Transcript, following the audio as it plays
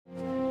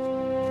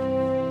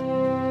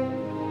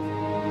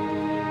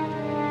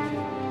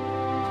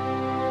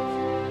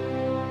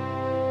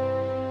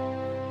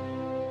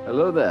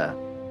Hello there.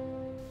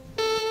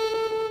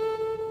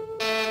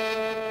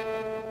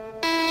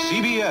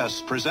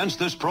 CBS presents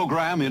this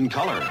program in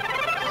color.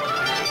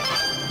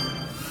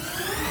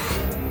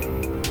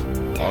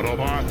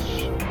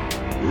 Autobots,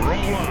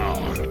 roll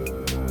out.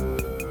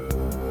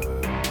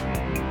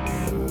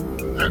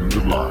 End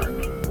of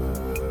line.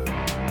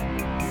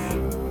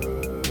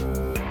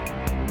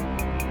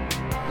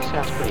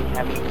 Sounds pretty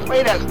heavy.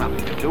 Weight has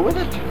nothing to do with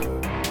it.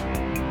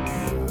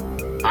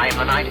 I am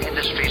the Night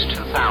Industries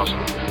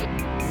 2000.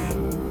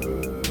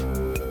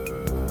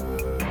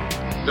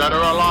 Dead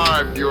or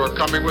alive, you are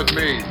coming with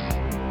me.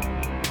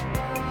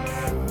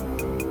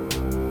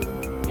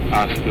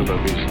 Hasta la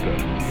vista,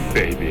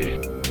 baby.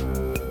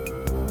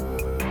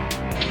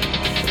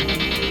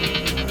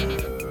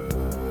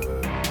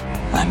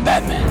 I'm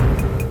Batman.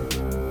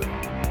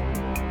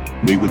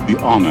 We would be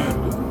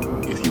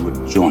honored if you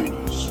would join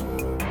us.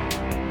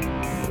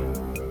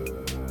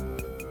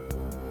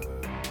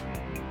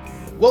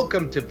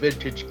 Welcome to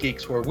Vintage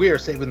Geeks, where we are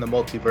saving the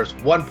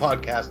multiverse one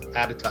podcast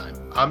at a time.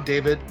 I'm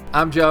David.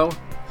 I'm Joe.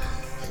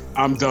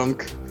 I'm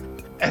Dunk.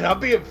 And I'm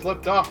being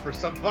flipped off for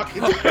some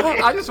fucking reason.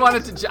 I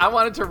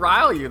wanted to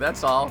rile you,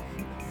 that's all.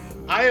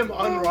 I am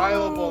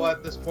unrileable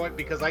at this point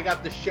because I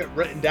got this shit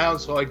written down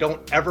so I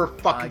don't ever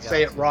fucking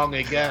say it wrong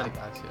again. I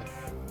got you.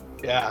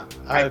 Yeah.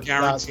 I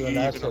guarantee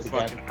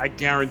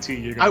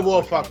you're gonna I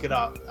will fuck it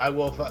up. I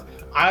will fuck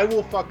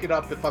it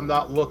up if I'm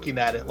not looking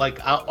at it.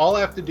 Like, all I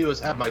have to do is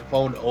have my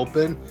phone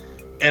open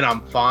and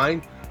I'm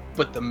fine.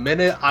 But the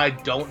minute I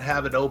don't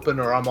have it open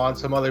or I'm on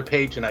some other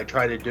page and I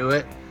try to do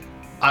it,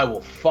 I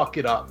will fuck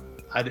it up.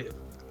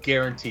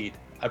 Guaranteed.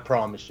 I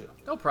promise you.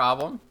 No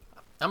problem.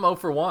 I'm 0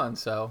 for 1,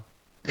 so.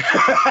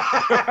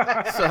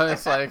 So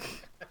it's like.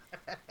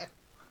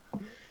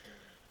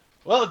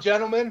 Well,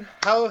 gentlemen,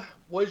 how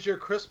was your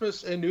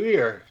Christmas and New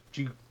Year?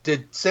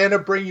 Did Santa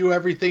bring you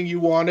everything you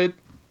wanted?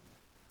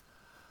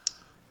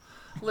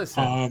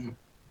 Listen.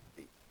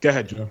 Go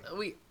ahead, Joe.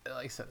 Like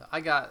I said,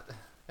 I got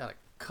a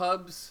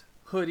Cubs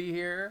hoodie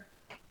here.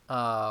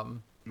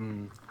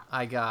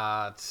 I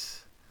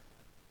got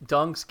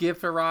Dunk's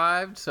gift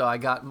arrived, so I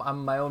got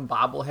my own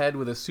bobblehead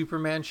with a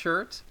Superman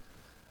shirt.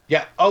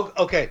 Yeah. Oh,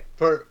 okay.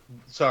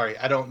 Sorry,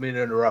 I don't mean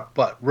to interrupt,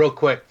 but real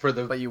quick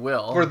But you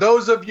will. For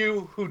those of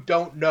you who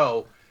don't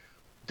know,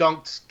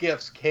 Dunk's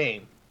gifts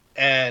came,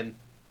 and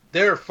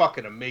they're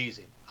fucking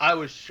amazing. I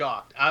was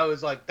shocked. I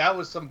was like, that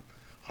was some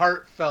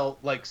heartfelt,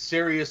 like,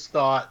 serious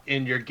thought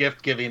in your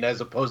gift giving,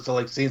 as opposed to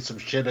like seeing some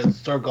shit in the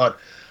store going,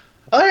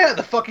 oh yeah,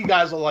 the fucking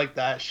guys will like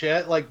that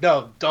shit. Like,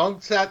 no,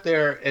 Dunk sat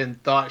there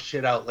and thought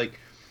shit out. Like,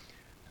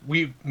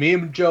 me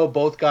and Joe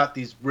both got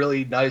these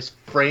really nice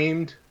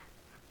framed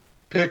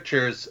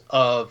pictures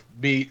of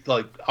me,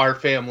 like our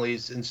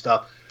families and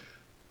stuff.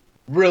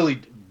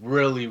 Really,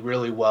 really,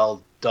 really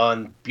well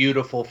done.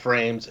 Beautiful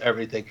frames,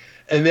 everything.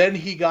 And then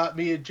he got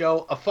me and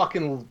Joe a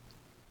fucking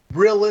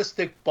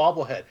realistic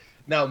bobblehead.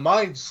 Now,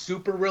 mine's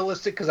super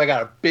realistic because I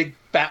got a big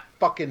fat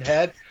fucking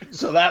head.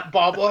 So that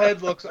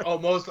bobblehead looks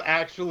almost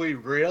actually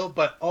real.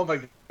 But oh my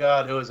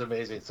God, it was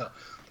amazing. So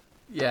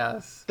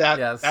yes.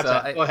 That's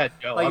it. Go ahead,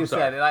 Joe. Like I'm you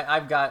sorry. said,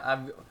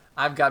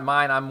 I've got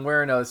mine. I'm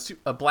wearing a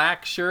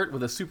black shirt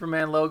with a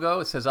Superman logo.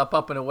 It says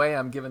up and away.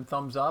 I'm giving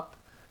thumbs up.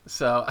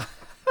 So,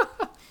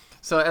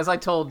 so as I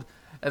told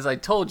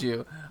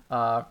you,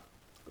 I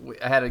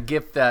had a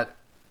gift that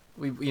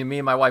me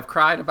and my wife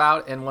cried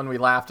about and one we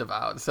laughed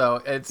about. So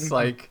it's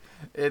like,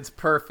 it's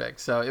perfect.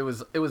 So it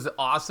was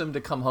awesome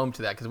to come home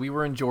to that because we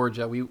were in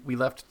Georgia. We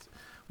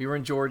were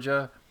in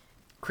Georgia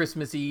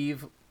Christmas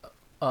Eve.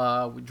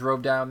 We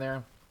drove down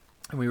there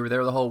and we were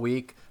there the whole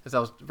week. As I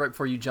was right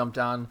before you jumped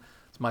on.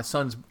 It's my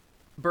son's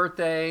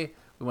birthday.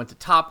 We went to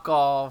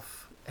Topgolf,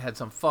 had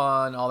some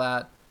fun, all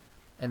that,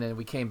 and then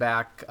we came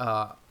back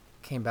on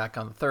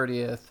the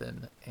 30th,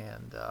 and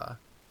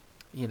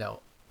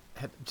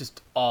had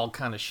just all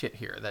kind of shit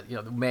here that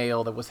the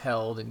mail that was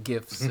held and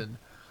gifts and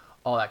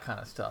all that kind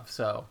of stuff.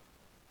 So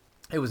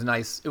it was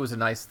nice. It was a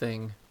nice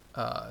thing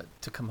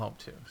to come home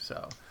to.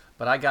 So,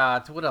 but I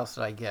got, what else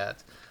did I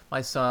get?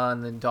 My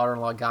son and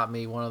daughter-in-law got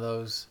me one of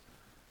those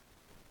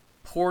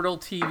portal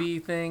TV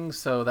things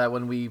so that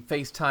when we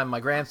FaceTime my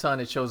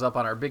grandson, it shows up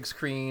on our big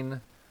screen.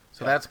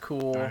 So that's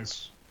cool.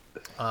 Nice.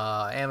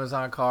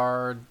 Amazon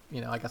card.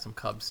 I got some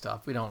Cubs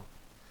stuff. The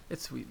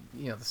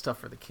stuff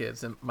for the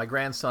kids. And my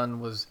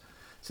grandson it's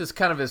just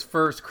kind of his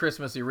first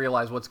Christmas. He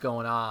realized what's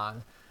going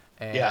on.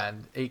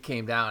 And he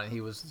came down and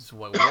he was just,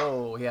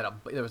 whoa,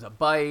 there was a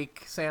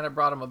bike. Santa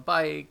brought him a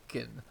bike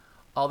and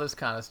all this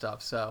kind of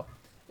stuff. So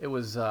it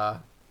was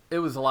a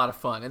lot of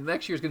fun. And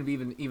next year's going to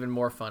be even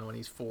more fun when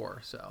he's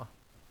 4. So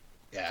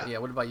yeah.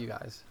 What about you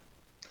guys?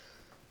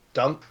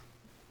 Dunk?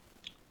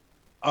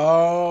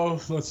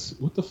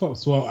 What the fuck?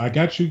 So I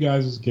got you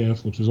guys'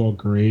 gift, which was all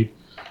great.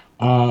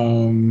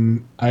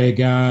 I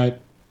got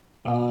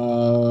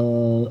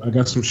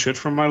some shit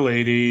from my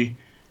lady.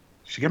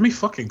 She got me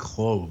fucking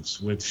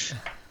clothes, which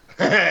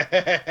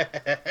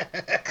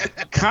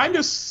kind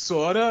of,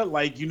 sort of,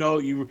 like,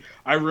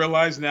 I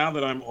realize now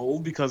that I'm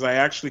old because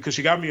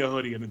she got me a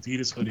hoodie, an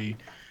Adidas hoodie,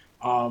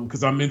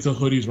 Because I'm into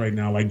hoodies right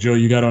now. Like Joe,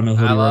 you got on a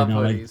hoodie I love right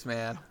now. hoodies, Like,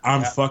 man.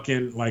 I'm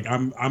fucking like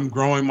I'm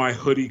growing my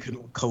hoodie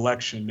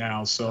collection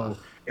now. So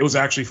it was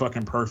actually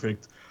fucking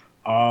perfect.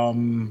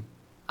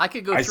 I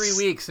could go 3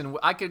 weeks and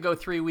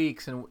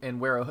and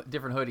wear a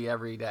different hoodie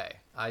every day.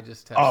 I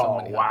just have so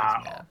many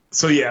hoodies, man.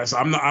 So yeah, so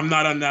I'm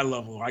not on that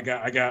level. I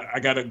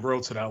got to grow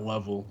to that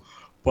level.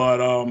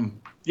 But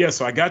yeah,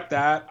 so I got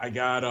that. I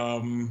got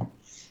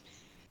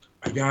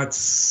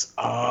some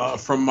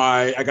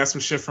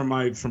shit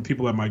from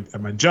people at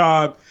my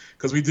job,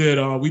 because we did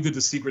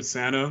the Secret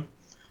Santa,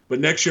 but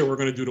next year we're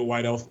gonna do the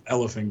white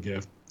elephant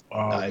gift.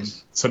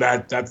 Nice. So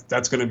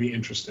that's gonna be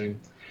interesting.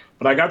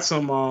 But I got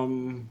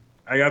some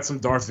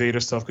Darth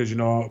Vader stuff, because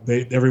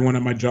everyone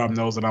at my job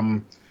knows that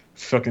I'm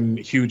fucking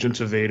huge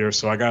into Vader.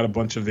 So I got a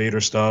bunch of Vader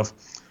stuff.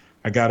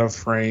 I got a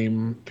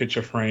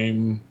picture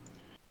frame.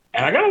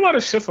 And I got a lot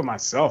of shit for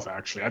myself,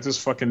 actually. I just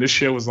fucking, this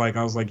shit was like,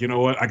 I was like, you know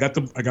what? I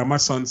got my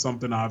son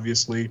something,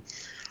 obviously.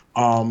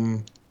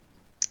 I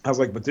was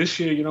like, but this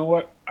year, you know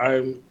what?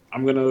 I'm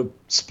gonna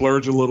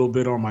splurge a little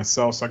bit on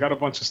myself. So I got a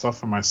bunch of stuff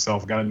for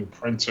myself. Got a new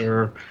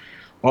printer,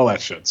 all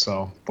that shit.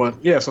 So, but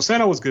yeah, so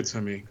Santa was good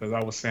to me, because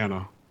I was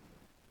Santa.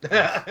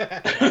 That's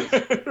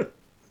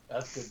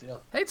a good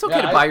deal. Hey, it's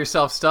okay to buy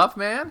yourself stuff,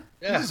 man.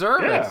 You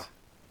deserve it.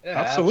 Yeah,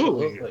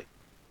 absolutely.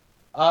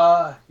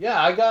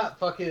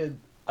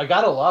 I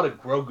got a lot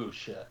of Grogu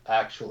shit,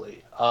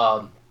 actually.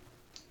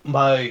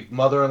 My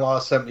mother-in-law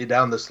sent me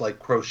down this like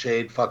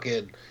crocheted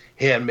fucking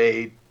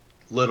handmade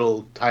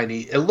little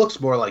tiny, it looks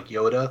more like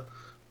Yoda,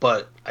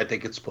 but I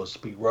think it's supposed to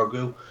be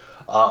Grogu.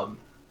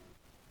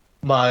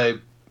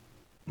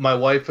 My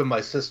wife and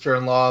my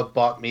sister-in-law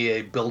bought me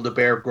a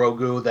Build-A-Bear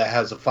Grogu that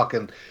has a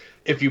fucking,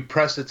 if you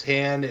press its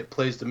hand, it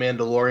plays the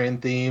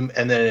Mandalorian theme,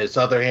 and then its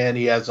other hand,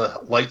 he has a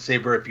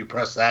lightsaber. If you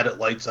press that, it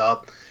lights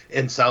up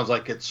and sounds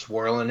like it's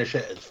swirling and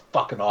shit. It's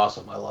fucking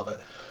awesome. I love it.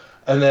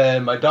 And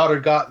then my daughter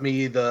got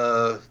me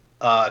the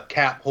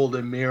cap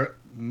holding mirror.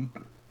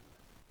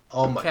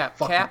 Oh my cap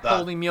God.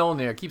 holding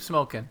Mjolnir. Keep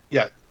smoking.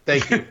 Yeah,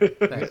 thank you.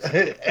 Thanks.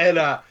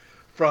 And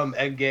from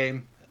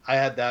Endgame, I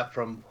had that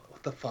from,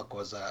 what the fuck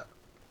was that?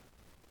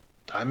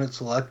 Diamond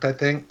Select, I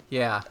think.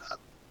 Yeah.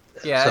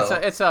 Yeah, So-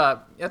 it's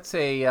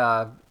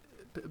a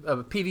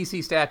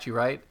PVC statue,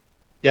 right?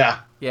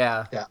 Yeah.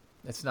 Yeah. Yeah.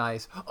 It's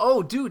nice.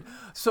 Oh, dude.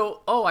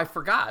 So, I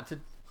forgot.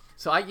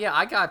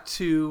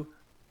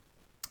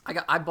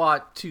 I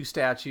bought two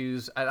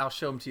statues, and I'll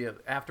show them to you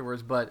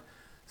afterwards. But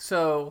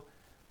so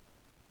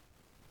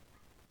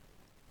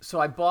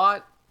I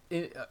bought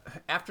it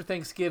after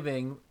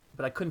Thanksgiving,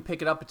 but I couldn't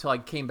pick it up until I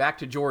came back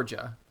to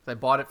Georgia. I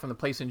bought it from the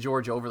place in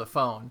Georgia over the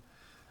phone.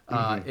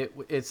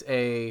 It's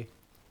a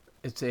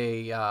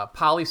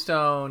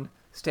polystone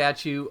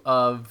statue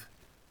of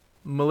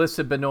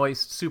Melissa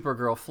Benoist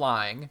Supergirl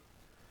flying.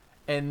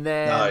 And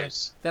then,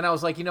 then I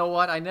was like, you know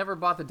what? I never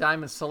bought the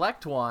Diamond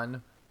Select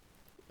one.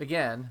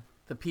 Again,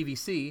 the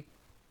PVC,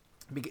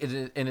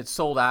 and it's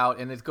sold out,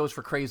 and it goes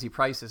for crazy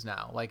prices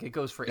now. Like, it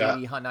goes for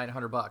 $80,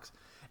 $900.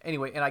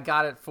 Anyway, and I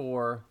got it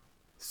for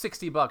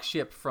 $60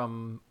 shipped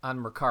on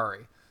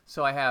Mercari.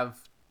 So I have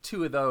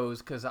two of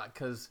those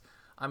because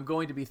I'm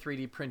going to be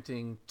 3D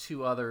printing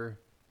two other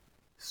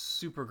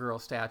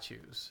Supergirl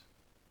statues.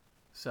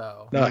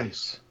 So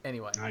nice.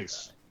 Anyway,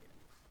 nice.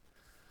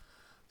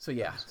 So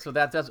yeah, so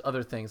that's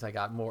other things I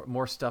got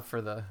more stuff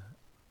for the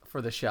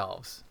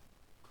shelves.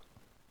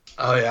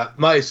 Oh yeah,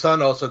 my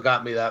son also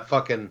got me that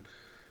fucking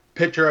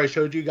picture I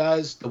showed you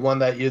guys, the one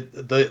that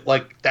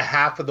the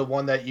half of the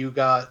one that you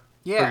got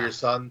for your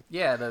son.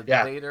 Yeah, the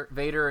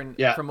Vader and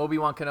from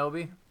Obi-Wan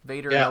Kenobi.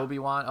 Vader and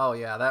Obi-Wan. Oh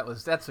yeah,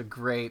 that's a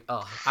great.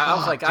 Oh, I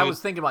was like, dude. I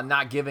was thinking about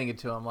not giving it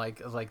to him.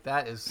 Like, I was like,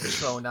 that is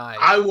so nice.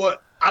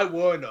 I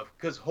wouldn't have,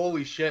 because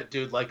holy shit,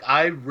 dude! Like,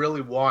 I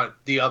really want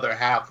the other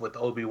half with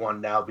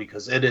Obi-Wan now,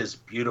 because it is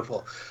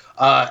beautiful.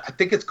 I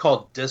think it's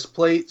called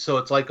Displate, so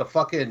it's like a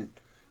fucking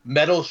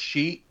metal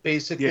sheet,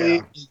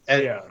 basically.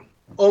 And,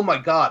 oh my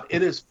god,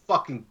 it is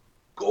fucking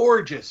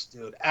gorgeous,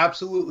 dude!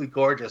 Absolutely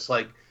gorgeous.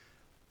 Like,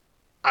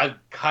 I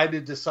kind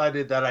of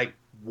decided that I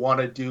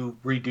want to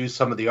redo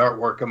some of the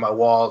artwork on my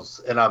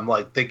walls, and I'm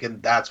like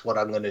thinking that's what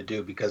I'm going to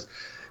do, because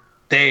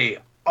they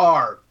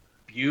are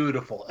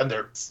beautiful, and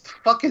they're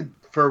fucking,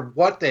 for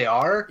what they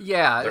are.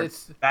 Yeah,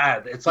 it's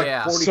bad. It's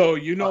like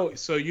 40. I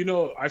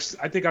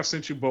think I've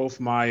sent you both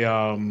my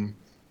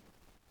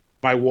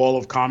my wall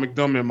of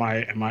comicdom in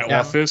my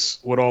office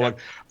with all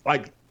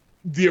like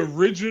the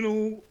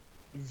original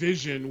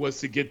vision was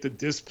to get the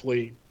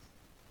display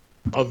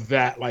of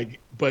that,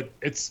 but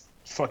it's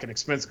fucking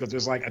expensive, because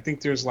there's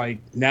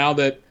now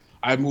that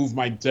I moved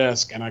my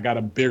desk and I got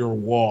a bigger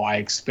wall, I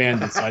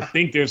expanded. So I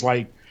think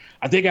I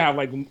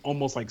have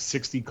almost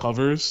 60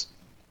 covers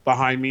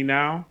behind me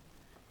now.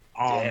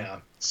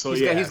 So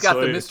he's got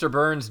the Mr.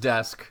 Burns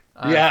desk.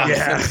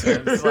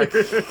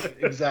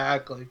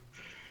 Exactly.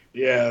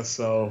 Yeah.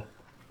 So,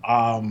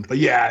 but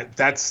yeah,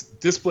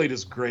 Displate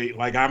is great.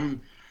 Like,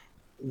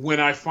 when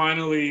I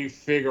finally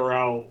figure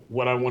out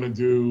what I want to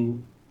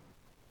do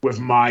with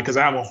because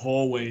I have a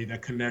hallway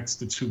that connects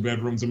the two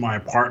bedrooms in my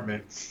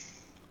apartment.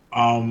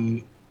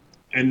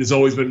 and it's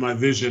always been my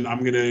vision.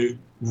 I'm gonna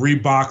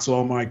rebox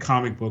all my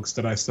comic books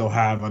that I still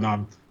have, and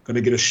I'm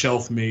gonna get a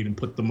shelf made and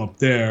put them up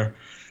there.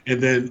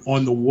 And then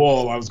on the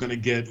wall, I was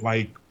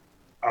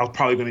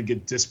probably gonna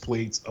get disc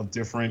plates of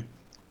different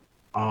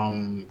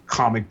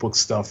comic book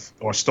stuff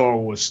or Star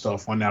Wars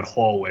stuff on that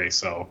hallway.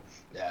 So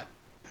Yeah.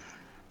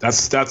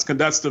 that's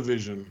the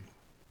vision.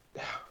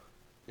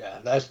 Yeah,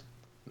 that's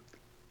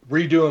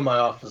redoing my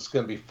office is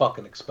gonna be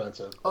fucking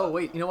expensive. Oh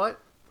wait, you know what?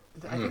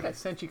 I think I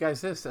sent you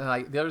guys this,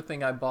 and the other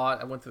thing I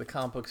bought, I went to the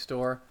comic book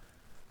store.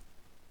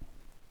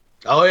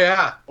 Oh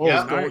yeah. Oh,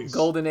 yeah. nice.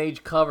 Golden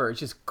Age cover. It's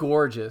just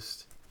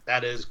gorgeous.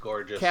 That is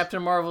gorgeous.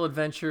 Captain Marvel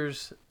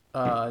Adventures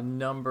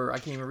number, I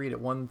can't even read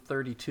it,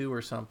 132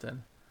 or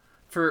something.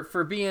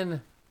 For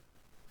being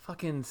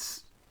fucking,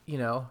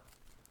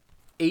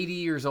 80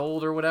 years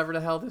old or whatever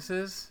the hell this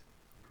is,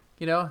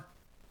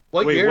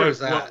 What Wait, year is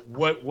that?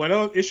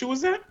 What issue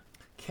was that?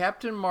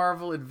 Captain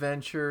Marvel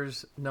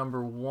Adventures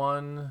number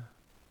 1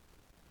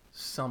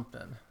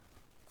 something.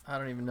 I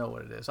don't even know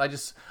what it is. I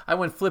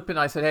went flipping.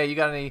 I said, "Hey, you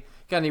got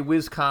any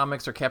Wiz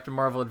Comics or Captain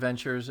Marvel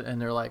Adventures?"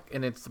 And they're like,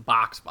 and it's the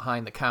box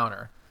behind the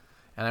counter.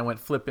 And I went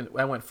flipping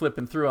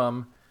through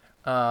them.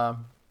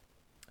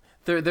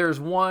 There's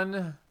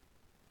one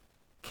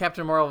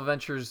Captain Marvel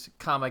Adventures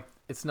comic.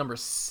 It's number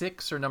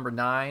 6 or number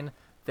 9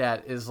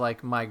 that is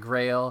like my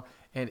grail,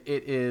 and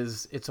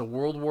it's a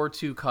World War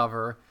II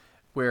cover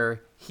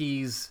where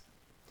he's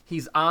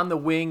on the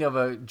wing of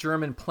a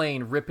German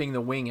plane ripping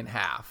the wing in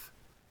half.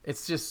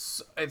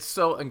 It's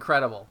so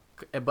incredible,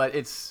 but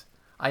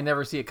I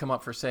never see it come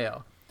up for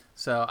sale.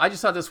 So I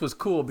just thought this was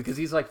cool because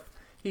he's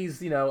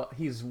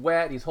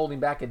wet, he's holding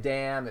back a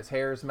dam, his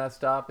hair's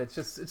messed up.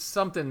 It's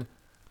something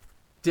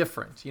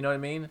different, you know what I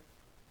mean?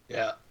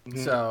 Yeah.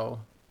 Mm-hmm. So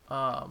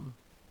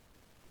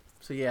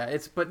yeah,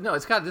 this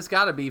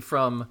got to be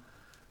from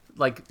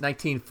like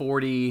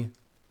 1940.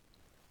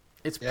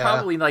 It's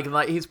probably like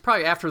he's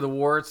probably after the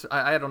war.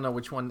 I don't know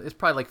which one. It's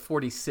probably like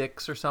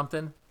 46 or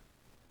something.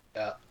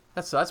 Yeah.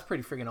 That's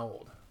pretty freaking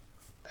old.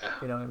 Yeah.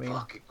 You know what I mean?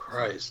 Fucking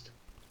Christ.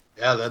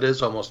 Yeah, that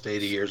is almost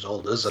 80 years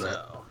old, isn't it?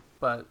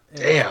 But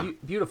damn,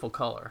 beautiful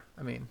color.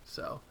 I mean,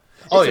 so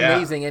it's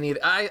amazing.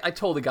 I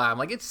told the guy, I'm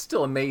like, it's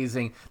still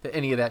amazing that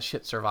any of that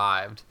shit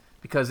survived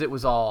because it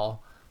was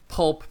all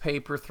pulp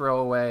paper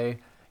throwaway.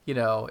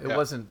 It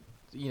wasn't.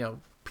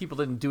 People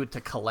didn't do it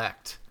to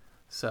collect.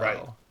 So.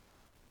 Right.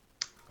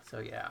 So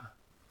yeah.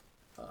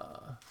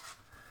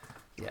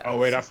 Yeah. Oh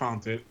wait, I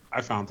found it.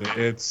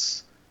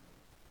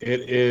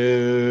 It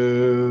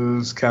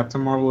is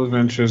Captain Marvel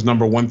Adventures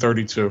number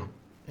 132.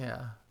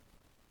 Yeah.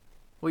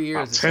 What year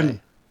is it?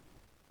 10.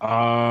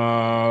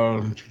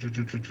 I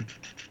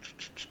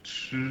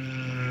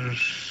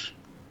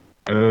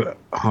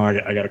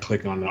gotta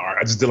click on the art.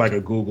 I just did like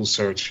a Google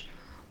search,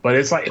 but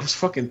it's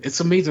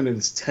amazing that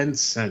it's 10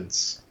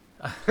 cents.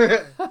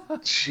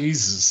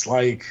 Jesus,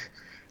 like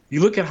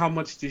you look at how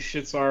much these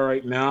shits are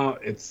right now.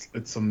 It's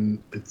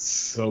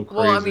so crazy.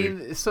 Well, I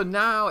mean, so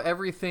now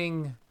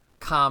everything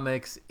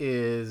comics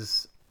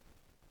is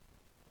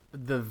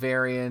the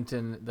variant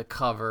and the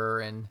cover,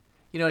 and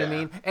you know what I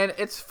mean. And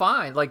it's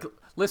fine. Like,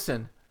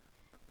 listen.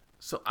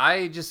 So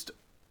I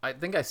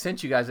think I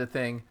sent you guys a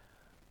thing.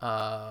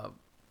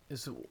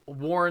 It's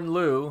Warren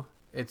Liu.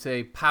 It's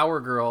a Power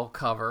Girl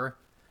cover,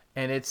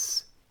 and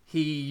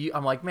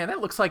I'm like, man, that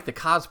looks like the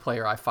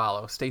cosplayer I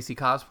follow, Stacy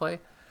Cosplay.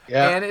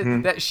 Yeah.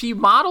 And that she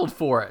modeled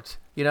for it,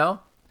 And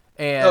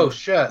oh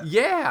shit.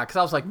 Yeah, because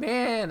I was like,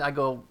 man, I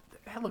go,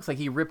 that looks like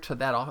he ripped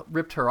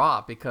her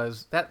off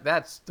because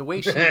that's the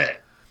way she.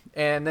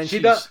 And then she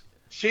does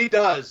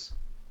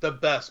the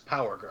best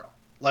Power Girl,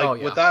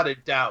 without a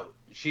doubt.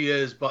 She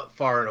is, but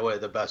far and away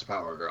the best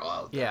Power Girl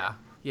out there.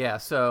 Yeah.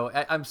 So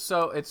I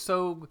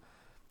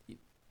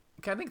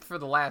think for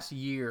the last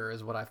year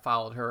is what I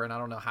followed her, and I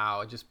don't know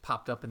how it just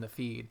popped up in the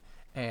feed.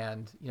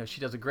 And she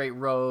does a great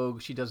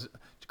Rogue. She does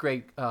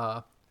great,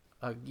 Gwen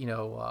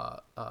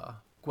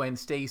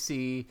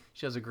Stacy.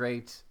 She does a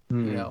great,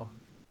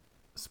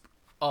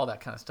 all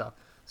that kind of stuff.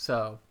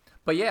 So,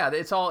 but yeah,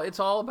 it's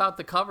all about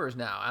the covers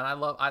now, and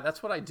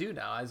that's what I do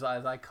now. As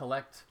I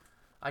collect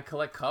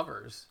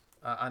covers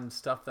on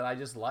stuff that I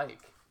just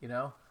like,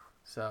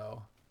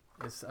 So,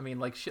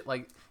 shit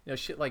like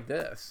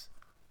this.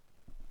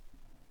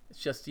 It's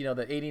just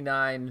the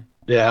 '89.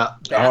 Yeah.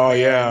 Batman, oh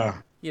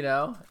yeah.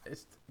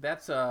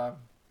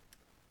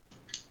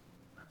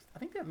 I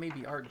think that may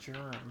be Art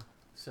Germ.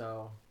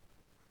 So,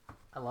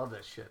 I love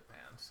that shit, man.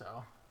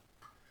 So,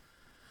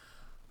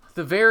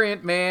 the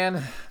variant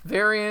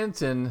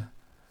and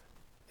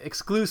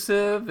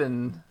exclusive,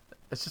 and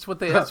it's just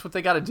that's what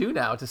they got to do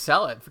now to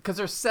sell it because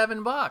they're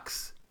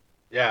 $7.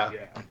 Yeah.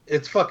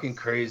 It's fucking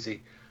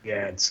crazy.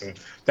 Yeah,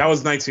 that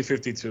was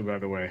 1952, by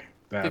the way.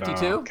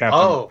 52?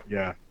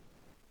 Yeah.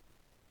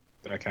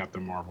 That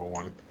Captain Marvel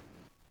one.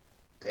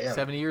 Damn.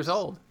 70 years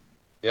old.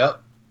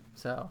 Yep.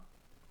 So.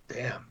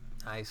 Damn.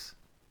 Nice.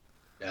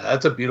 Yeah,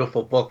 that's a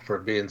beautiful book for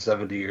being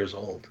 70 years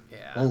old.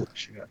 Yeah. Holy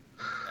shit. Yeah.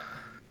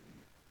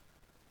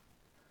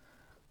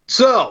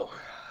 So,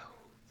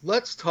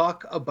 let's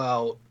talk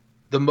about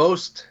the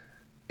most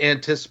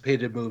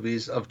anticipated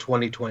movies of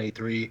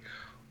 2023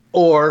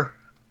 or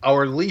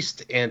our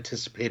least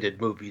anticipated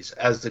movies,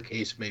 as the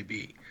case may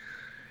be.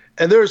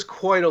 And there's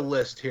quite a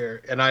list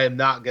here, and I am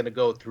not going to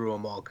go through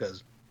them all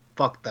because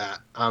fuck that.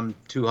 I'm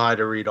too high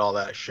to read all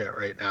that shit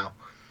right now.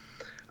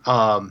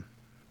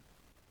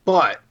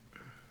 But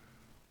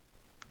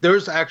there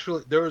was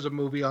a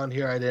movie on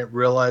here I didn't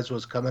realize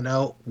was coming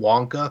out,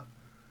 Wonka.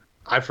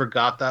 I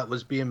forgot that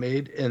was being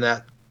made, and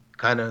that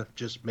kind of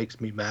just makes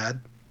me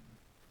mad.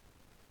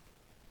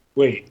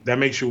 Wait, that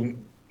makes you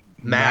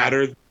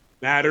Mad.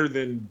 madder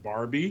than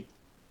Barbie?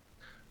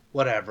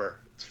 Whatever.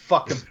 It's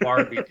fucking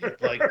Barbie.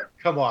 Like,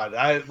 come on.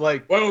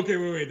 Well, okay,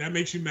 wait. That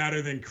makes you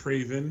madder than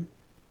Craven?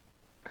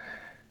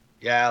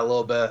 Yeah, a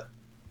little bit.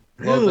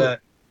 Really? A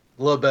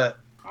little bit.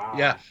 Wow.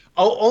 Yeah.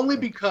 Oh, only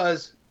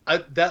because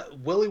that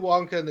Willy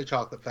Wonka and the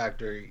Chocolate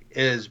Factory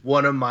is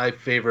one of my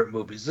favorite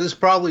movies. This is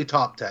probably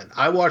top 10.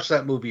 I watched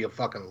that movie a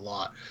fucking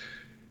lot.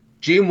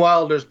 Gene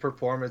Wilder's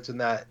performance in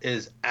that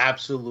is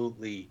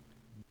absolutely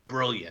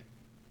brilliant.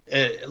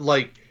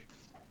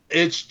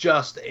 It's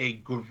just a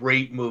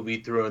great movie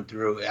through and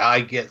through.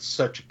 I get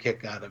such a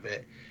kick out of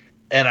it.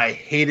 And I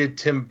hated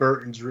Tim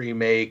Burton's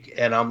remake,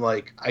 and I'm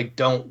like, I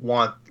don't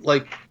want,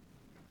 like,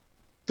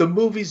 the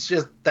movies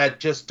just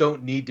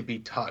don't need to be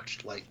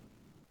touched. Like,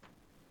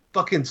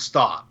 fucking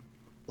stop.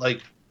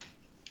 Like,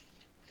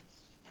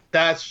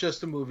 that's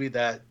just a movie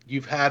that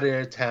you've had an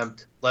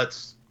attempt. Let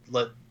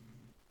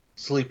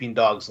sleeping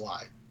dogs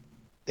lie.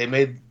 They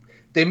made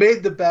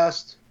the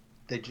best.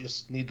 They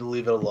just need to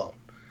leave it alone.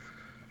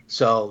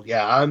 So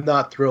yeah, I'm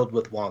not thrilled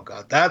with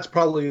Wonka. That's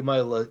probably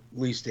my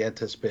least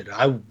anticipated.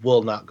 I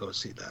will not go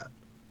see that.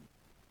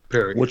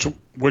 Period.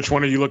 Which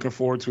one are you looking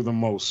forward to the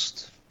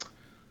most?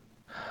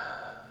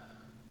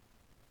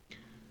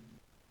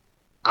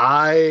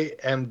 I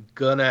am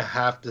gonna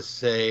have to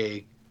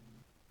say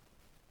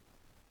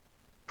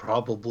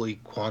probably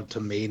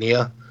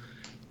Quantumania.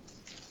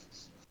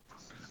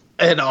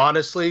 And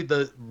honestly,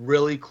 the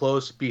really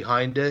close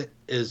behind it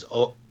is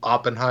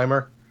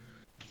Oppenheimer.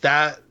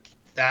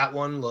 That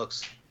one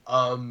looks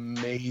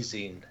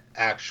amazing,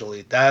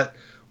 actually. That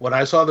when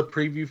I saw the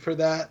preview for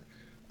that,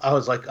 I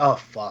was like, oh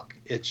fuck,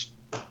 it's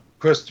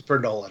Christopher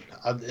Nolan.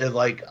 I'm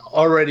like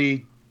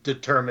already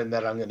determined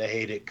that I'm gonna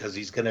hate it because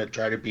he's gonna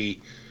try to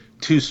be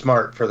too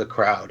smart for the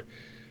crowd.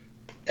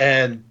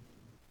 And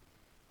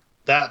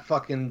that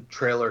fucking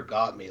trailer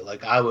got me.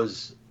 Like, I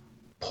was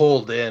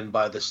pulled in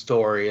by the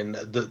story and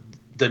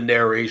the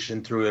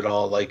narration through it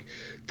all. Like,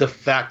 the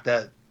fact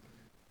that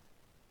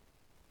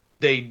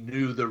they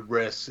knew the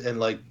risks and,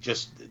 like,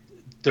 just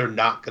they're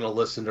not going to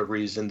listen to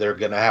reason. They're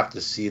going to have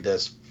to see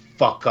this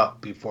fuck up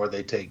before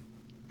they take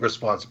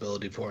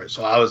responsibility for it.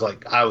 So I was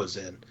like, I was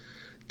in.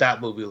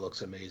 That movie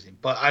looks amazing.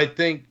 But I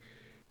think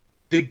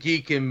the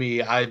geek in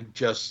me, I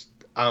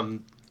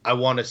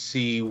want to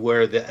see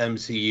where the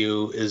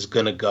MCU is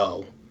going to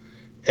go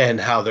and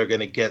how they're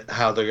going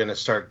to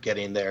start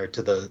getting there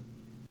to the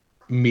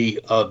meat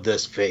of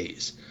this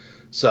phase.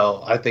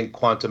 So I think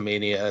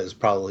Quantumania is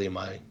probably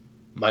my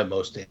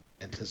most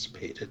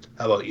anticipated.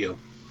 How about you?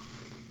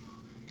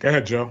 Go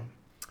ahead, Joe.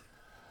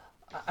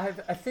 I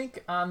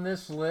think on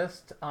this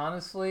list,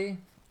 honestly,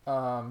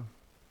 I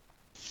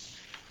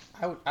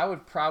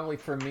would probably,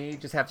 for me,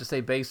 just have to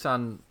say, based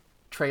on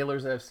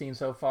trailers that I've seen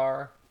so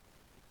far,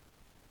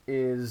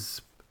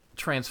 is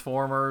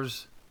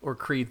Transformers or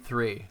Creed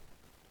 3.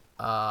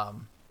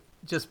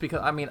 Just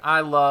because, I mean,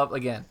 I love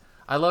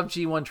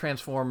G1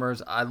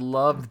 Transformers. I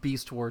love the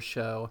Beast Wars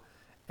show,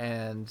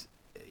 and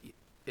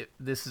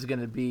this is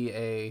going to be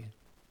a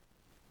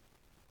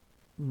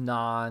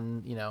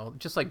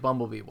just like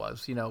Bumblebee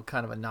was,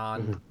 kind of a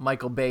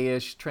non-Michael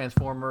Bay-ish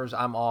Transformers.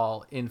 I'm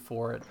all in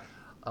for it.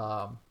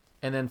 And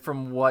then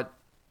from what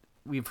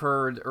we've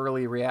heard,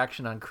 early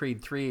reaction on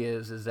Creed 3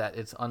 is that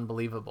it's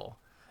unbelievable.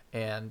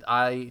 And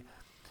I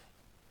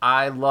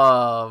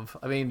love,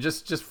 I mean,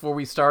 just before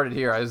we started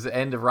here, as the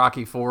end of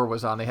Rocky 4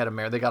 was on, they got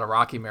a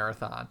Rocky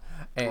marathon.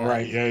 And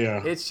right, yeah.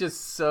 That's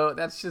just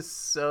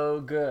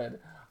so good.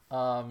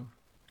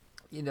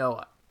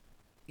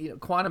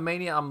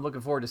 Quantumania, I'm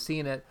looking forward to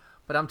seeing it,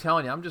 but I'm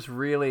telling you,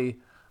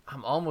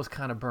 I'm almost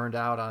kind of burned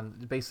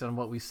out based on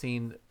what we've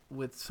seen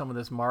with some of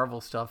this Marvel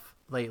stuff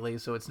lately.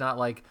 So it's not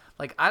like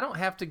I don't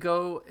have to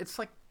go. It's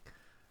like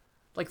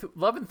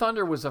Love and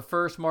Thunder was the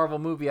first Marvel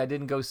movie I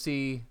didn't go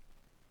see.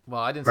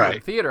 Well, I didn't see it in the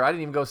theater. I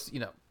didn't even go.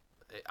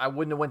 I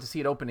wouldn't have went to see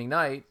it opening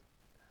night.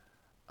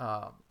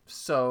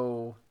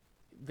 So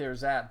there's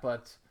that.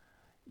 But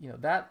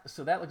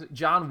So that looks.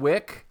 John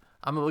Wick.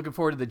 I'm looking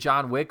forward to the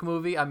John Wick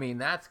movie. I mean,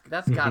 that's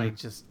got to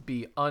just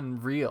be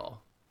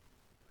unreal.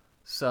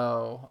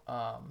 So,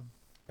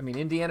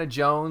 Indiana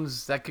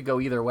Jones, that could go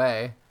either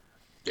way.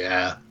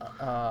 Yeah.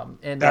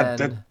 And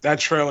that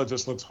trailer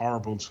just looks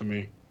horrible to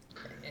me.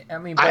 I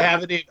mean, I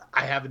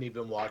haven't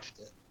even watched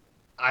it.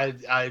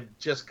 I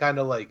just kind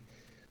of like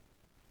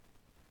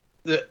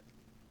the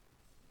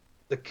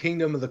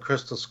Kingdom of the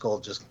Crystal Skull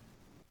just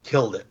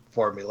killed it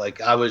for me.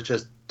 Like, I was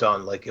just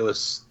done. Like, it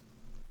was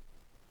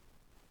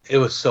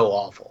so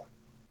awful.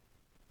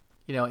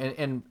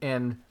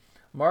 and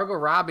Margot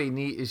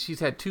Robbie she's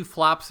had 2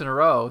 flops in a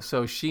row,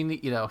 so she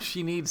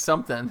needs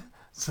something.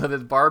 So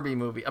this Barbie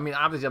movie, I mean,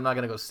 obviously I'm not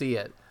gonna go see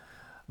it,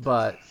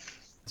 but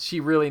she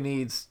really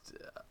needs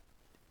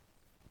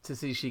to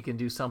see she can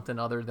do something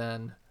other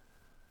than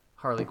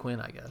Harley Quinn,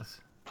 I guess.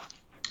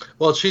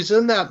 Well, she's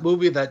in that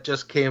movie that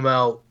just came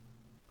out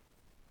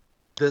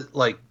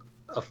like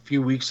a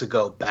few weeks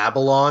ago,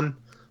 Babylon,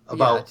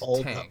 about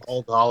old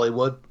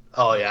Hollywood.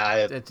 Oh yeah,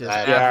 it just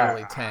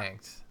absolutely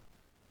tanked.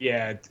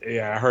 Yeah,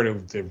 I heard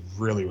it did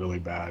really, really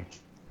bad.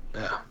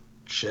 Yeah,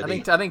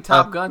 shitty. I think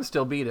Top Gun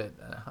still beat it.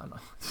 I don't know.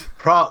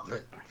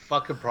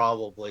 Fucking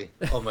probably.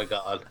 Oh my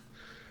god.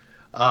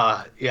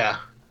 Yeah.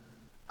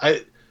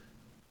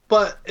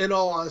 But in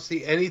all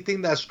honesty,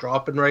 anything that's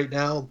dropping right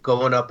now,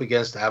 going up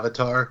against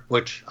Avatar,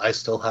 which I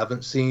still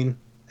haven't seen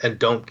and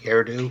don't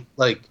care to,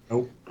 like,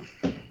 nope.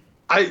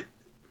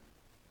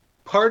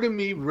 Part of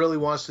me really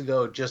wants to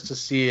go just to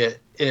see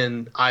it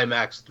in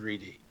IMAX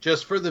 3D,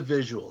 just for the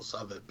visuals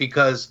of it,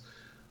 because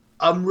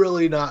I'm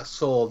really not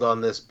sold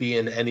on this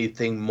being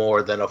anything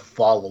more than a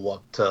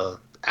follow-up to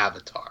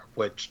Avatar,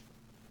 which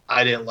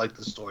I didn't like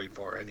the story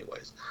for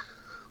anyways.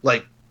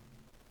 But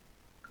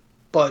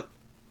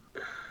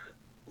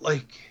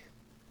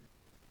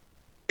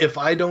if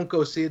I don't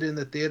go see it in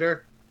the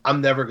theater, I'm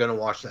never going to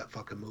watch that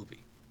fucking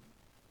movie.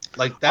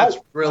 Like, that's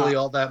really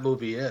all that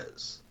movie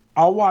is.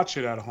 I'll watch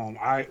it at home.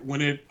 I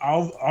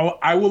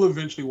will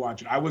eventually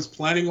watch it. I was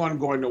planning on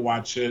going to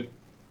watch it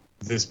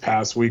this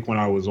past week when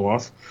I was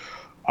off,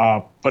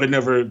 but I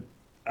never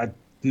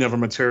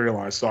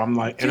materialized. So I'm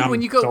like, dude,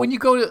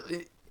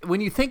 when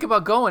you think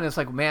about going, it's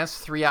like, man, it's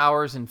 3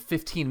 hours and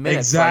 15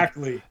 minutes.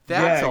 Exactly. Like,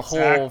 that's a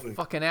whole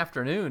fucking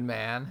afternoon,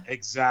 man.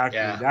 Exactly.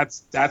 Yeah.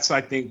 That's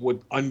I think what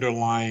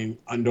underlying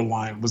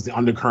was the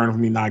undercurrent of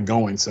me not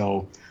going.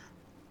 So,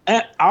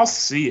 I'll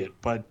see it,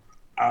 but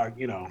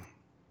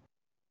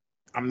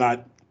I'm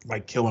not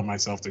like killing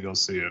myself to go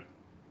see it.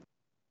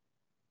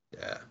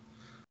 Yeah.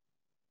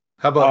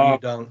 How about you,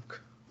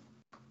 Dunk?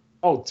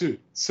 Oh,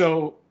 dude.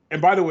 So,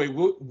 and by the way,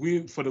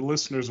 we for the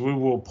listeners, we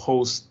will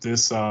post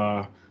this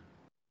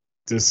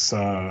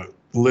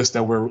list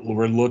that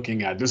we're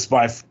looking at.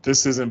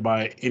 This isn't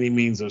by any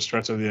means a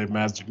stretch of the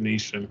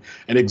imagination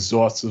an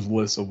exhaustive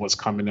list of what's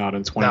coming out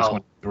in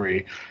 2023.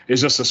 No.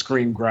 It's just a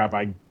screen grab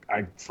I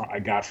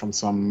got from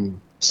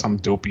some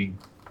dopey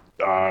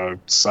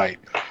site.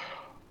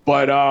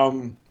 But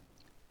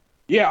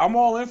yeah, I'm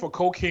all in for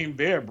Cocaine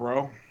Bear,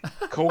 bro.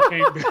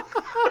 Cocaine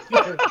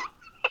Bear.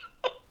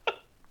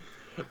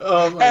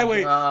 Oh my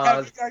wait, God.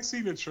 Have you guys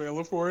seen the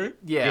trailer for it?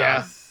 Yeah.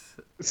 Yes.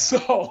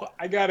 So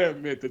I gotta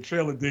admit, the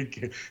trailer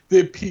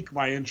did pique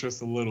my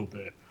interest a little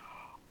bit.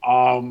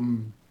 I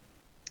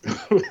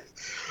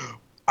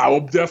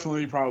will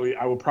probably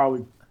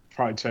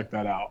check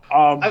that out.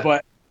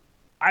 But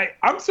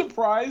I'm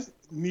surprised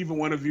neither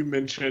one of you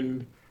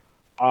mentioned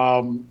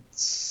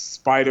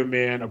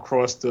Spider-Man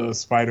Across the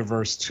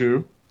Spider-Verse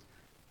 2.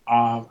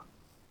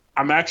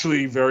 I'm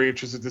actually very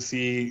interested to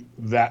see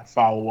that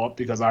follow-up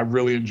because I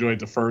really enjoyed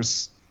the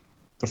first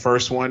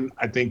one.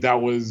 I think that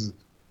was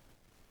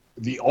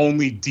the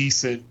only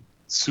decent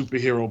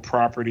superhero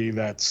property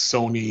that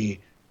Sony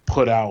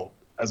put out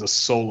as a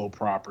solo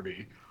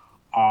property.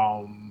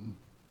 And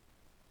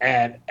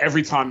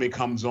every time it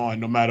comes on,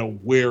 no matter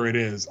where it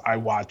is, I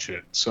watch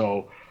it.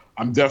 So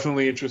I'm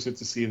definitely interested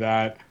to see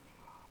that.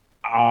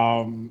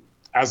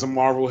 As a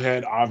Marvel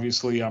head,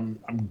 obviously I'm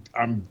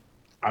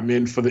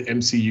in for the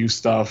MCU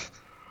stuff.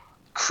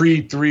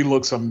 Creed 3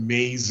 looks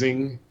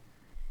amazing.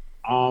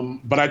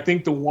 But I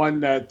think the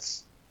one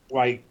that's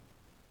like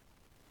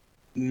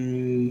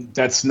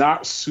that's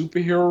not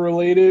superhero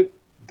related,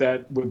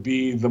 that would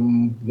be the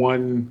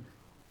one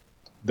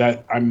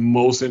that I'm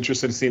most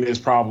interested in seeing is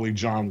probably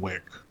John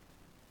Wick.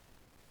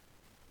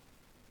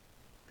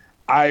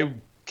 I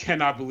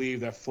cannot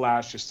believe that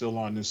Flash is still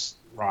on this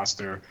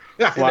roster.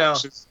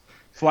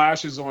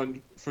 Flash is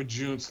on for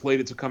June,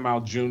 slated to come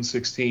out June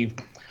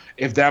 16th.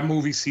 If that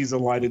movie sees the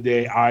light of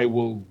day, I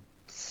will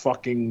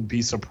fucking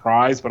be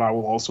surprised, but I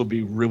will also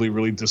be really,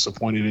 really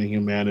disappointed in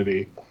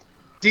humanity.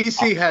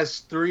 DC has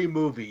 3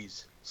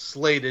 movies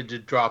slated to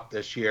drop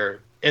this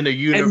year in a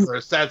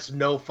universe that's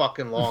no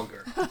fucking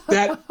longer.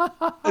 That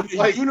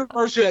like,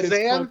 universe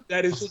Shazam,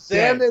 that is Shazam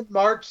dead. in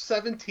March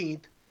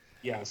 17th.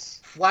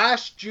 Yes.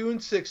 Flash June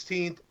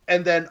 16th,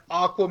 and then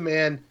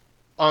Aquaman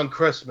on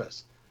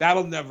Christmas.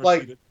 That'll never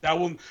see it.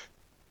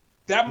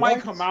 That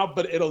might come out,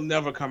 but it'll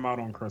never come out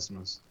on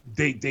Christmas.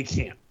 They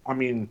can't. I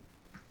mean,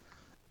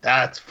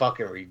 that's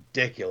fucking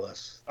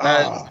ridiculous.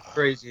 That's the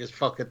craziest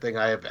fucking thing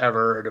I have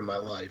ever heard in my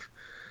life.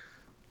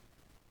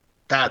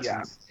 That's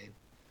insane.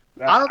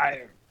 Well,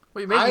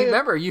 you made me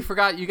remember. You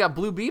forgot you got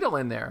Blue Beetle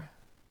in there.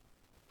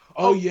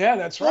 Oh yeah,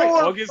 that's right.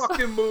 August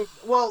fucking movie.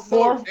 Well,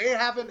 no, they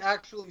haven't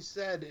actually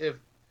said if.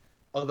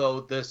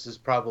 Although this is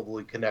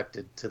probably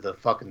connected to the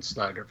fucking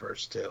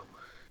Snyderverse too.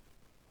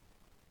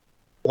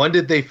 When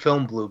did they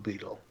film Blue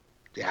Beetle?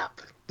 Yeah,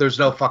 there's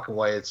no fucking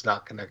way it's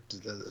not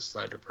connected to the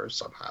Snyderverse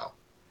somehow.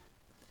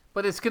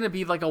 But it's going to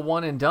be like a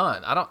one and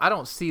done. I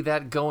don't see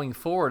that going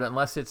forward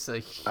unless it's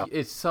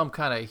some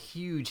kind of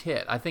huge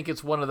hit. I think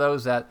it's one of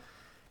those that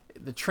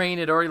the train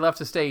had already left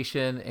the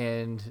station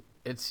and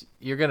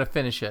you're going to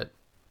finish it.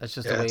 That's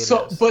just the way it is.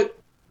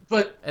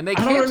 And they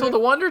canceled the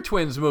Wonder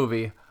Twins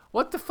movie.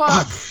 What the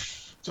fuck?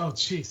 Oh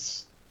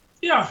jeez.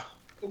 Yeah.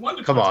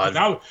 Wonder Come Twins,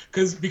 on.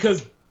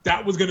 Because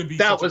that was going to be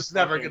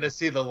never going to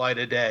see the light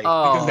of day.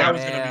 Oh, because that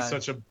was going to be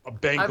such a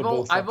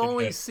bankable I've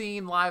only hit.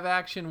 seen live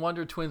action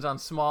Wonder Twins on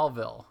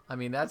Smallville. I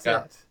mean, that's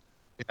it.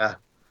 Yeah.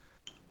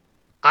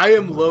 I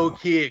am low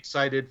key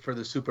excited for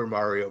the Super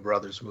Mario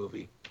Brothers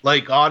movie.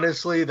 Like,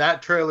 honestly,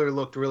 that trailer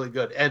looked really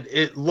good. And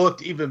it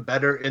looked even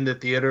better in the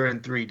theater in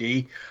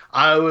 3D.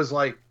 I was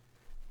like,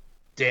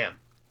 damn,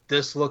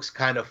 this looks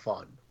kind of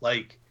fun.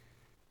 Like,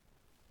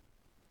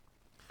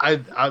 I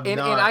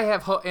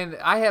have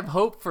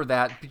hope for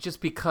that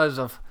just because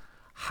of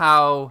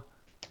how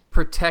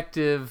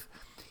protective,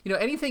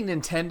 anything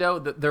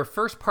Nintendo, their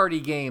first party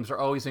games are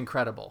always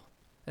incredible,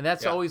 and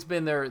that's always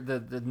been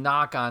the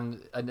knock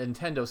on a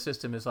Nintendo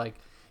system is like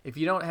if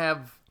you don't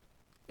have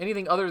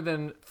anything other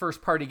than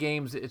first party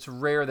games, it's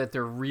rare that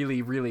they're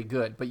really really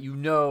good. But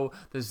the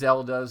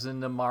Zeldas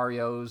and the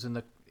Marios and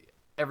the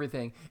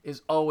everything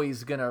is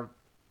always gonna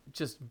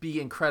just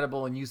be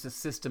incredible and use the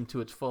system to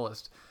its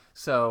fullest.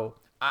 So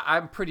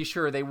I'm pretty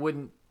sure they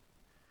wouldn't.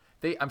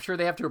 I'm sure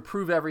they have to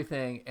approve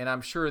everything, and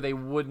I'm sure they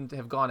wouldn't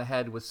have gone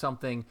ahead with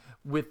something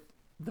with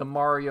the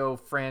Mario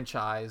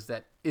franchise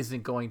that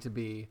isn't going to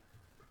be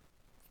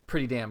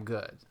pretty damn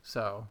good.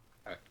 So,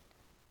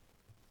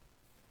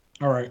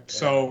 all right.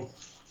 So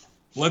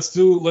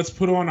let's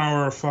put on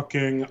our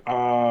fucking.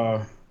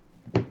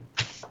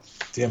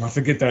 Damn, I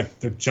forget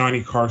the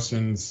Johnny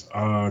Carson's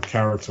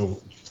character.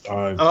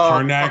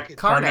 Karnak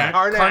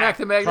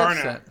the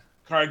Magnificent.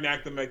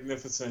 Karnak the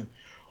Magnificent.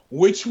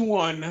 Which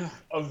one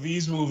of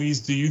these movies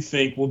do you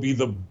think will be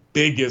the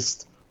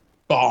biggest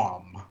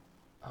bomb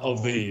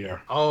of the year?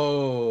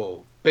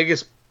 Oh,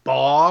 biggest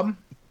bomb?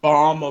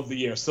 Bomb of the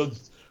year. So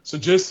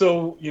just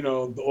so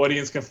the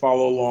audience can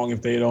follow along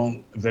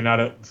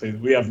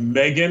we have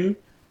Megan,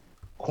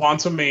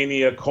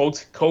 Quantumania,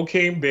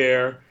 Cocaine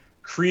Bear,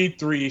 Creed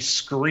 3,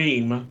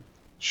 Scream,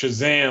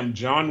 Shazam,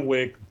 John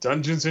Wick,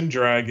 Dungeons and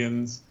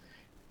Dragons,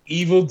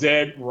 Evil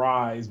Dead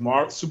Rise,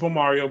 Super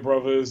Mario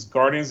Brothers,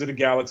 Guardians of the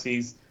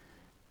Galaxy,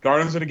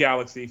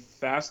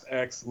 Fast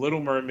X, Little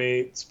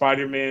Mermaid,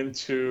 Spider-Man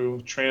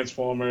 2,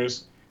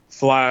 Transformers,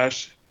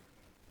 Flash,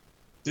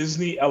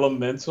 Disney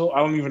Elemental. I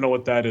don't even know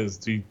what that is.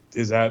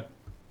 Is that?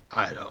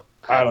 I don't.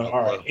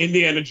 All right.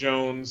 Indiana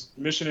Jones,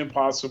 Mission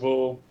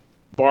Impossible,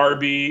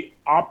 Barbie,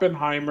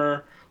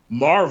 Oppenheimer,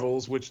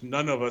 Marvels, which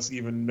none of us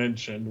even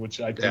mentioned, which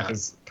I think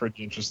is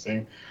pretty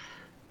interesting.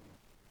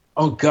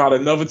 Oh God,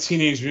 another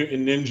Teenage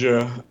Mutant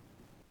Ninja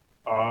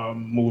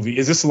movie.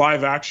 Is this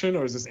live action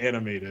or is this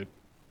animated?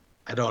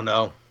 I don't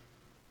know.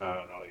 I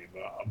don't know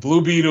either.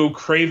 Blue Beetle,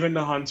 Kraven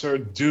the Hunter,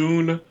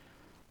 Dune,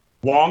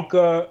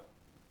 Wonka,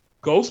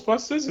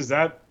 Ghostbusters. Is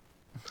that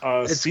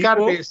it's got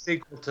to be a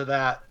sequel to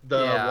that.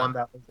 The one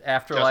that was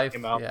Afterlife. Just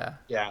came out.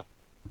 Yeah.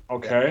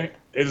 Okay.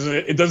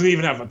 It doesn't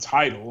even have a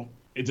title.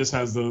 It just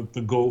has the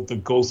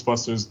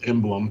Ghostbusters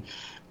emblem,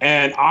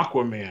 and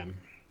Aquaman.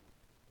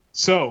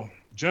 So,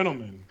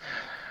 gentlemen,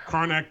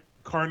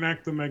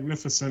 Karnak the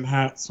Magnificent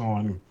hats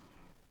on.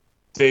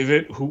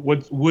 David,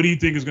 what do you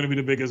think is going to be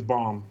the biggest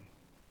bomb?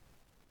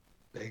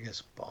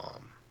 Biggest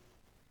bomb.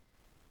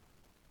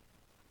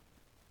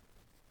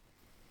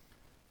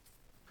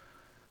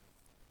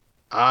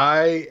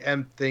 I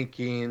am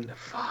thinking,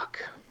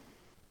 fuck.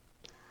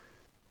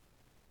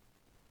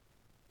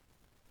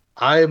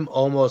 I'm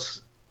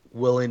almost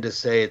willing to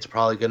say it's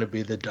probably going to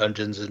be the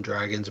Dungeons and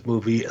Dragons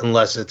movie,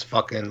 unless it's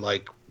fucking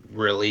like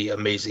really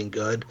amazing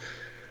good.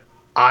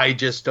 I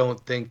just don't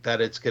think that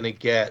it's going to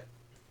get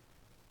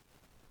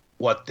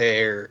what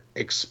they're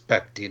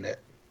expecting it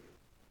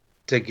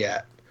to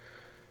get.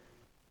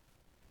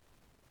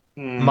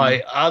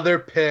 My other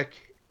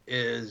pick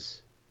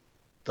is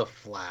The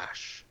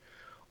Flash,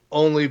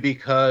 only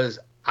because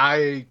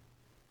on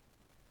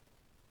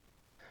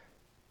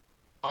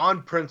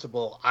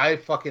principle, I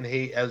fucking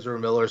hate Ezra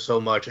Miller so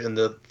much and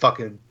the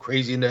fucking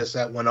craziness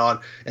that went on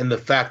and the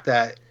fact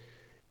that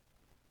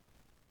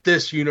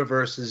this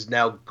universe is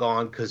now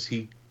gone because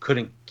he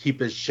couldn't keep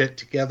his shit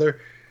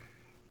together.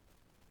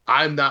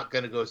 I'm not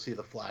going to go see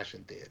The Flash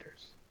in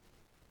theaters.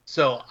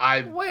 So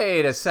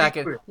Wait a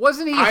second.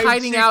 Wasn't he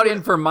hiding out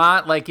in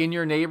Vermont, like in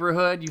your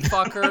neighborhood, you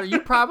fucker?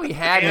 You probably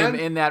had him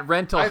in that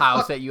rental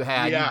house that you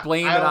had. You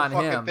blame it on him.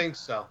 I don't think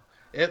so.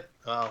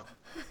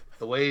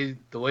 The way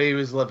he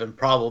was living,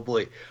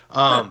 probably.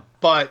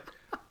 But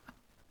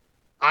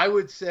I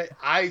would say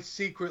I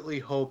secretly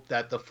hope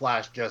that The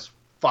Flash just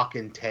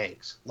fucking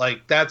tanks.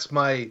 Like that's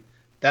my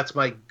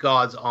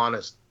God's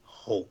honest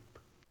hope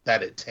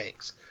that it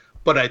tanks.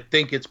 But I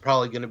think it's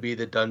probably going to be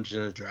the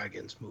Dungeons and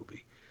Dragons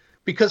movie.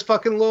 Because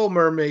fucking Little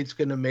Mermaid's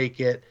going to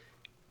make it.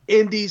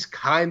 Indy's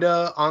kind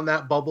of on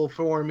that bubble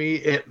for me.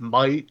 It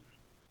might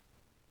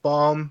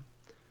bomb.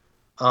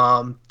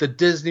 The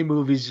Disney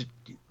movies,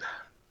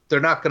 they're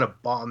not going to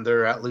bomb.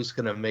 They're at least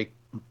going to make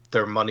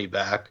their money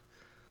back.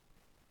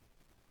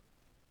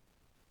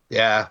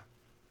 Yeah.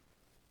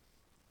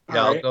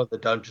 Yeah, I'll go with the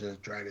Dungeons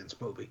and Dragons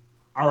movie.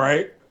 All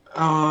right.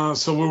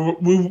 So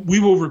we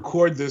will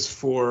record this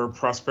for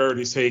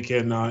prosperity's sake,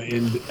 and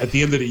at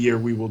the end of the year,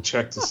 we will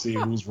check to see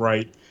who's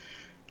right.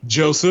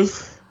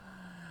 Joseph?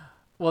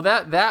 Well,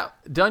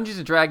 that Dungeons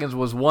and Dragons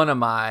was one of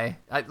my...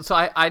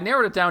 I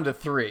narrowed it down to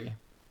 3.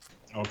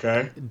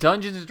 Okay.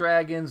 Dungeons and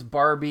Dragons,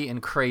 Barbie,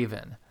 and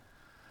Craven.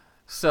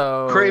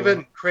 So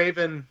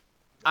Craven.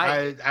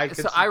 I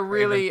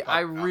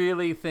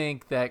really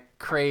think that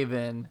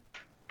Craven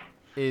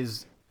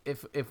is,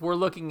 if we're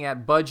looking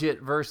at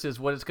budget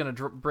versus what it's going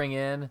to bring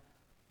in,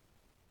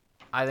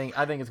 I think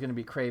it's going to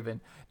be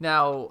Craven.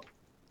 Now,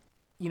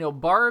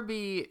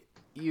 Barbie,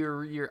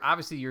 you're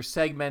obviously you're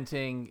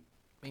segmenting,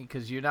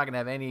 because you're not going to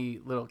have any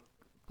little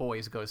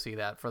boys go see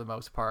that for the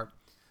most part.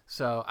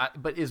 So,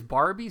 but is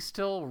Barbie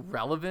still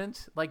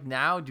relevant? Like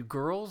now, do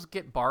girls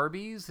get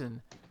Barbies?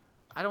 And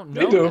I don't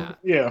know. They do. That.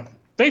 Yeah,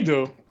 they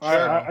do.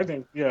 Sure. I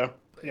think. Yeah.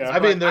 I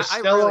mean, they're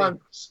still on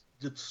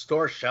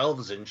store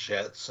shelves and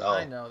shit. So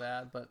I know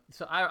that, but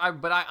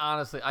I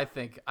honestly, I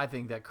think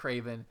that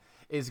Craven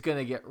is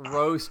gonna get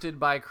roasted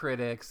by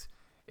critics.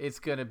 It's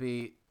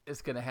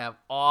gonna have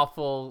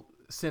awful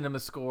cinema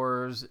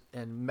scores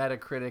and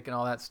Metacritic and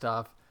all that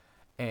stuff,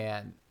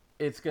 and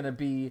it's gonna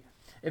be.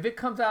 If it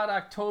comes out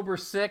October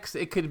 6th,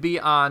 it could be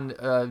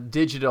on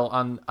digital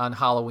on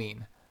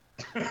Halloween.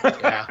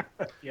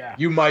 Yeah.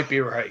 You might be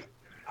right.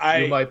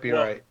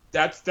 Right.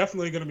 That's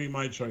definitely going to be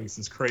my choice,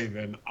 is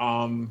Craven.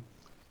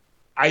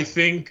 I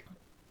think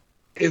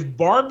if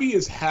Barbie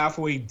is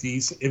halfway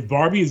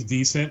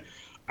decent,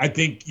 I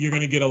think you're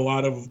going to get a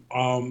lot of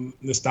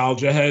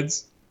nostalgia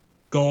heads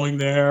going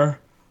there.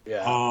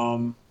 Yeah.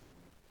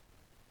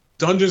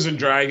 Dungeons and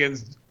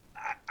Dragons,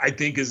 I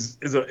think is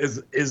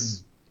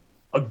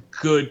a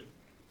good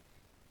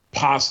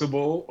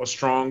possible, a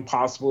strong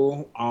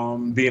possible,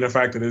 being the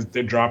fact that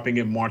they're dropping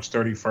it March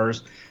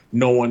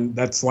 31st.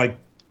 That's like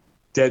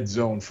dead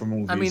zone for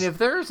movies. I mean, if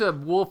there's a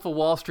Wolf of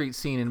Wall Street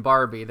scene in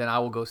Barbie, then I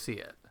will go see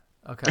it.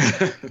 Okay.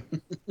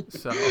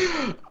 So.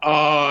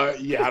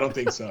 Yeah, I don't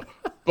think so.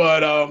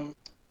 But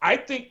I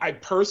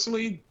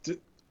personally,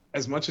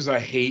 as much as I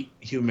hate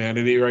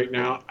humanity right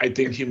now, I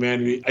think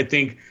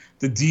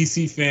the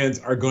DC fans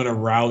are going to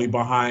rally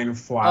behind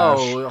Flash.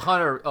 Oh,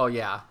 Hunter. Oh,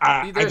 yeah.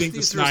 I think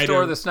the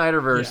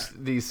Snyderverse,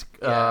 these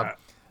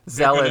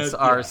zealots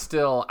are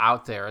still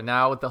out there. And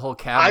now with the whole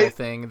Cavill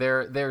thing,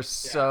 they're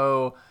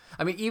so...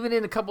 I mean, even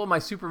in a couple of my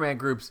Superman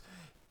groups,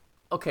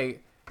 okay,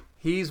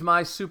 he's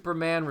my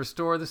Superman,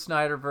 restore the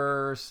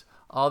Snyderverse,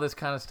 all this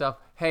kind of stuff.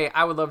 Hey,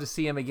 I would love to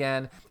see him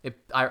again.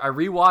 I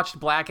rewatched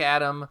Black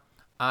Adam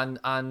on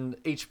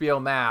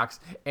HBO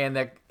Max, and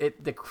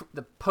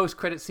the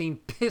post-credit scene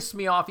pissed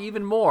me off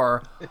even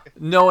more,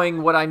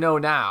 knowing what I know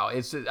now.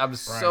 I was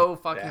so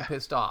fucking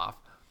pissed off.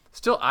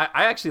 Still, I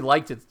actually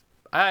liked it.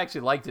 I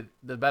actually liked it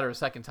the better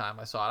second time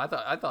I saw it.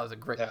 I thought it was a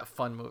great,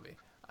 fun movie.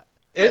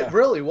 It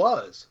really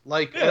was.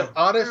 Like,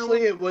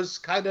 honestly, it was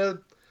kind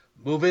of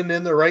moving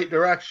in the right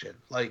direction.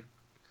 Like,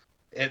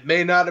 it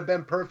may not have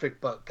been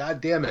perfect, but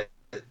god damn it,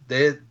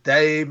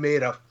 they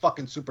made a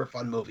fucking super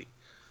fun movie.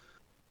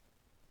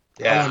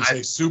 Yeah, I wouldn't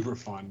say super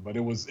fun, but it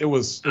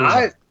was.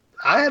 I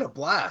had a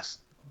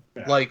blast.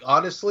 Yeah. Like,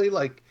 honestly,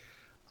 like,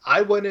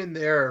 I went in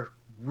there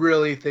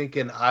really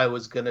thinking I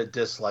was gonna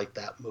dislike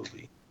that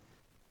movie,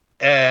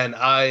 and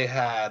I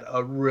had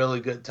a really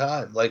good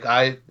time. Like,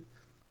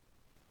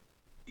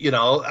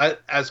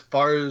 as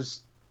far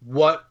as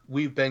what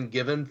we've been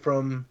given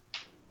from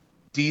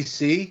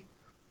DC,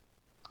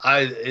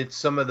 it's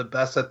some of the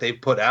best that they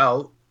put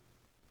out,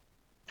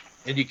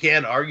 and you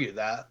can't argue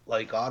that.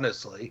 Like,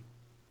 honestly,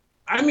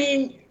 I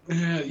mean,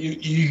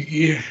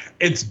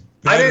 it's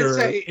better. I didn't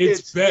say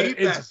it's better.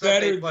 It's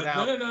better.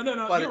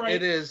 No. But you're right.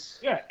 It is.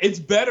 Yeah, it's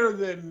better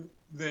than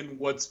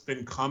what's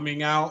been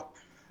coming out.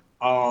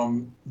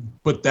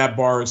 But that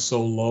bar is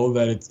so low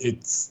that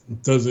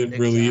it doesn't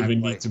really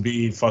even need to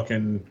be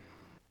fucking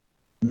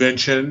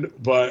mentioned.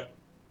 But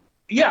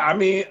yeah, I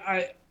mean,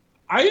 I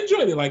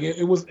enjoyed it. Like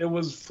it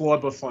was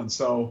flawed but fun.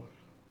 So,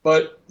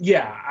 but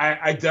yeah,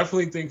 I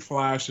definitely think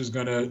Flash is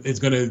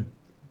gonna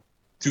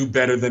do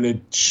better than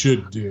it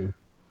should do.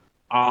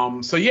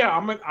 So yeah,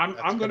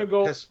 I'm gonna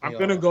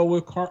go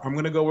with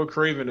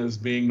Craven as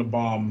being the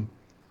bomb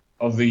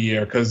of the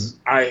year, because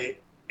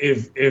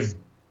if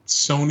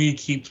Sony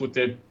keeps with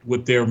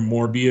their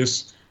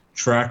Morbius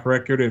track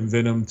record and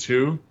Venom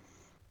 2,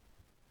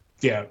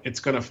 yeah, it's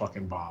gonna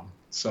fucking bomb.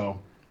 So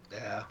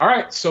yeah. All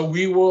right, so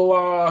we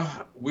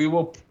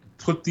will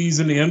put these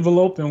in the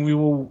envelope and we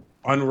will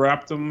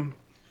unwrap them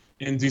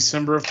in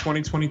December of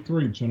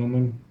 2023,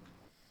 gentlemen.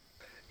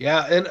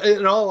 Yeah, and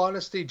in all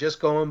honesty, just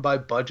going by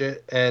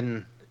budget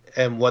and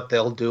what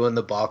they'll do in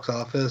the box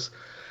office,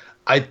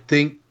 I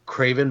think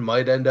Craven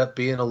might end up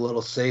being a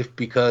little safe,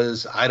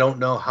 because I don't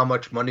know how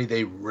much money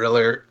they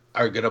really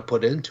are going to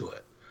put into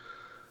it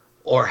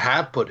or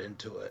have put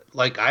into it.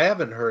 Like, I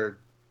haven't heard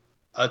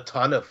a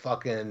ton of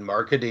fucking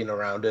marketing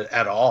around it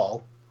at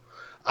all.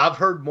 I've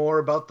heard more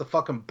about the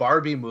fucking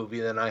Barbie movie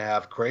than I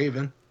have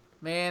Craven.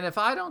 Man, if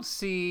I don't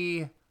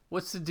see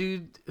what's the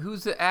dude?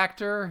 Who's the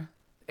actor?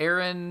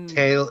 Aaron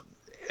Taylor.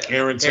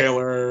 Aaron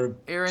Taylor.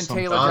 Aaron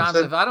something. Taylor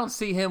Johnson. If I don't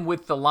see him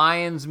with the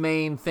lion's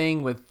mane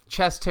thing with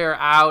chest hair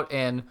out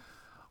and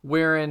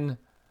wearing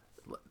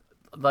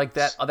like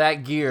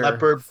that gear,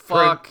 Leopard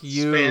fuck print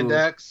you.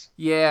 Spandex.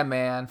 Yeah,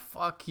 man,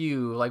 fuck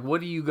you. Like,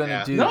 what are you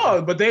gonna do?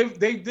 No, but they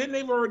didn't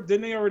they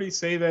already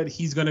say that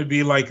he's gonna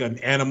be like an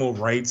animal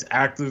rights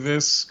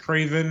activist,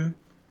 Craven?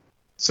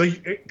 So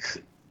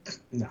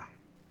no,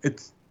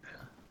 it's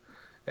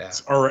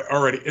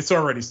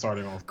already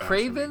starting off bad.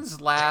 Craven's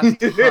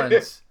last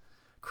hunt.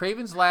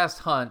 Craven's Last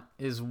Hunt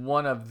is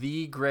one of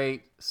the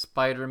great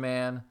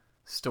Spider-Man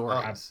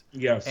stories.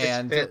 Yes,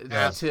 And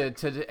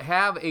to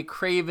have a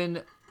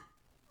Craven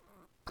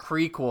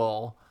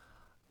prequel,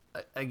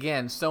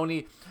 again,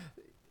 Sony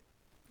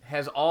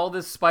has all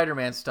this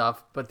Spider-Man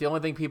stuff, but the only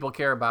thing people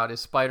care about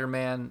is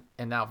Spider-Man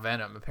and now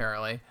Venom,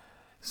 apparently.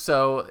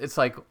 So it's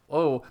like,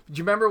 oh, do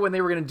you remember when they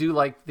were going to do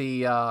like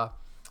the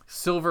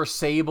Silver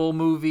Sable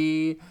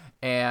movie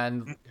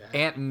and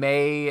Aunt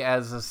May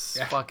as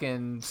a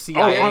fucking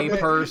CIA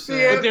person?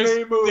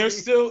 But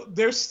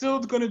they're still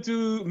going to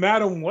do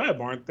Madam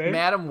Web, aren't they?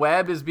 Madam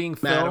Web is being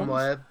filmed. Madam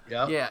Web,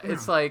 yep. Yeah,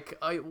 it's like,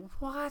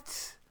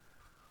 what?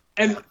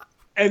 And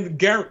I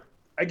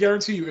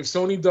guarantee you, if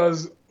Sony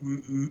does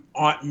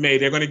Aunt May,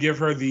 they're going to give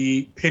her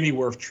the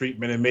Pennyworth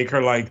treatment and make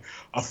her like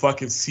a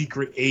fucking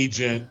secret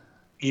agent,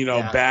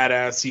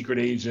 badass secret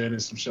agent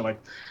and some shit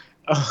like.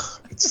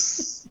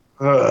 It's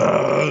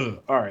all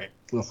right.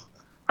 Ugh.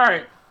 All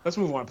right, let's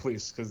move on,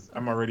 please, because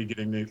I'm already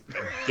getting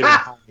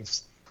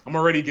hives. I'm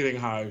already getting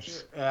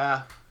hives.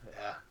 Yeah,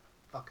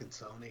 fucking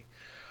Sony.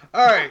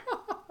 All right.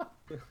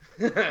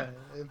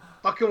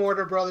 Fucking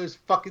Warner Brothers,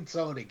 fucking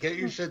Sony. Get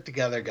your shit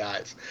together,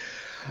 guys.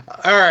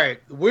 All right,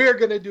 we're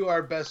gonna do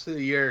our best of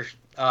the year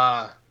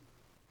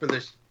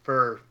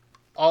for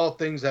all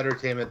things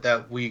entertainment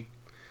that we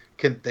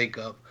can think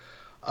of.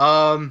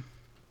 I'm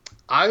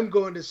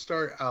going to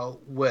start out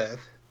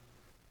with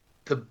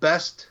the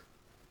best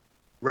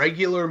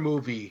regular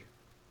movie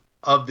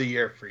of the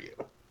year for you.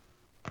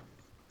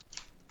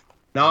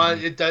 No,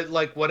 it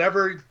like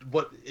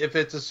if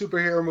it's a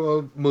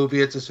superhero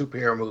movie, it's a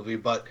superhero movie,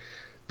 but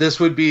this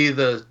would be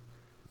the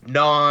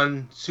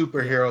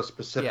non-superhero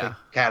specific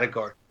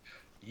category.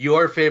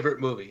 Your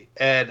favorite movie.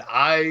 And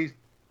I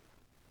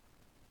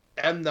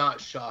am not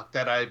shocked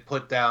that I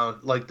put down,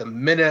 like, the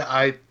minute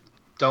I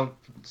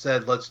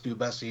said let's do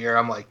best of the year,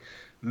 I'm like,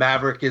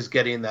 Maverick is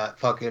getting that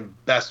fucking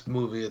best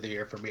movie of the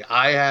year for me.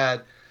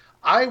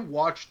 I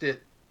watched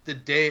it the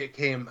day it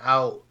came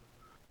out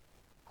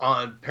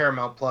on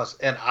Paramount Plus,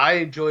 and I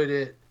enjoyed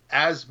it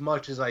as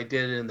much as I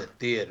did in the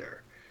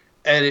theater.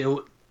 And it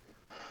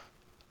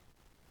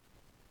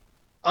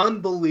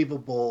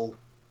unbelievable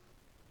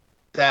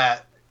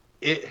that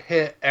it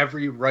hit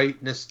every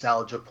right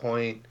nostalgia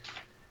point,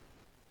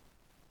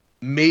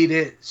 made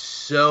it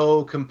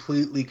so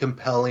completely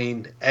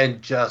compelling,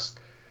 and just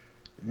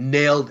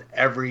nailed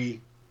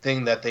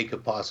everything that they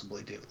could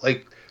possibly do.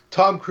 Like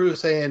Tom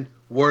Cruise saying,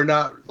 we're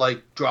not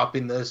like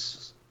dropping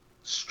this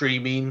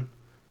streaming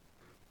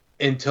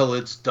until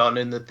it's done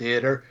in the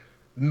theater,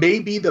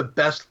 maybe the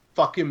best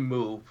fucking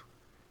move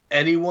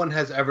anyone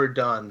has ever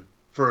done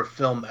for a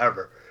film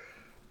ever.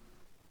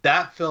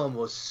 That film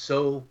was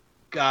so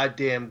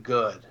goddamn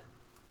good.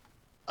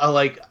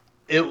 I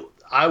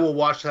will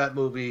watch that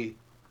movie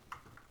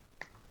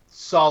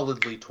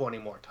solidly 20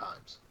 more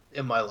times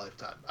in my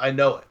lifetime. I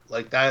know it.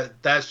 Like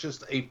that's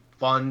just a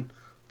fun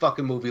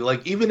fucking movie.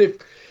 Like, even if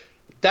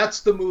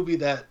that's the movie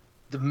that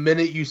the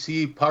minute you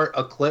see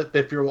a clip,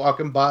 if you're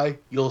walking by,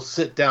 you'll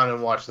sit down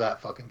and watch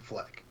that fucking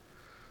flick.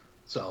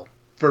 So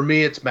for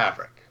me, it's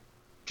Maverick.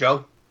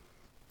 Joe?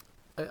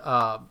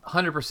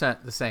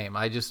 100% the same.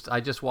 I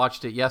just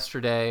watched it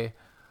yesterday.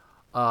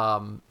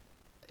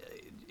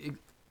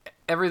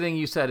 Everything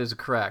you said is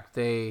correct.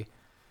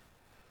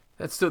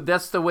 That's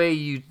the way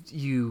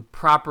you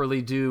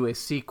properly do a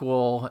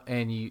sequel,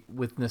 and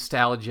with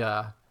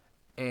nostalgia,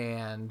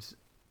 and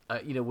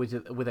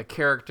with a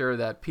character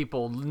that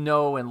people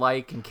know and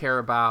like and care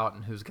about,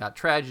 and who's got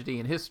tragedy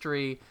and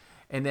history,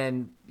 and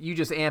then you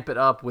just amp it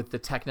up with the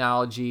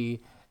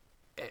technology.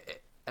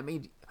 I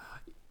mean,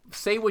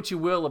 say what you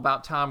will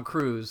about Tom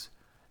Cruise,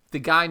 the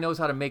guy knows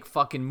how to make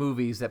fucking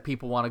movies that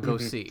people want to go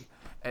see.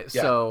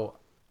 So,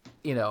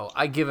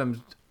 I give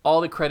him all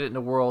the credit in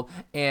the world.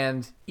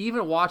 And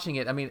even watching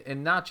it, I mean,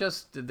 and not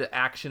just the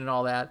action and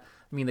all that,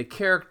 I mean, the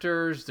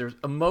characters, there's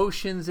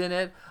emotions in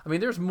it. I mean,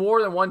 there's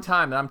more than one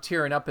time that I'm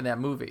tearing up in that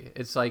movie.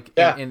 It's like,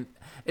 and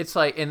it's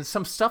like, and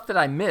some stuff that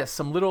I miss,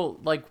 some little,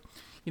 like,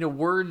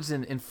 words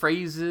and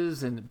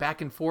phrases and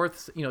back and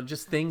forth,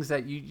 just things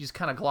that you just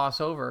kind of gloss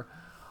over.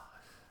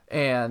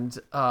 And,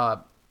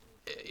 and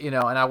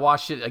I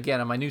watched it again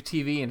on my new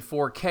TV in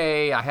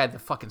 4K. I had the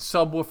fucking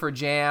subwoofer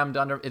jammed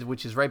under it,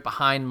 which is right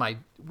behind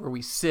where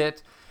we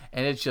sit.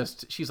 And it's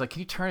just, she's like, can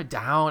you turn it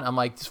down? I'm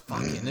like,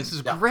 this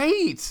is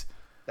great.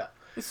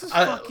 This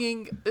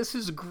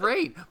is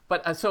great.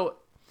 But so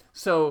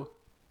So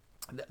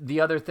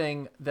the other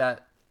thing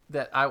that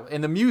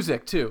and the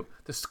music too,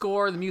 the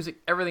score, the music,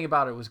 everything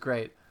about it was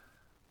great.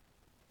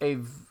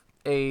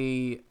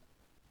 A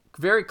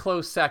very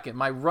close second,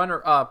 my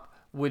runner up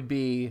would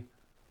be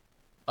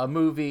a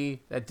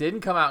movie that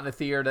didn't come out in the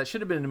theater that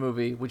should have been in a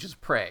movie, which is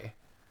Prey,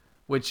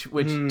 which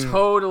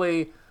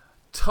totally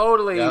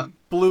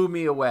blew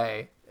me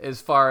away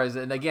as far as,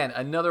 and again,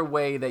 another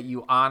way that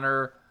you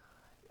honor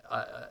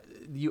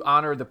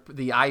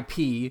the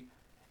IP,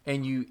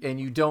 and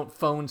you don't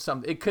phone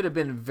something. It could have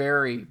been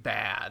very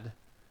bad.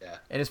 Yeah.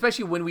 And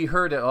especially when we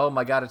heard it, oh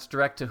my God, it's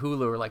direct to Hulu.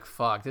 We're like,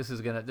 fuck, they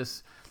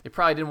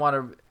probably didn't want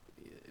to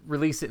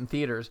release it in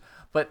theaters.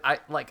 But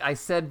like I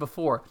said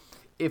before,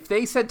 if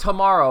they said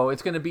tomorrow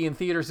it's going to be in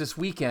theaters this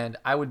weekend,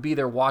 I would be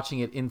there watching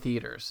it in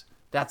theaters.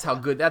 That's how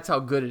good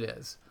it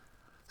is.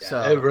 Yeah,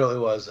 So it really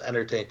was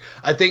entertaining.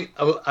 I think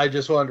I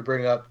just wanted to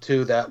bring up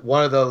too that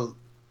one of the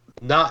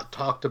not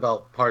talked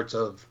about parts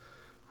of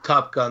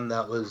Top Gun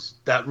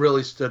that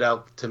really stood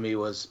out to me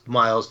was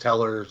Miles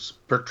Teller's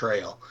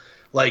portrayal.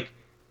 Like,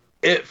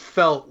 it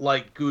felt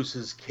like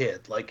Goose's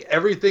kid. Like,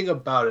 everything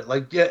about it.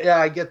 Like, yeah,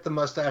 I get the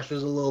mustache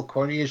was a little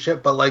corny and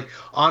shit, but like,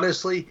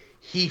 honestly,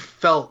 he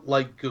felt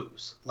like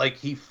Goose. Like,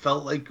 he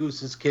felt like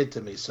Goose's kid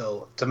to me.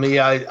 So to me,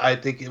 I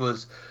think it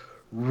was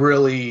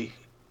really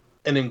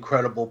an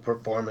incredible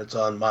performance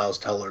on Miles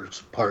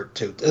Teller's part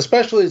too,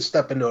 especially to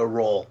step into a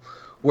role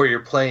where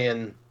you're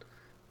playing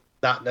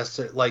not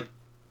necessarily like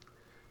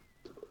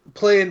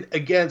playing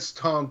against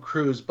Tom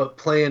Cruise, but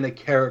playing a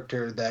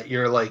character that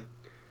you're like,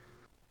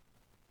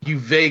 you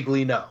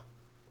vaguely know,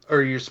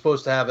 or you're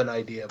supposed to have an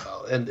idea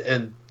about,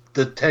 and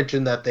the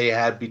tension that they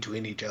had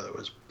between each other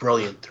was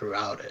brilliant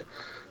throughout it.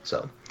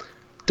 So,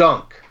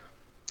 Dunk,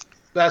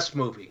 best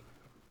movie.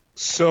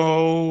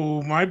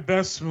 So my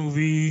best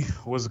movie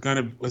was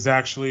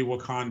actually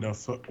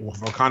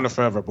Wakanda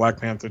Forever, Black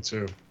Panther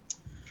 2.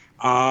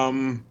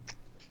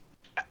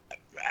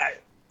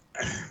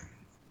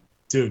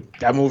 Dude,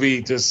 that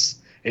movie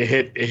just it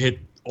hit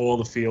all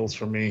the feels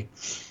for me.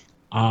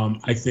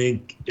 I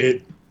think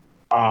it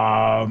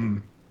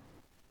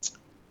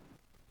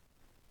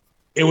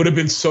would have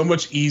been so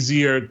much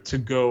easier to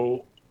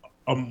go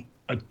a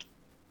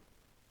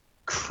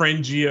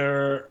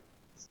cringier.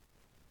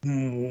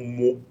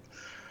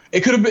 They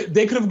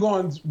could have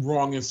gone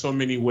wrong in so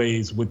many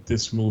ways with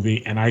this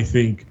movie, and I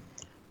think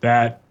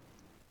that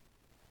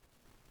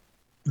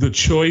the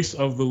choice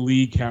of the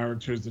lead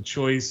characters, the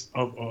choice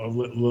of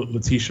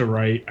Letitia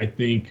Wright, I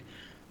think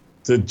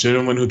the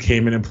gentleman who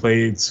came in and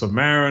played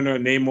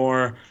Submariner,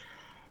 Namor,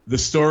 the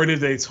story that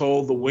they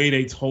told, the way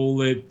they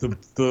told it,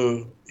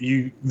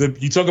 you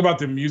talk about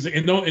the music,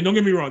 and don't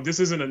get me wrong,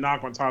 this isn't a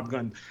knock on Top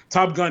Gun.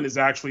 Top Gun is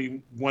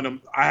actually one of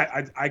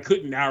I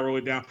couldn't narrow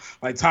it down.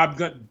 Like, Top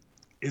Gun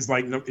is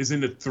in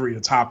the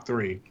top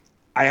three.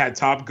 I had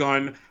Top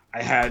Gun,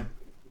 I had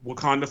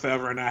Wakanda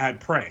Forever, and I had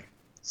Prey.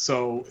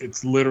 So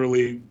it's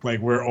literally like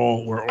we're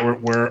all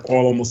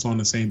almost on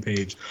the same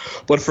page.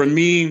 But for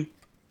me,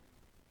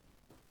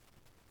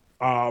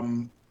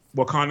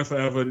 Wakanda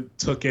Forever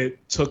took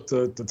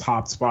the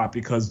top spot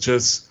because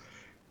just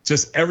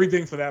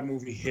everything for that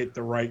movie hit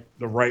the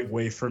right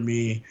way for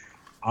me.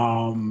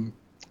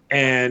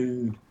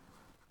 And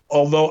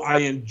although I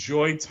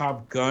enjoyed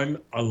Top Gun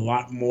a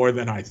lot more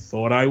than I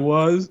thought I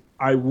would,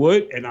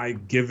 and I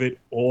give it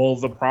all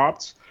the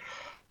props.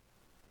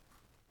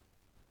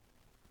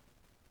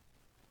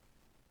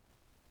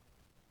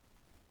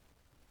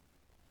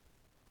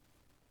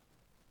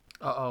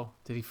 Uh-oh.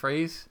 Did he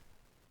freeze?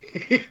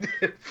 He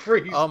did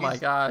freeze. Oh my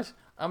gosh.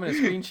 I'm gonna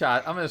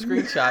screenshot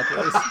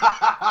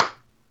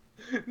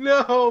this.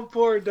 No,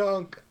 poor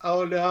Dunk.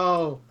 Oh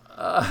no.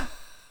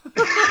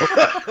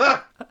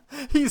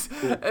 He's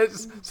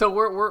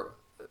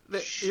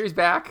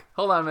back.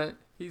 Hold on a minute.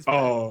 He's back.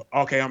 Oh,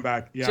 okay, I'm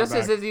back. Yeah, just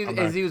I'm back.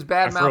 as he was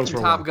bad mouthing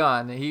Top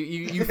Gun.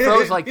 You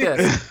froze like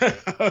this.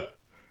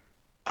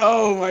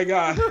 Oh my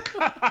god.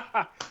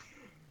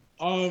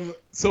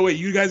 So wait,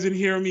 you guys didn't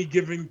hear me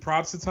giving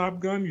props to Top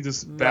Gun? You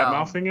just bad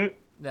mouthing it?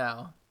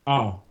 No.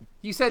 Oh.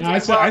 You said no,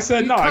 I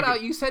said no. Cut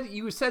out. You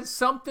said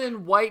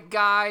something white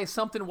guy,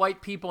 something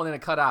white people, and then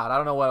it cut out. I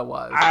don't know what it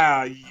was.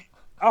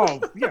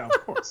 Oh yeah,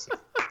 of course.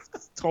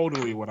 That's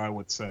totally what I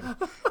would say.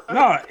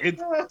 No,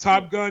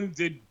 Top Gun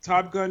did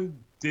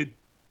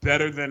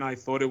better than I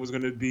thought it was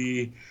going to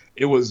be.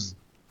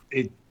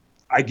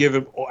 I give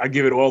it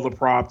all the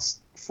props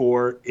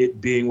for it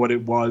being what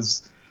it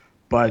was,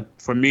 but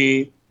for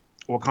me,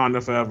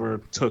 Wakanda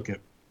Forever took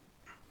it.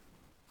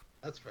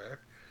 That's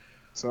fair.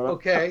 So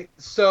okay,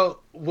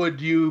 so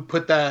would you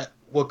put that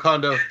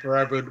Wakanda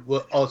Forever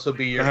will also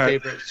be your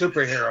favorite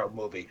superhero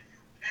movie?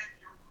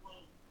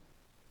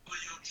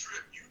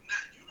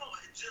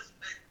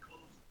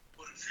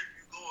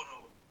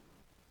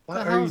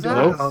 What are you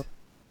doing?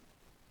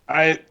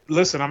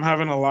 Listen, I'm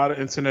having a lot of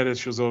internet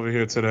issues over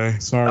here today.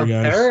 Sorry,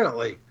 guys.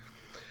 Apparently.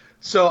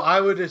 So I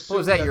would assume.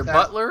 Was that your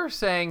butler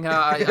saying,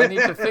 I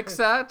need to fix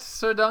that,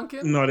 Sir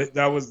Duncan? No,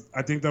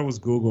 I think that was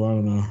Google. I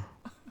don't know.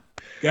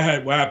 Go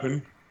ahead. What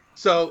happened?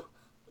 So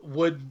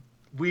would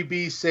we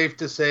be safe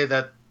to say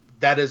that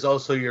that is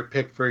also your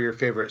pick for your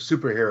favorite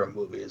superhero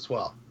movie as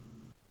well?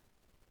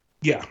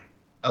 Yeah.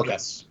 Okay.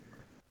 Yes.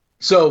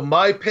 So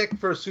my pick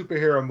for a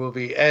superhero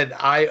movie, and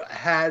I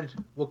had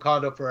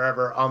Wakanda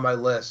Forever on my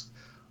list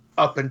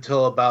up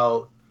until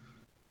about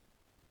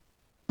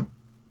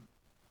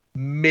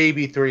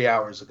maybe 3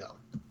 hours ago.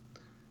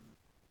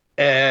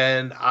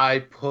 And I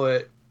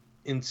put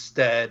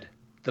instead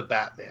the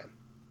Batman.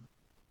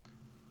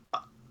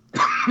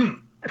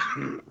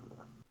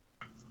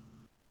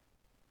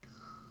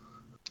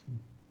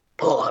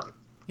 Hold on.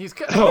 He's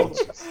Oh.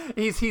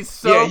 he's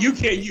so you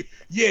can't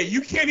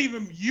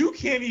even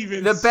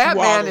the Batman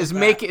swallow is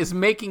that.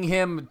 making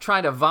him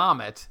trying to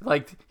vomit.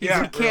 Like he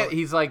can't. really.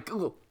 He's like,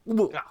 "Ooh,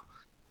 ooh."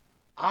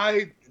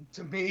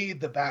 To me,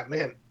 the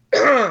Batman.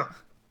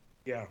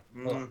 Yeah.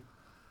 Mm.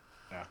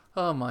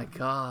 Oh my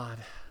god.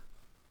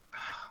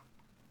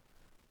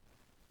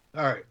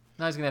 All right.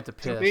 Now he's gonna have to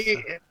piss. To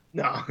me,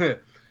 no.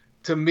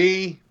 To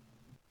me,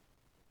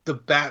 the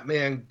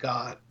Batman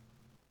got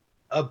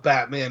a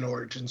Batman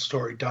origin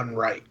story done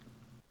right.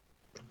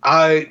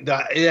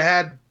 It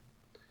had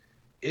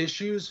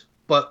issues,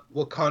 but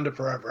Wakanda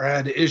Forever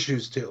had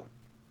issues too.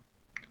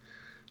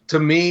 To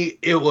me,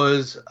 it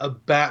was a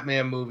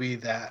Batman movie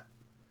that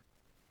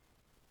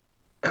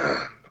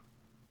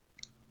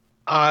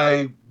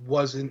I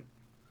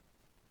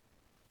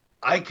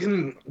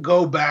can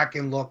go back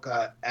and look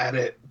at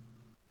it,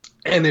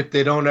 and if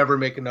they don't ever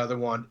make another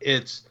one,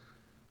 it's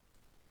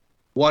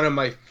one of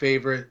my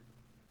favorite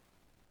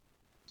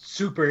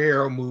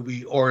superhero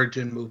movie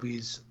origin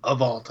movies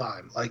of all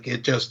time. Like,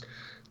 it just,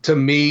 to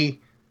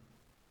me,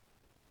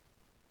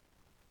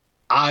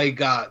 I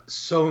got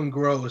so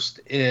engrossed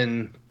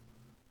in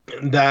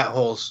that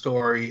whole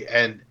story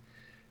and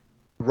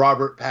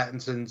Robert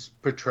Pattinson's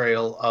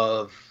portrayal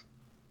of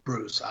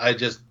Bruce.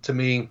 To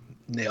me,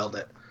 nailed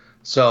it.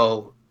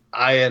 So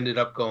I ended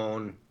up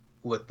going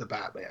with the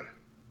Batman.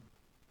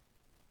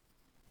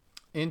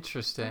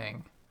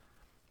 Interesting.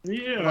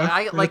 Yeah.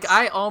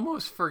 I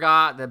almost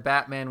forgot that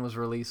Batman was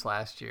released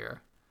last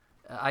year.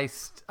 I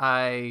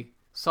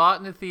saw it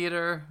in the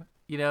theater,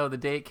 the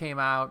day it came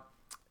out,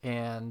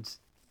 and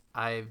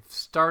I've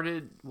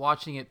started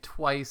watching it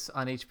twice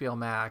on HBO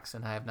Max,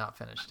 and I have not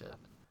finished it.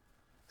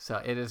 So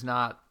it is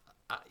not.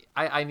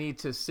 I need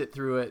to sit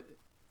through it.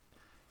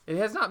 It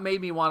has not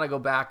made me want to go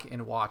back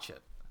and watch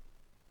it.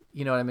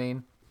 You know what I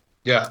mean?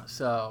 Yeah.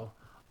 So,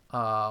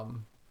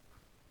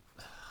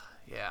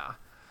 yeah.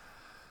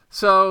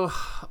 So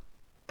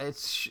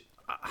it's,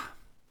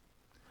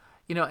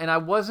 and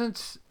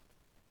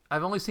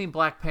I've only seen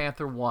Black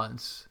Panther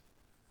once.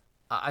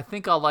 I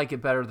think I'll like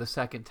it better the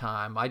second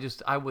time.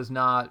 I was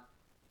not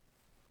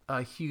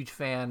a huge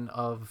fan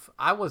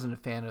I wasn't a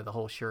fan of the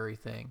whole Shuri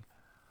thing.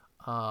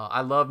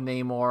 I love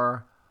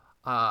Namor.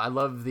 I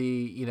love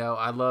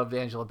I loved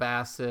Angela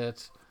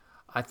Bassett.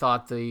 I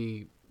thought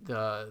the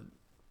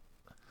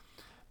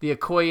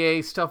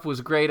Okoye stuff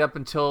was great up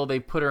until they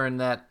put her in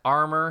that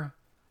armor.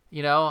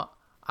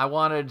 I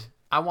wanted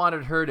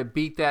her to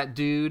beat that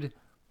dude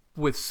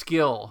with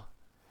skill,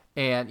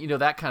 and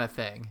that kind of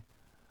thing.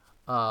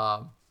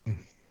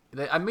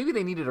 Maybe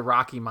they needed a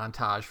Rocky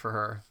montage for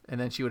her, and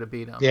then she would have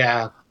beat him.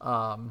 Yeah.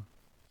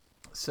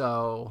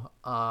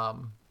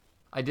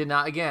 I did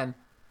not. Again,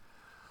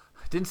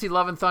 didn't see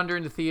Love and Thunder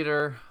in the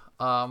theater.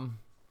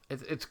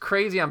 It's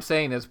crazy I'm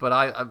saying this, but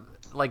I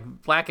like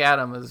Black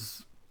Adam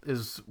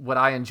is what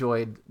I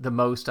enjoyed the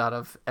most out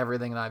of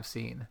everything that I've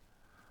seen.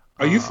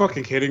 Are you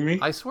fucking kidding me?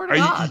 I swear to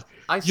God.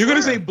 You're going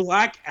to say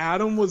Black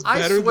Adam was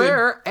better than...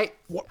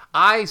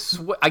 I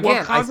swear.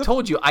 Again, I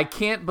told you, I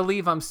can't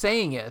believe I'm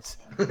saying it.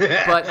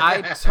 But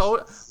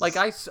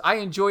I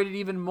enjoyed it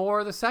even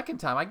more the second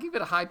time. I give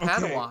it a high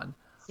Padawan.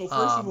 So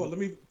first of all, let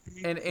me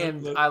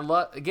I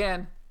love,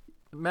 again,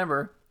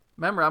 remember,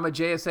 I'm a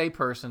JSA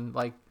person,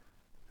 like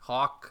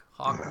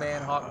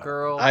Hawkman,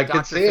 Hawkgirl, I Dr.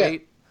 could see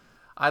Fate. it.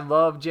 I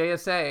love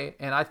JSA,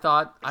 and I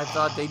thought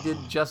they did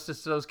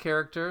justice to those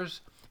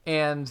characters.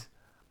 And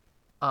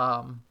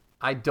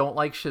I don't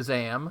like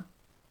Shazam,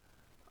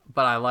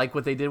 but I like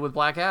what they did with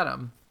Black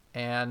Adam.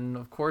 And,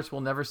 of course,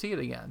 we'll never see it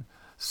again.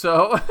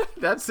 So,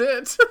 that's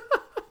it.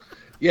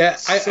 Yeah,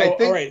 I think...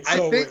 All right,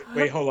 so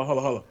wait, hold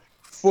on.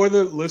 For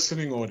the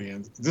listening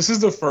audience, this is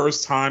the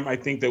first time I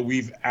think that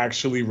we've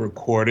actually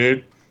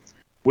recorded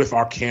with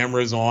our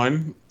cameras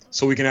on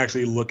so we can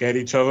actually look at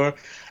each other.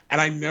 And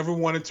I never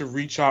wanted to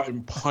reach out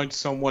and punch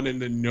someone in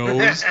the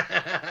nose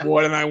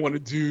more than I want to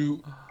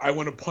do. I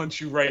want to punch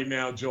you right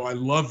now, Joe. I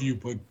love you,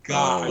 but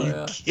God, are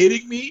you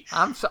kidding me?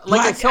 I'm so,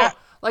 like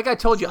I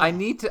told you, I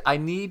need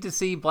to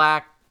see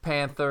Black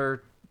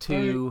Panther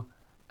 2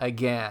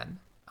 again.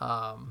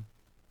 I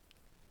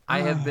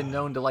have been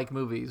known to like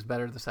movies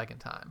better the second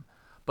time,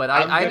 but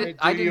I didn't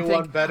think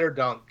one better,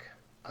 Dunk.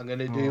 I'm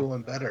gonna do you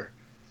one better.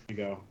 There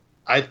you go.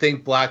 I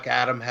think Black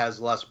Adam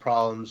has less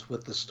problems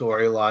with the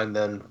storyline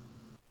than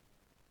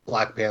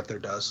Black Panther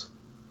does.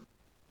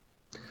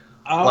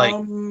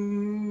 Honestly,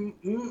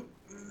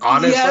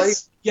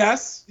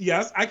 yes.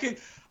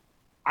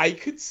 I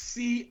could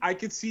see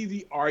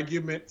the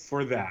argument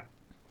for that.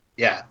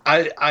 Yeah,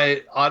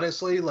 I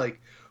honestly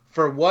like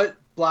for what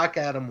Black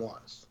Adam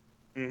was,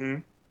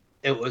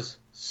 it was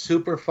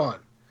super fun.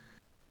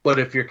 But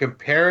if you're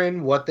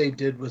comparing what they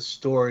did with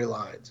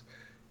storylines,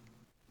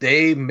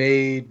 they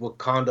made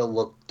Wakanda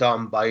look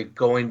dumb by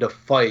going to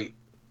fight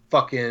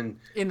fucking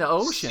In the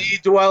ocean. sea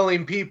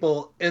dwelling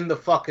people in the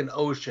fucking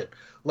ocean.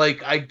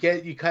 Like, I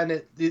get you kind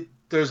of,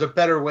 there's a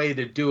better way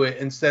to do it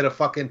instead of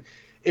fucking,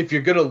 if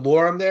you're going to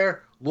lure them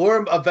there,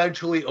 lure them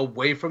eventually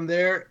away from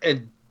there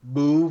and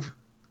move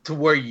to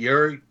where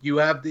you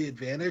have the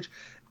advantage.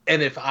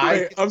 And if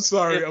I'm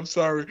sorry.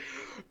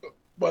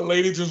 My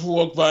lady just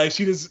walked by.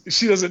 She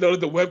doesn't know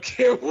that the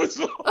webcam was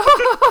on.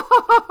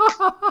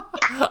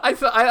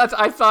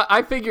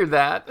 I figured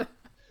that.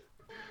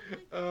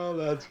 Oh,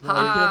 that's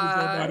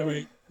funny. By the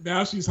way,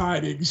 now she's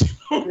hiding. She's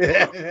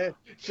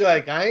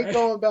like, I ain't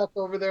going back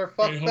over there.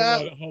 Fuck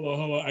that.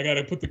 Hold on. I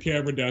gotta put the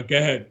camera down. Go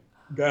ahead.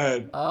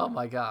 Oh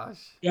my gosh.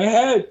 Go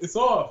ahead. It's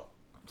off.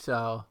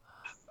 So,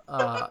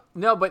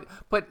 no, but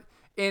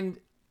in,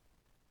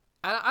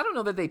 I don't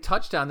know that they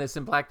touched on this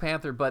in Black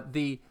Panther, but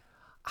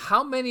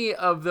how many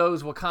of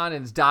those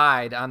Wakandans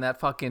died on that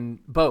fucking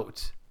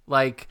boat?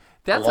 Like,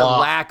 that's a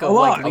lack of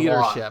like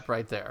leadership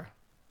right there.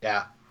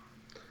 Yeah.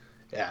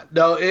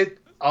 No, it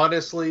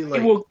honestly,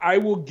 like, I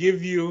will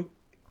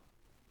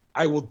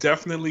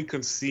definitely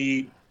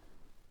concede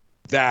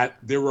that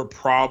there were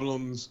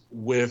problems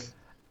with.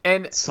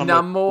 And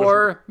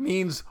Namor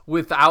means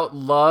without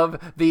love.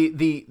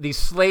 The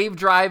slave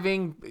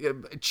driving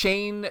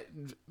chain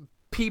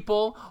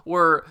people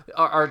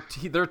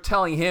they're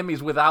telling him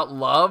he's without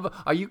love.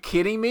 Are you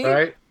kidding me?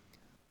 Right?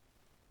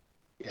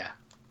 Yeah.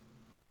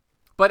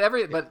 But I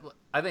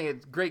think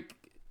it's great.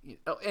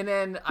 And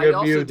then I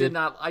also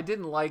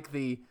didn't like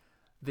the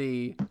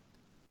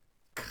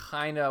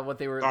kind of what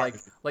they were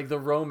like the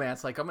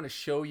romance. Like, I'm going to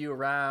show you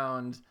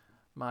around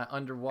my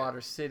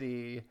underwater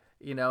city,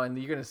 and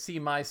you're going to see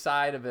my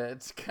side of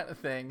it, kind of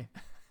thing.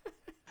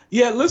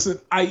 Yeah,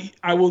 listen,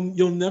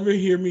 you'll never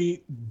hear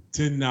me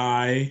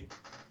deny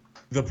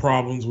the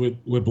problems with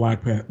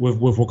Black Panther, with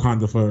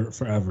Wakanda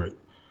forever.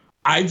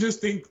 I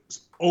just think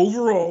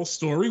overall,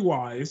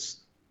 story-wise,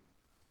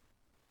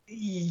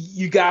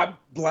 you got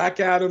Black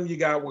Adam,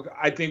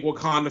 I think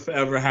Wakanda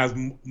Forever has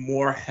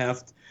more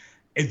heft.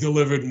 It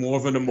delivered more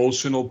of an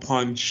emotional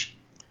punch.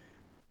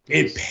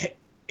 Yes.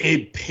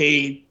 It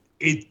did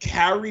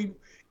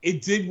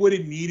what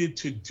it needed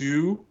to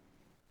do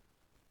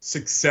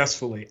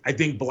successfully. I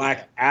think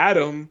Black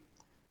Adam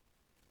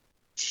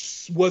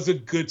was a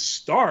good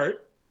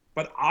start,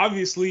 but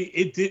obviously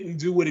it didn't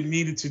do what it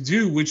needed to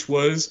do, which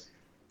was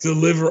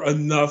deliver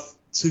enough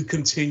to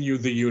continue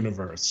the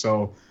universe.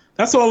 So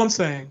that's all I'm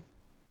saying.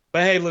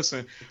 But hey,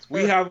 listen,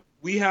 we have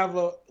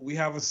a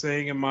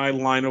saying in my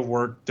line of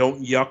work: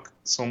 don't yuck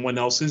someone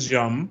else's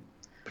yum,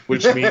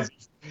 which means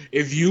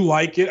if you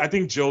like it. I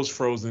think Joe's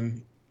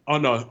frozen. Oh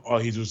no! Oh,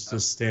 he was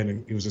just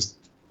standing. He was just.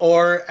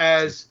 Or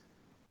as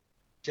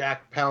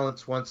Jack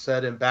Palance once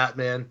said in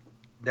Batman,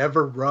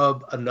 "Never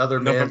rub another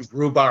man's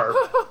rhubarb."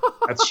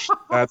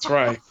 That's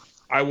right.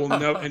 I will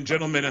never, and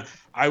gentlemen,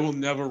 I will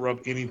never rub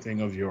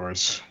anything of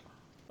yours.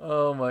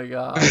 Oh my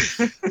gosh.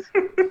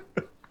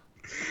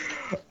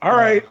 All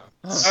right.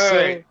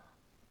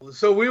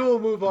 So we will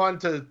move on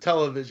to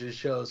television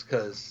shows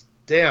because,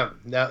 damn,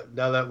 now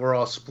that we're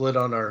all split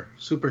on our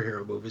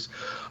superhero movies.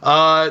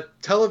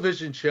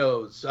 Television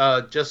shows,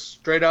 just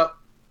straight up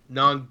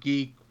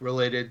non-geek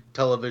related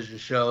television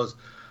shows.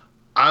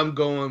 I'm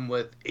going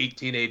with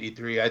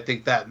 1883. I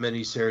think that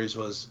miniseries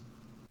was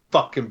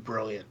fucking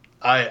brilliant.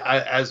 I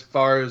as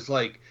far as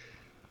like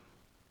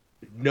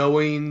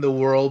knowing the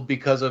world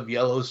because of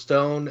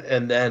Yellowstone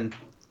and then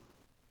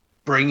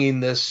bringing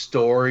this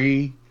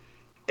story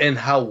and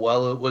how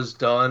well it was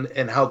done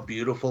and how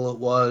beautiful it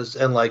was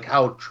and like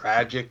how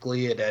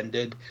tragically it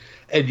ended,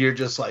 and you're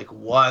just like,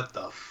 what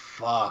the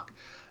fuck?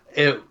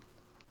 It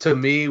to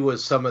me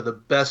was some of the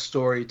best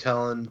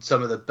storytelling,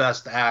 some of the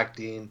best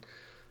acting,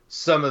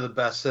 some of the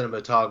best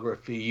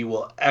cinematography you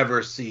will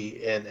ever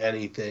see in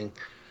anything.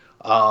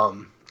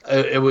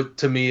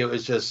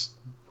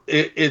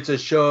 It's a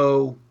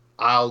show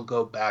I'll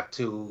go back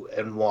to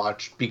and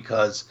watch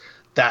because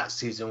that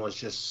season was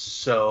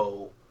just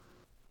so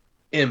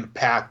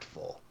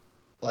impactful.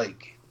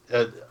 Like,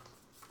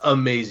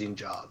 amazing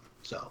job.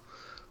 So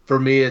for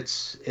me,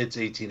 it's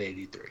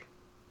 1883.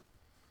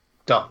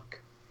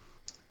 Dunk.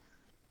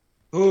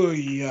 Oh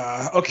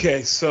yeah.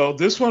 Okay, so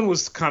this one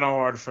was kind of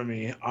hard for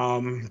me.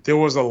 There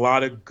was a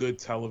lot of good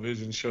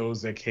television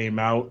shows that came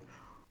out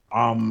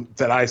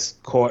that I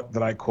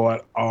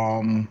caught.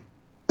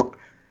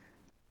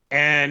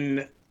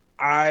 And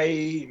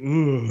I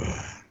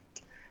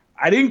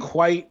didn't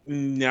quite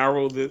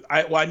narrow this.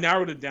 I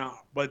narrowed it down,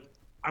 but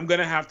I'm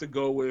gonna have to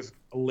go with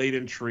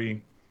Late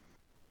Tree.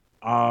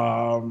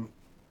 If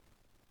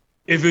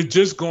it's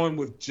just going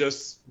with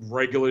just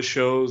regular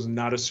shows,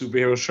 not a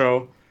superhero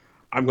show,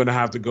 I'm gonna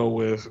have to go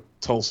with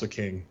Tulsa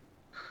King.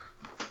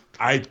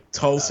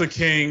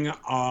 King.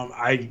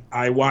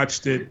 I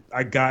watched it.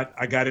 I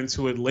got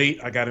into it late.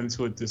 I got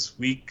into it this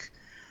week.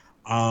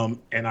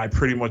 and I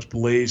pretty much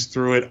blazed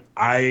through it.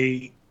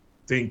 I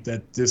think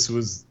that this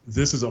is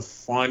a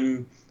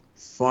fun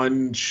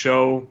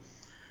show.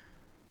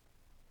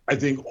 I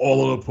think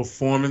all of the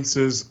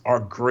performances are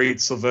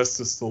great.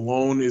 Sylvester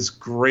Stallone is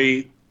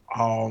great.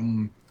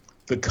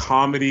 The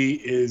comedy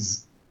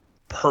is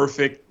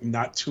perfect,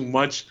 not too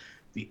much.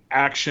 The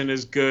action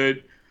is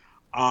good,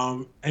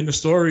 and the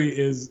story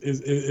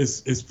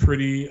is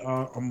pretty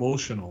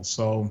emotional.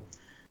 So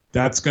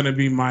that's going to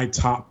be my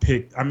top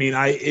pick. I mean,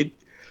 I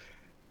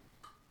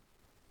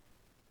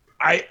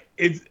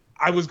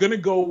was going to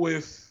go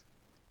with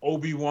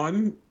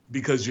Obi-Wan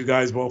because you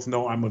guys both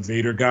know I'm a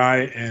Vader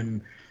guy,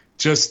 and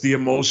just the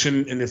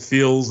emotion and the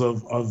feels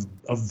of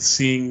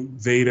seeing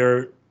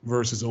Vader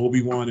versus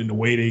Obi-Wan and the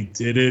way they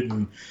did it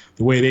and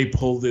the way they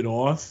pulled it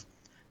off.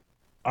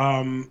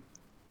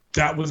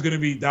 That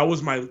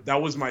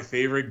was my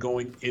favorite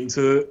going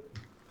into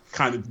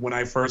kind of when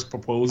I first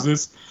proposed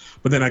this.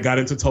 But then I got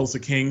into Tulsa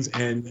Kings,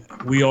 and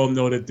we all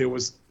know that there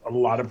was a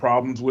lot of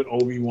problems with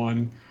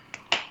Obi-Wan.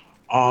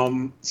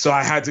 So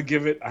I had to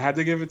give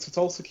it to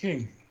Tulsa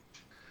King.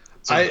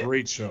 It's a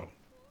great show.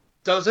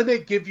 Doesn't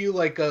it give you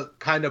like a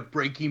kind of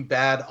Breaking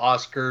Bad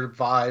Oscar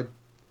vibe?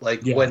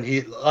 Like when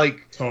he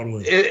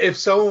totally. If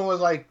someone was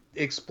like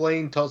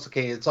explain Tulsa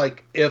King, it's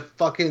like if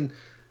fucking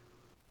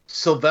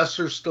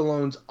Sylvester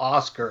Stallone's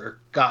Oscar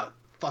got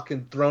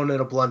fucking thrown in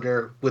a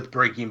blender with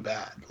Breaking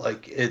Bad.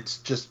 Like it's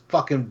just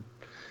fucking,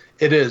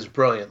 it is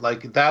brilliant.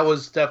 Like that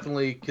was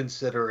definitely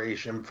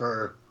consideration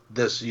for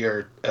this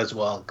year as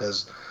well,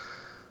 because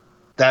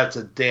that's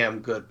a damn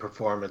good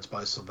performance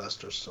by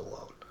Sylvester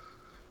Stallone.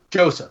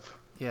 Joseph.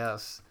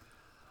 Yes,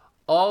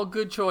 all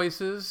good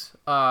choices.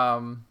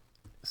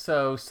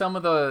 So some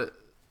of the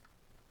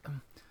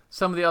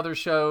other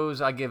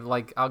shows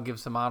I'll give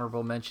some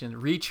honorable mention.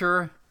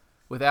 Reacher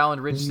with Alan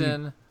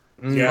Ritchson.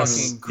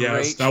 Yes, fucking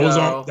great that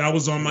show.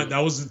 was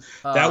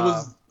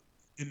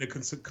in the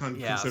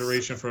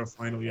consideration for a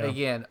final. Yeah.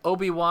 Again,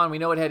 Obi-Wan, we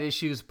know it had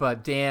issues,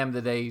 but damn,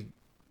 did they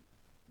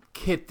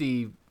hit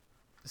the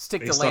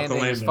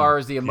landing as far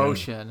as the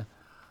emotion. Yeah.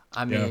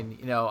 I mean,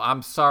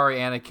 I'm sorry,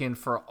 Anakin,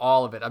 for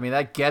all of it. I mean,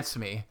 that gets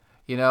me.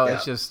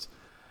 It's just,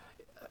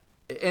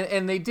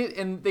 and they did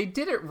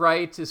it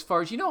right as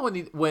far as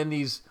when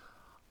these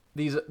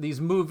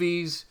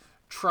movies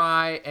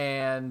try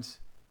and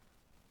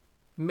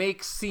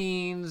make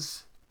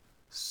scenes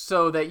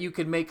so that you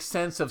can make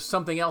sense of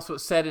something else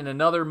was said in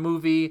another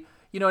movie.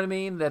 You know what I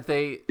mean? That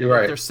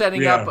they're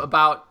setting up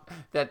about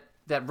that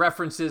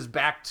references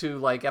back to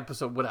like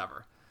episode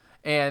whatever,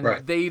 and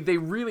they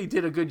really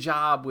did a good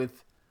job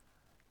with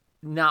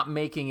not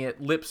making it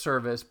lip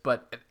service,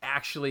 but it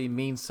actually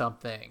means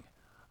something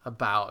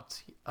about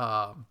you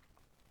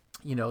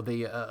didn't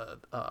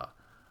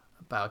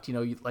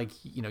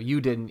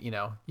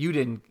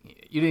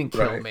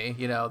kill me,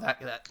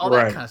 that all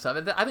that kind of stuff.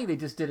 I think they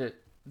just did it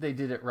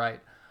right.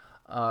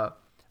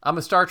 I'm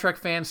a Star Trek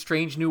fan.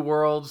 Strange New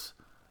Worlds,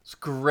 it's a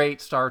great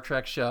Star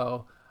Trek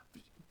show,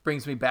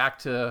 brings me back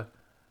to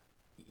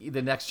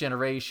the Next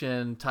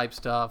Generation type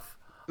stuff.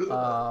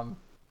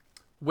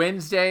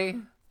 Wednesday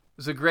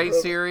was a great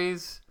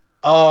series.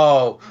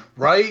 Oh,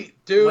 right,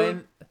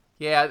 dude.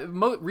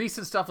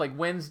 Recent stuff like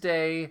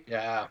Wednesday.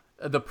 Yeah.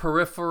 The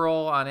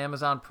Peripheral on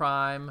Amazon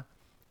Prime.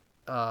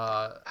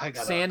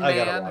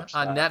 Sandman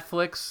on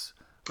Netflix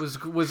was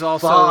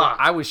also. Fuck.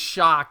 I was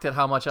shocked at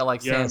how much I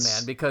like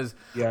Sandman because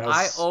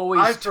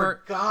I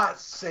forgot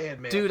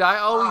Sandman. Dude, I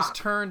always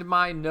turned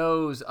my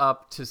nose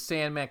up to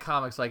Sandman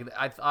comics. Like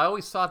I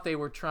always thought they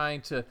were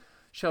trying to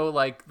show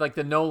like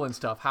the Nolan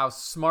stuff, how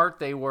smart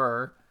they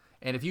were.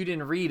 And if you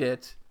didn't read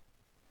it,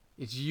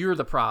 you're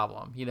the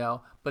problem,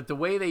 But the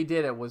way they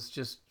did it was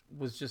just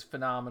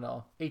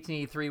phenomenal.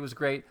 1883 was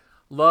great.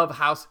 Love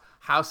House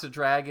of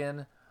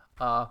Dragon.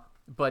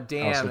 But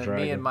damn,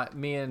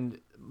 me and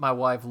my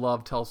wife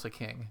love Tulsa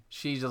King.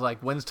 She's just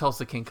like, when's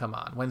Tulsa King come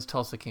on? When's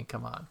Tulsa King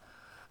come on?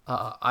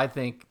 I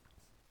think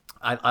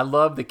I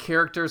love the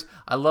characters.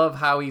 I love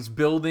how he's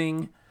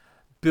building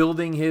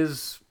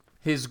his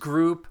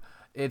group.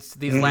 It's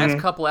these last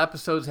couple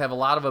episodes have a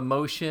lot of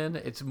emotion.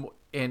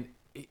 I'm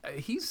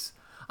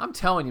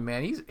telling you,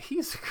 man,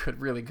 he's a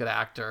really good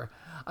actor.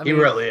 I mean,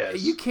 he really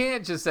is. You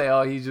can't just say,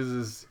 oh, he just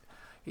is.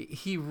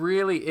 He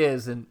really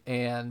is, and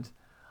it's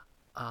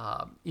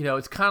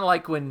kind of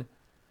like when,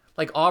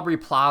 like Aubrey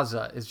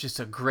Plaza is just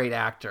a great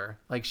actor.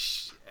 Like,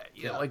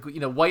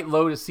 White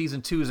Lotus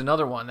season 2 is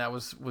another one that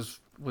was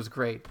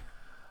great.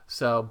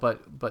 So,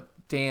 but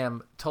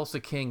damn, Tulsa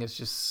King is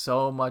just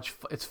so much.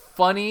 It's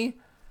funny.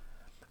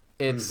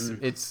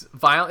 It's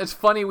violent. It's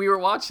funny. We were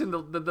watching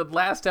the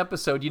last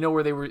episode.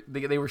 Where they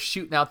were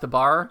shooting out the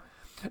bar.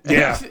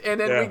 Yeah. And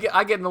then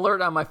I get an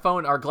alert on my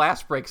phone. Our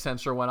glass break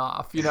sensor went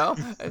off. I'm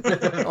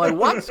like,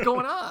 what's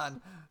going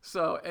on?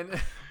 So, and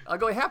I'll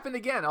go, it happened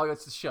again. I'll go,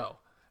 it's the show.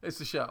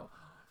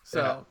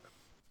 So,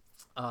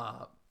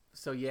 I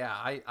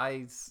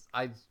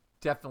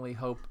definitely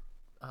hope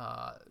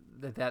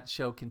that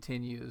show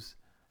continues,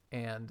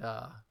 and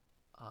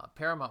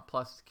Paramount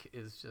Plus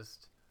is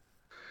just.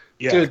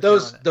 Yeah. Dude,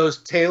 killing it. those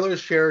Taylor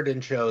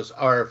Sheridan shows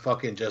are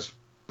fucking just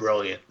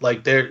brilliant.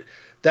 Like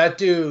that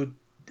dude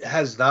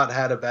has not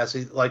had a bad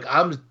season. Like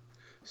I'm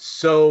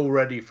so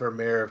ready for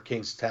Mayor of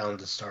Kingstown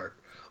to start.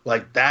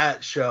 Like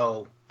that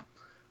show,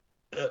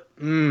 that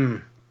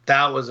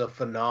was a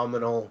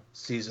phenomenal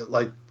season.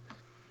 Like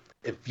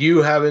if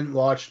you haven't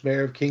watched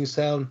Mayor of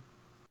Kingstown,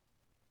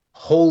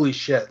 holy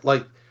shit!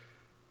 Like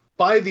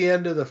by the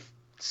end of the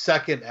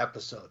second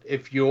episode,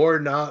 if you're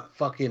not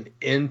fucking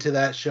into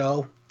that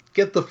show,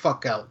 get the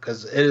fuck out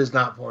because it is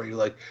not for you.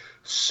 Like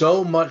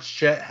so much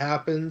shit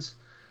happens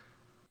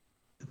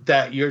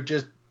that you're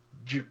just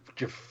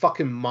your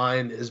fucking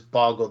mind is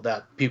boggled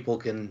that people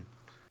can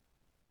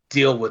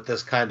deal with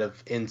this kind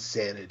of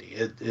insanity.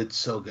 It's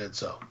so good.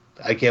 So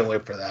I can't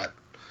wait for that.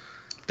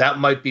 That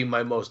might be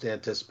my most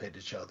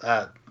anticipated show.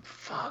 That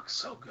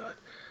so good.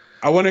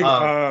 I want to.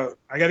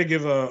 I got to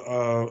give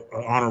a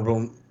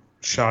honorable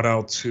shout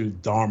out to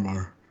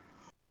Dharma.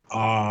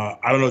 I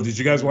don't know. Did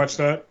you guys watch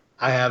that?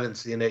 I haven't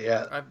seen it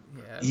yet.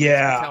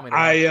 Tell me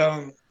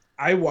to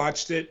I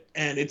watched it,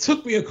 and it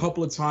took me a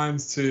couple of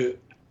times to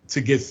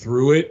get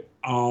through it.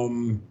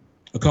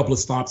 A couple of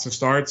stops and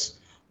starts,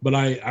 but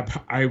I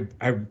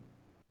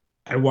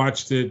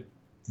watched it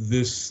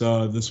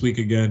this week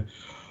again.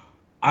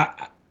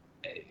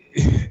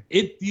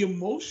 The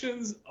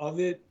emotions of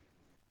it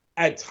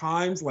at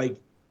times, like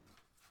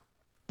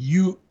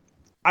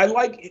I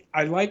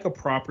like a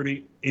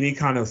property, any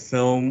kind of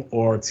film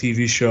or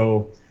TV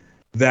show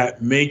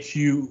that make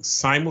you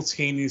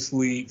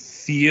simultaneously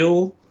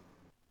feel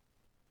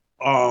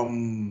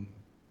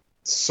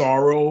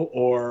sorrow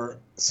or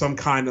some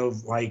kind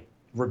of like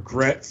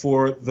regret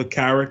for the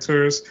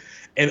characters,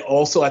 and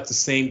also at the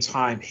same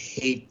time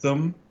hate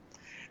them.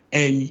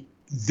 And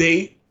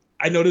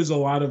I know there's a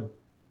lot of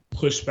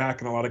pushback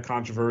and a lot of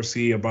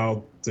controversy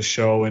about the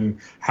show and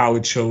how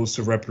it chose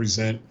to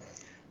represent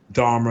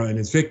Dharma and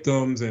his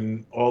victims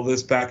and all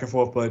this back and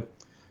forth.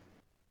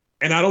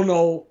 And I don't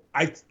know,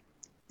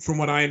 from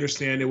what I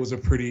understand, it was a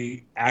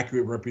pretty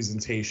accurate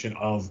representation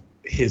of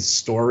his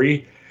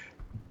story.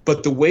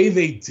 But the way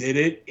they did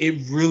it,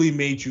 it really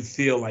made you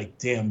feel like,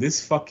 damn,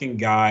 this fucking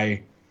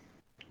guy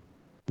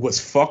was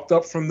fucked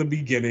up from the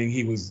beginning.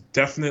 He was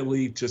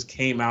definitely just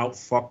came out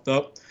fucked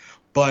up.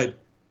 But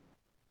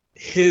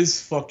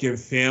his fucking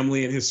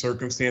family and his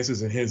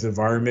circumstances and his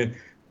environment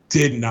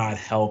did not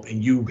help.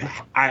 And you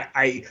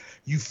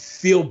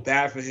feel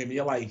bad for him.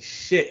 You're like,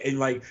 shit. And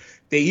like,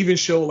 they even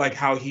show like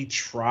how he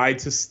tried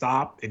to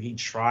stop and he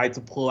tried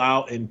to pull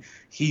out, and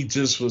he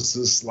just was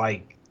just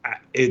like,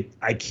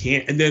 I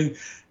can't. And then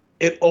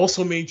it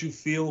also made you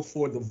feel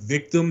for the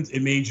victims.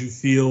 It made you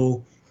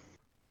feel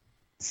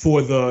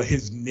for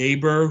his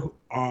neighbor,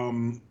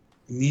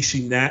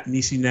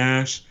 Nishi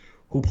Nash,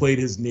 who played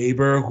his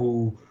neighbor,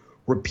 who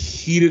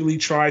repeatedly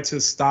tried to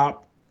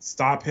stop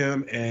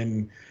him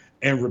and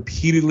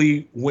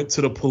repeatedly went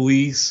to the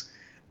police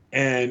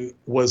and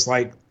was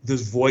like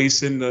this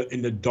voice in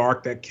the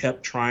dark that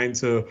kept trying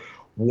to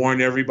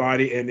warn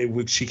everybody,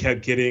 and she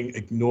kept getting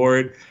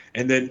ignored.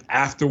 And then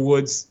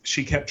afterwards,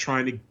 she kept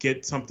trying to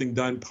get something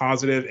done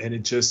positive, and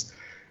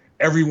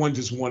everyone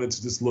just wanted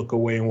to just look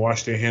away and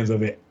wash their hands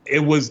of it. It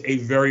was a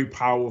very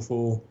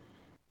powerful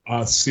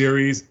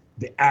series.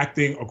 The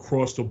acting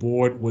across the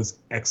board was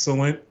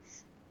excellent.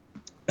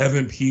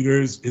 Evan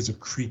Peters is a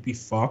creepy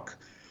fuck.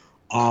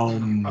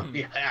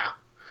 Yeah.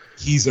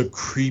 He's a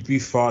creepy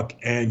fuck,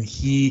 and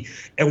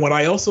what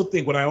I also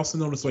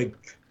noticed, like,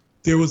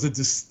 there was a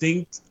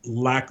distinct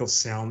lack of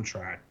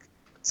soundtrack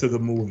to the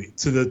movie,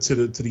 to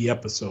the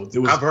episode.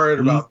 I've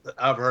heard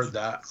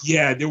that.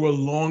 Yeah, there were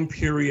long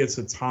periods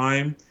of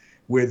time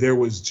where there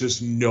was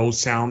just no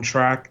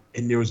soundtrack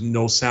and there was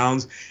no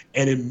sounds,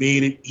 and it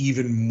made it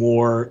even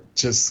more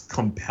just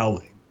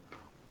compelling.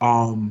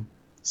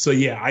 So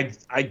yeah,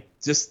 I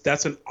just,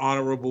 that's an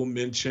honorable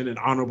mention, an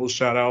honorable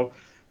shout out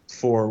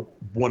for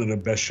one of the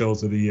best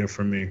shows of the year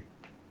for me.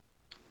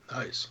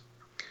 Nice.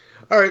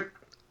 All right,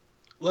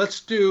 let's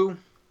do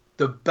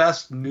the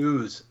best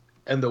news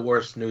and the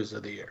worst news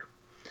of the year.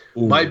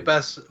 Ooh. My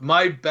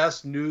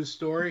best news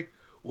story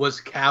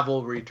was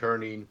Cavill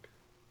returning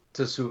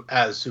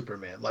as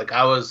Superman. Like,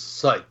 I was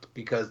psyched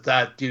because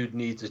that dude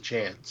needs a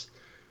chance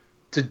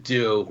to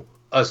do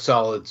a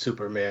solid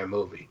Superman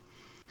movie.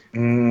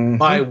 Mm-hmm.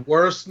 My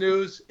worst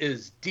news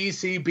is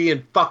DC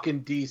being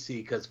fucking DC,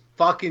 because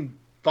fuck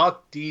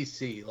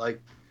DC. Like,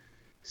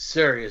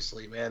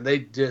 seriously, man, they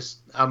just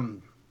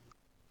I'm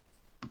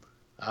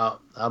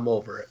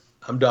over it.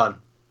 I'm done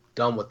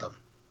with them.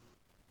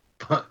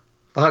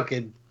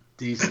 Fucking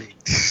DC.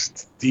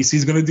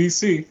 DC's gonna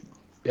DC.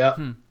 Yeah.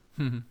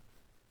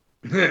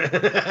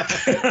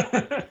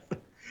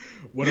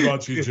 What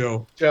about you,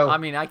 Joe? I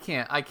mean, I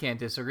can't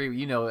disagree.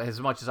 You know,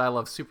 as much as I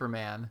love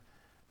Superman,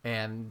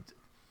 and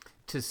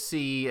to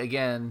see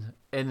again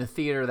in the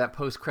theater that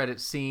post-credit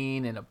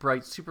scene in a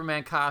bright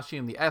Superman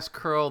costume, the S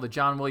curl, the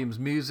John Williams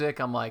music,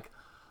 I'm like,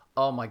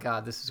 oh my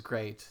god, this is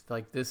great.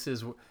 Like, this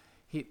is we're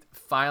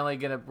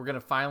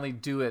gonna finally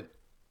do it,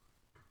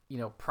 you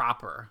know,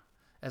 proper.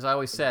 as I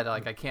always said,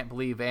 like I can't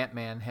believe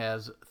Ant-Man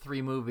has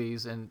 3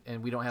 movies and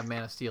we don't have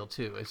Man of Steel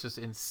 2. It's just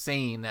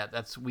insane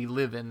that we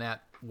live in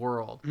that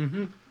world.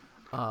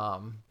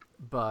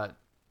 But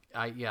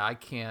I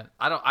can't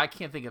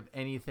think of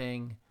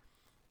anything.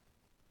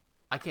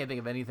 I can't think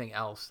of anything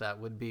else that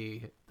would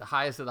be the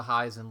highest of the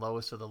highs and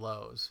lowest of the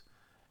lows.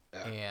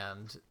 Yeah.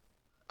 And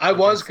I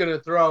was going to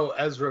throw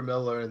Ezra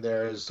Miller in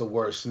there as the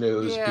worst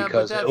news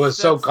because it was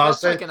so That's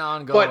constant. like an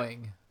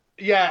ongoing.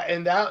 But, yeah,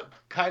 and that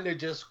kind of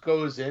just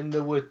goes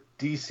into with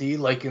DC.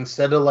 Like,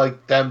 instead of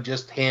like them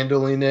just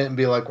handling it and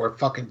be like, we're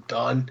fucking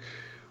done.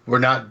 We're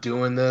not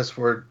doing this.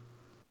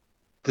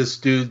 This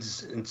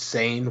dude's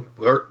insane.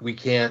 We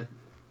can't,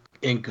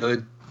 in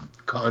good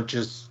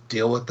conscience,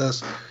 deal with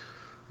this.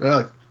 They're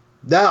like,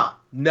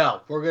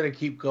 no, we're going to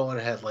keep going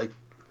ahead. Like,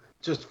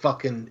 just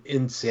fucking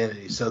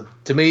insanity. So,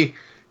 to me,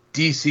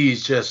 DC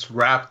is just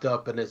wrapped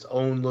up in its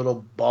own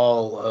little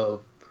ball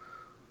of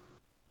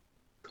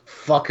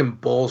fucking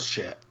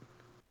bullshit.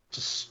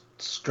 Just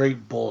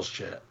straight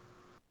bullshit.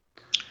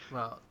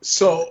 Well,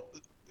 so,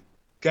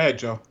 go ahead,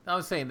 Joe. I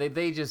was saying,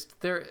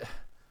 they're...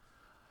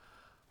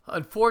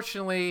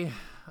 Unfortunately,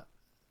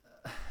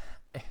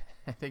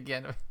 and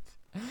again...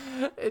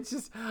 It's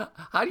just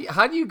how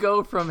do you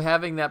go from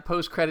having that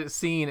post-credit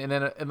scene and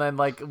then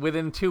like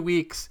within 2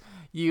 weeks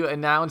you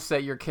announce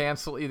that you're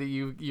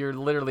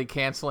literally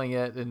canceling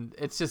it, and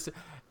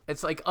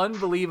it's like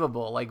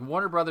unbelievable. Like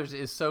Warner Brothers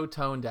is so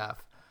tone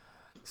deaf.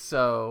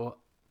 So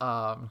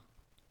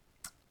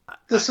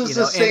this is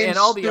the same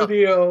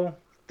studio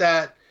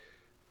that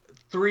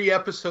 3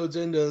 episodes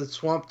into the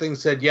Swamp Thing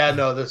said, "Yeah,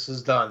 no, this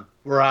is done.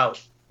 We're out.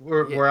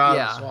 We're out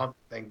of the Swamp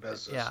Thing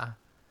business."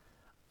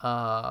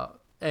 Yeah.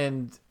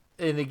 And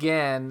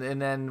again, and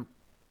then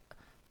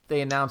they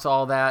announce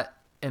all that,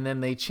 and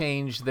then they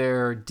change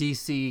their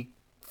DC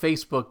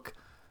Facebook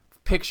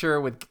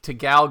picture to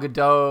Gal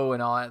Gadot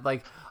and all that.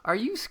 Like, are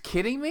you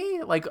kidding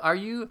me? Like, are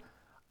you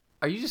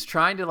just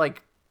trying to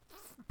like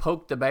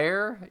poke the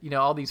bear? You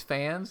know, all these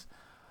fans.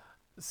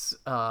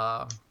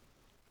 But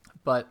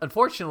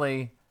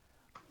unfortunately,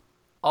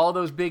 all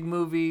those big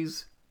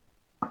movies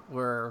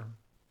were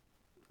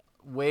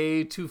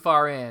way too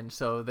far in,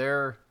 so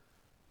there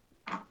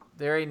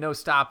ain't no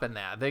stopping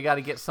that. They got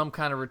to get some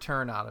kind of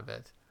return out of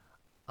it.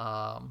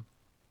 I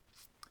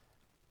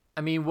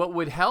mean, what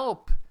would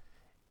help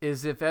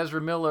is if Ezra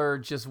Miller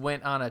just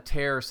went on a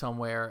tear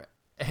somewhere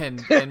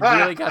and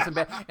really got some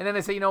bad. And then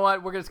they say, you know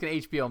what, we're just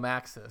going to HBO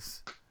Max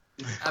this.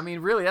 I mean,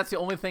 really, that's the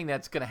only thing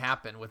that's going to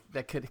happen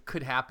that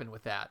could happen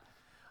with that.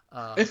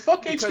 And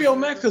fuck HBO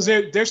Max because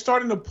they're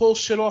starting to pull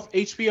shit off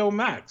HBO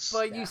Max.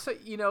 But you say,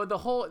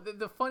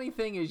 the funny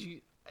thing is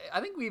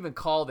I think we even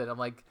called it. I'm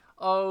like,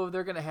 oh,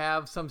 they're going to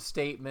have some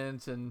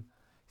statement and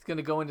he's going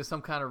to go into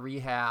some kind of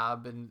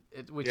rehab,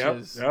 which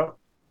is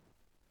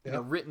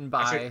written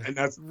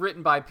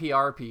by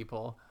PR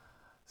people.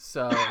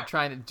 So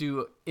trying to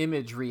do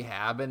image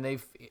rehab, and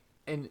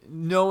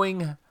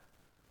knowing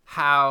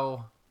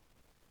how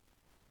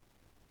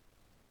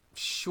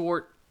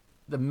short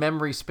the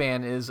memory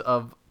span is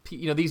of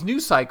these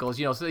news cycles.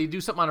 So they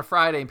do something on a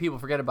Friday and people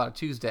forget about a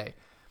Tuesday.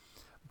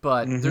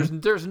 But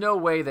there's no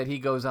way that he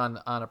goes on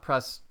the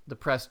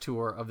press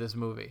tour of this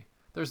movie.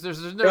 There's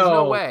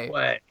no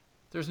way.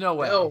 There's no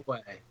way. No way.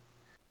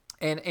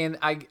 And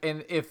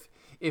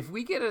if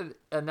we get an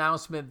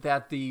announcement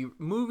that the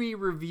movie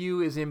review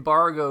is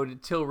embargoed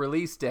until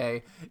release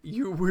day,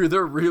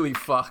 they're really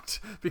fucked,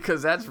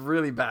 because that's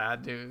really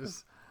bad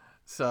news.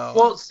 So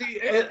well, see,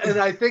 and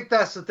I think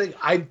that's the thing.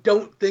 I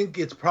don't think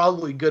it's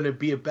probably going to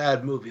be a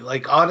bad movie.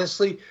 Like,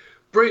 honestly,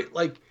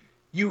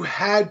 you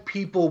had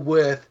people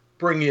with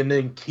bringing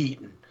in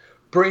Keaton,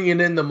 bringing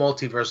in the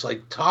multiverse,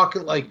 like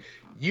talking, like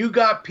you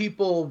got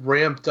people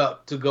ramped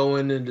up to go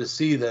in and to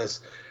see this,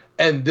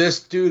 and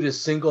this dude is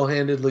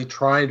single-handedly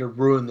trying to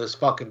ruin this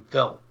fucking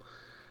film.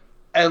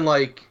 And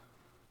like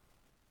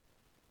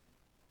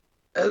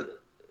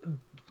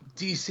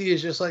DC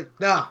is just like,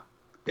 nah,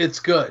 it's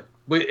good.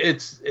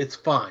 It's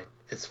fine.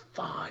 It's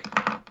fine.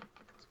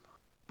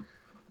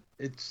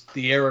 It's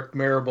the Eric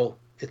Marable.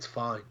 It's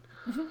fine.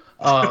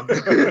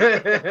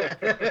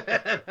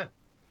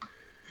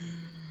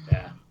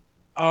 Yeah.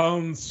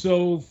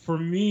 So for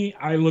me,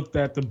 I looked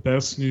at the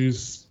best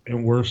news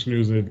and worst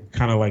news in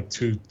kind of like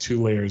two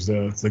layers.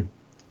 The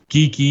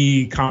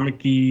geeky,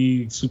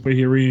 comic-y,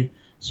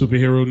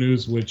 superhero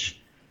news, which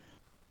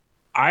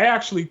I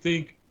actually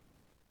think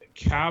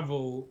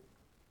Cavill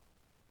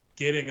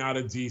getting out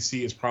of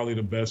DC is probably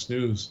the best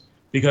news,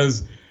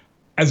 because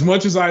as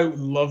much as I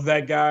love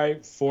that guy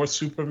for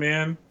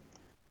Superman,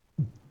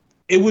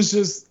 it was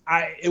just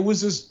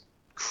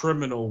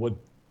criminal what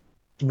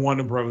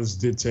Warner Brothers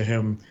did to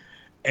him,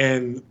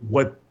 and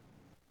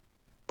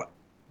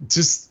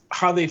just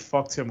how they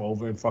fucked him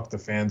over and fucked the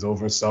fans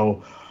over.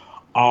 So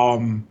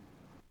I'm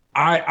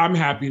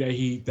happy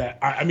that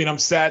I'm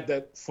sad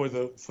that for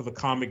the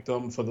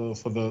comicdom, for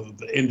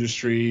the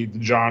industry,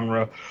 the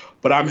genre,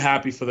 but I'm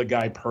happy for the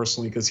guy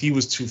personally, because he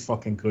was too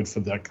fucking good for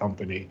that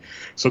company.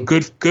 So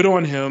good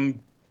on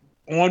him.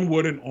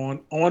 Onward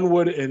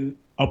and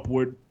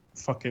upward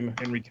fucking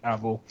Henry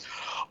Cavill.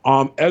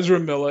 Ezra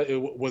Miller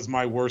was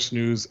my worst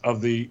news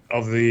of the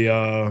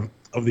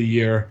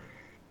year.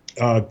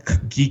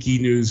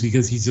 Geeky news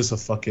because he's just a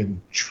fucking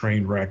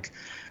train wreck,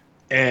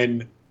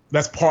 and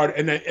that's part.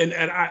 And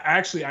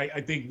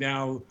I think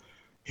now,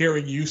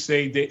 hearing you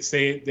say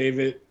it,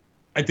 David,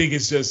 I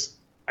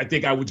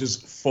think I would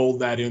just fold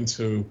that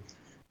into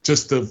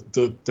just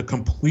the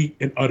complete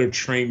and utter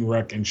train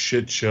wreck and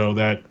shit show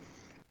that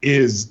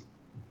is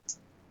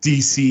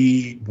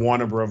DC,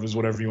 Warner Brothers,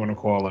 whatever you want to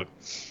call it.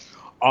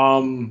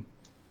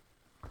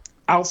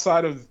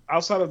 Outside of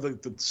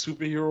the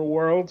superhero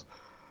world,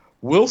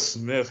 Will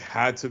Smith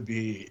had to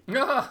be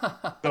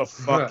the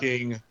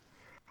fucking.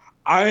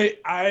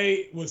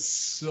 I was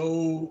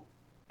so.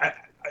 I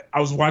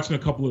was watching a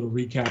couple of the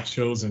recap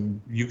shows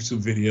and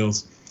YouTube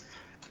videos,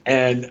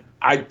 and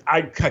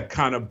I could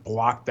kind of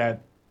block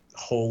that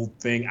whole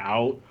thing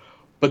out.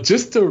 But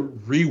just to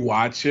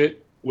rewatch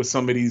it with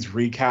some of these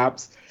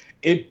recaps,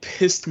 it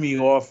pissed me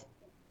off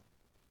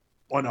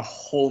on a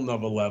whole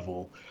nother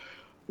level.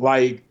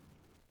 Like,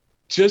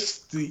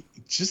 just the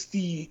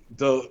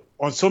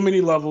on so many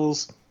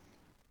levels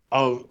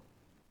of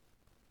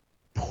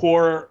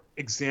poor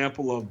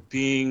example of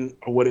being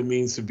or what it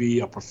means to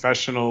be a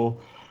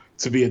professional,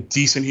 to be a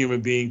decent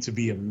human being, to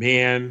be a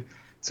man,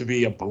 to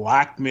be a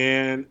black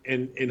man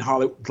in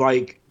Hollywood.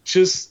 Like,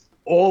 just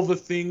all the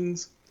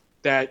things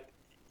that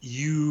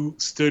you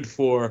stood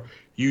for,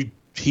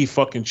 he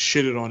fucking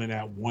shitted on in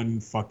that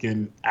one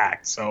fucking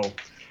act. So,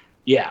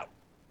 yeah,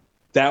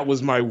 that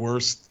was my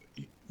worst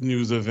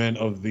news event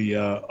of the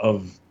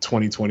of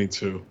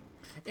 2022.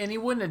 And he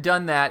wouldn't have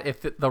done that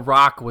if The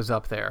Rock was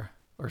up there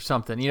or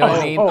something. You know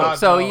what I mean?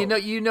 So no.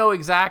 you know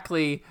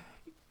exactly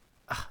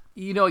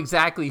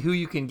who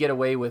you can get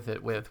away with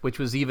it with, which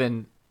is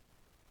even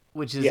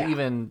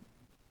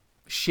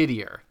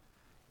shittier.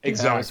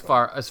 Exactly. As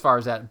far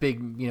as that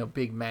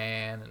big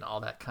man and all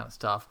that kind of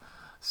stuff.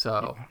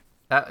 So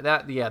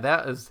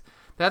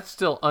that's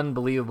still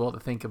unbelievable to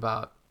think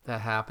about that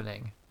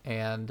happening.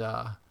 And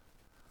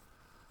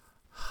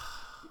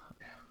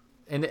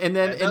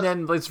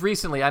then it's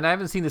recently, and I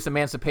haven't seen this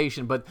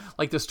Emancipation, but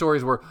like the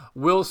stories where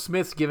Will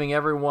Smith's giving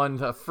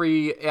everyone a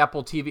free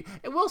Apple TV,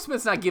 and Will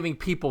Smith's not giving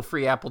people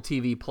free Apple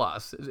TV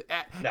Plus.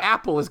 No.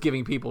 Apple is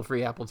giving people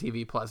free Apple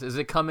TV Plus. Is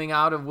it coming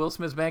out of Will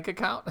Smith's bank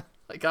account?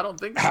 Like, I don't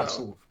think so.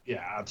 Absolutely,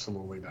 yeah,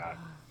 absolutely not.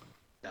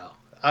 No,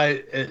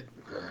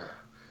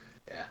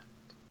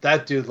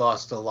 that dude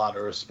lost a lot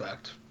of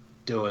respect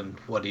doing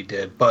what he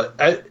did, but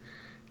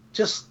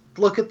just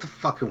look at the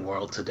fucking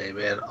world today,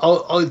 man.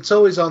 It's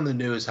always on the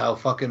news how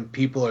fucking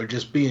people are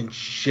just being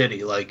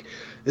shitty. Like,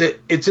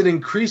 it's an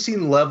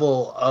increasing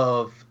level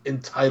of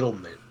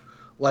entitlement.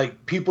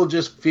 Like, people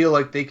just feel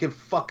like they can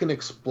fucking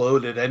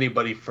explode at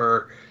anybody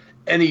for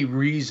any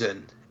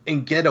reason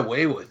and get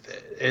away with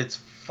it. It's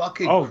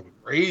fucking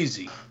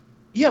crazy.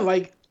 Yeah,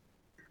 like,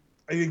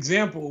 one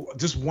example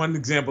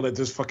that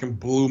just fucking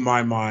blew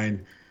my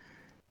mind.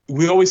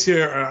 We always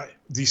hear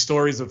these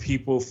stories of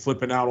people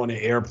flipping out on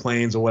the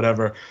airplanes or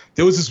whatever.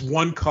 There was this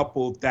one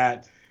couple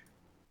that,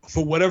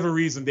 for whatever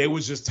reason, they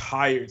was just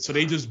tired. So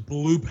they just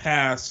blew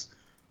past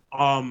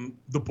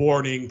the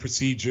boarding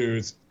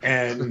procedures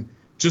and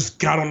just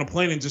got on the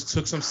plane and just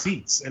took some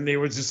seats. And they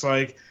were just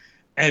like,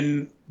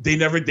 and they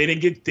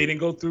didn't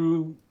go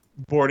through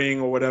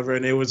boarding or whatever.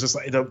 And it was just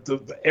like,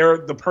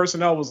 the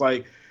personnel was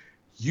like,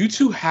 you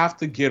two have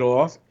to get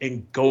off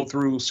and go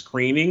through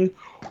screening,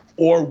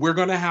 or we're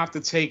going to have to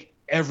take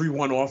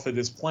everyone off of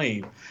this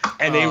plane.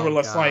 And they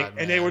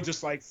were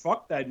just like,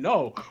 fuck that.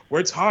 No,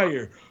 we're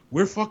tired.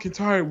 We're fucking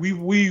tired.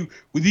 We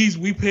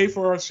pay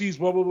for our seats,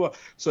 blah, blah, blah.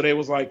 So they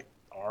was like,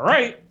 all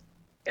right,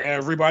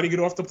 everybody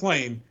get off the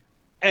plane.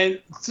 And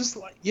just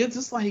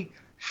like,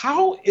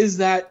 how is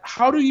that?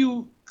 How do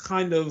you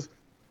kind of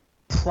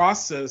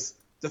process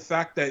the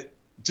fact that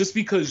just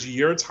because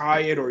you're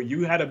tired or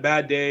you had a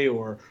bad day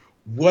or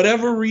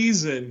whatever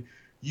reason,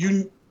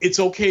 it's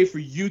okay for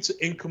you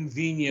to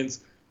inconvenience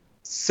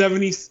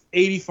 70,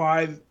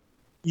 85,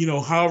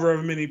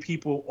 however many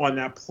people on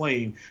that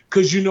plane,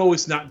 because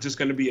it's not just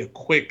going to be a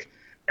quick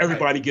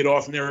everybody get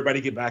off and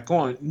everybody get back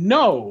on.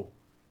 No.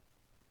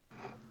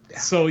 Yeah.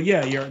 So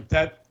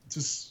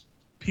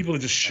people are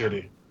just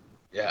shitty.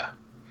 Yeah.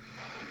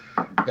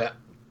 That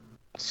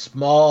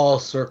small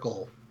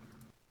circle.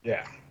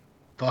 Yeah.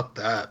 Fuck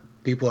that.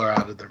 People are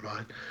out of their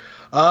mind.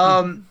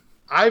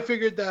 I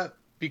figured that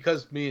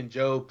because me and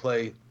Joe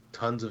play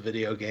tons of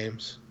video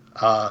games,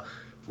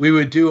 we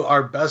would do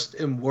our best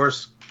and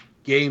worst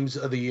games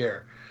of the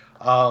year.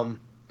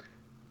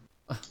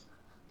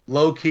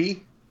 Low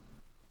key,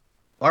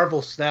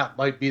 Marvel Snap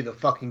might be the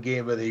fucking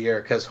game of the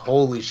year, because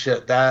holy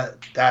shit,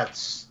 that's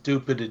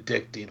stupid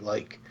addicting.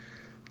 Like,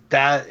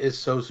 that is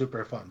so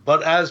super fun.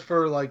 But as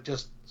for like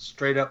just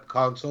straight up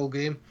console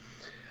game,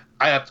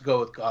 I have to go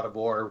with God of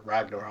War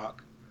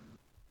Ragnarok.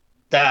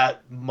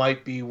 That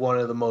might be one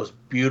of the most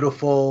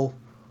beautiful,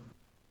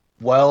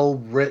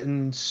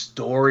 well-written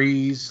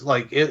stories.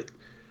 Like, it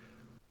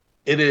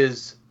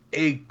is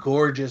a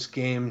gorgeous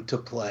game to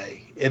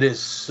play. It is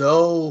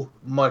so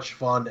much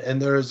fun,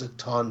 and there is a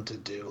ton to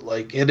do.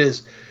 Like,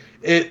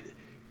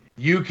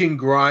 you can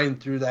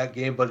grind through that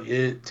game, but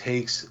it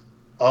takes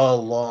a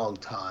long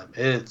time.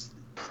 It's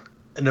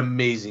an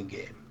amazing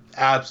game.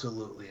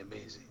 Absolutely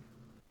amazing.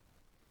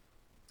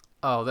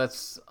 Oh,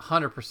 that's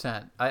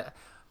 100%.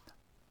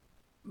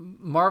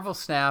 Marvel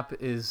Snap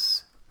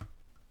is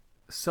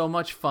so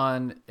much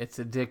fun. It's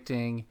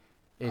addicting.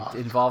 It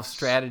involves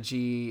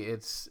strategy.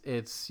 It's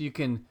you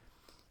can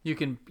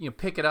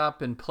pick it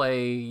up and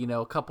play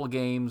a couple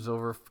games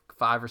over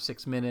 5 or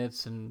 6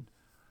 minutes and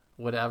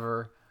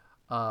whatever.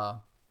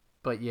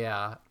 But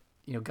yeah,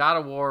 God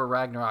of War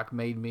Ragnarok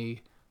made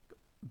me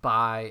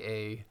buy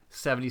a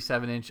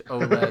 77-inch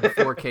OLED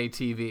 4K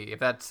TV, if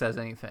that says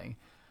anything.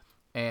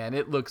 And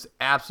it looks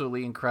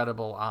absolutely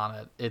incredible on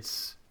it.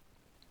 It's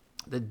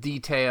the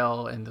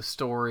detail and the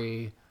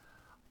story.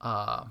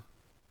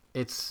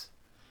 It's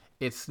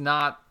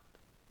not,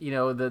 the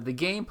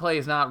gameplay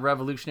is not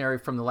revolutionary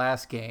from the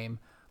last game,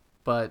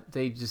 but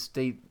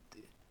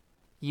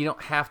you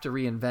don't have to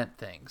reinvent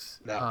things.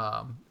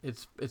 No.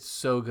 It's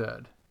so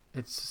good.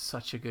 It's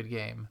such a good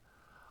game.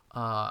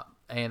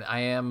 And I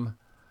am,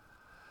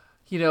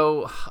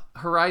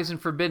 Horizon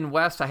Forbidden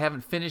West, I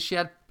haven't finished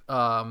yet.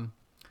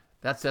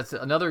 That's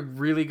another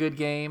really good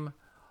game.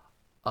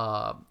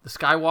 The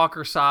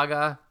Skywalker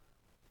Saga,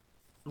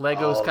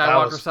 Lego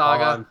Skywalker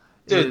Saga. Fun.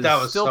 Dude,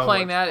 that was still so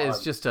playing much that. fun.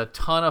 It's just a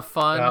ton of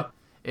fun. Yeah.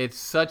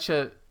 It's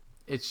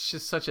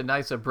just such a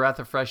nice breath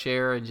of fresh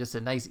air and just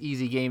a nice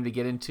easy game to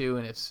get into,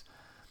 and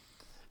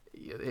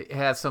it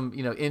has some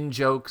in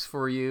jokes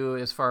for you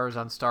as far as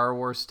on Star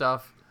Wars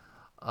stuff.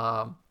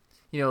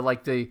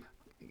 Like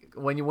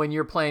when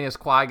you're playing as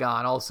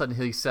Qui-Gon, all of a sudden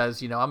he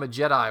says, I'm a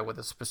Jedi with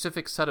a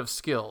specific set of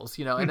skills,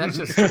 and that's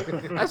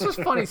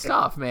just funny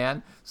stuff,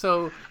 man.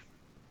 So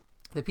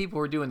the people who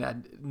were doing that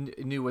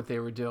knew what they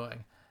were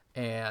doing,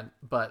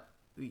 but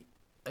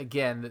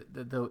again,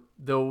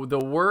 the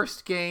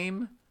worst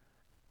game,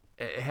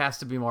 it has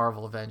to be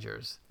Marvel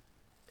Avengers.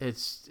 It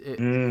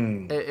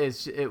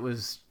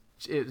was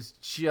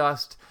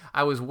just,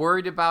 I was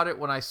worried about it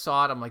when I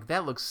saw it. I'm like,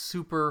 that looks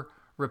super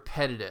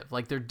repetitive.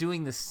 Like they're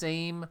doing the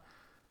same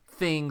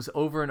things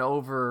over and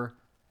over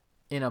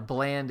in a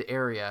bland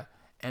area,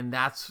 and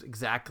that's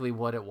exactly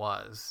what it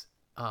was.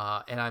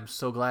 And I'm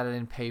so glad I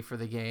didn't pay for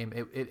the game.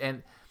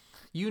 And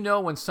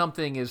when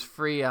something is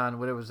free on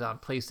what it was on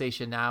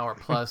PlayStation Now or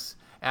Plus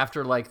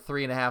after like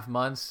 3.5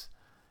 months,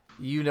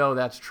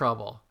 that's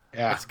trouble.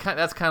 Yeah,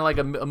 that's kind of like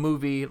a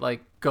movie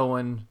like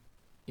going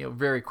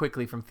very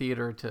quickly from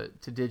theater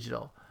to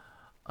digital.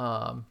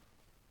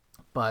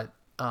 But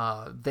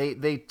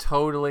they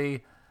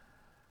totally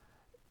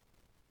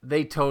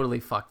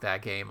fucked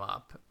that game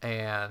up.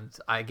 And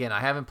I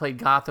haven't played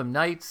Gotham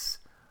Knights,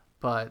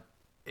 but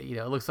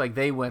it looks like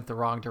they went the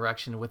wrong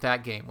direction with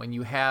that game. When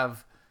you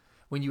have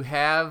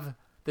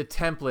the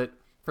template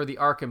for the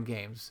Arkham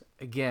games,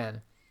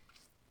 again,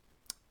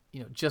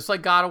 just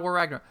like God of War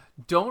Ragnarok,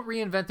 don't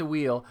reinvent the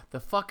wheel.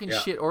 The fucking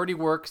shit already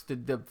works.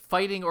 The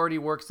fighting already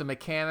works. The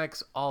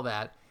mechanics, all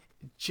that.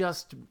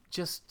 Just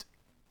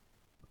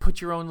put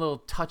your own little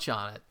touch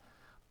on it.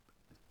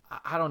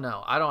 I don't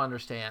know. I don't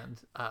understand.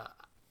 I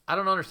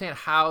don't understand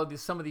how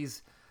some of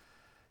these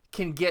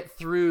can get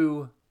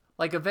through,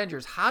 like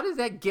Avengers. How does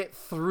that get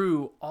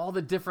through all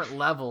the different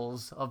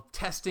levels of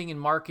testing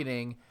and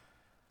marketing?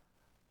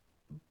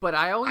 But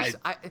I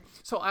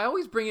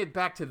always bring it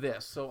back to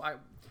this. So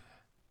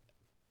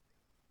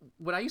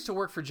when I used to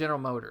work for General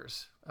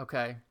Motors,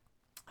 okay,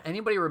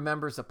 anybody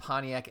remembers the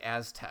Pontiac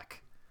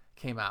Aztec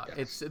came out?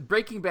 Yes. It's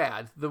Breaking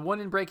Bad, the one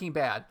in Breaking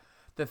Bad.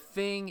 The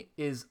thing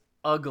is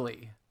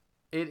ugly.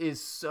 It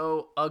is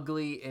so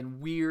ugly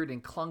and weird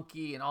and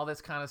clunky and all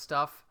this kind of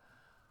stuff.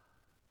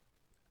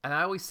 And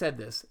I always said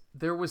this.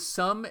 There was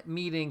some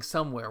meeting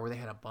somewhere where they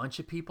had a bunch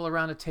of people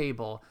around a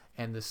table,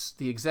 and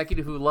the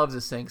executive who loves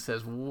this thing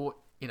says, what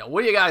do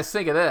you guys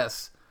think of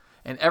this?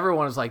 And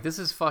everyone was like, this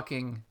is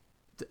fucking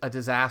a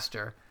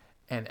disaster.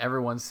 And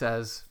everyone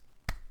says,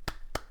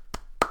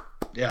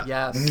 yes,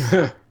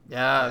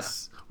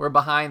 yes, we're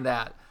behind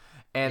that.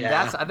 And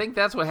I think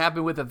that's what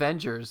happened with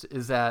Avengers,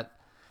 is that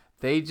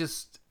they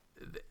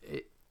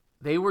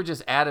were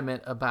just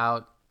adamant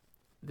about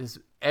this.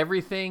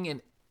 Everything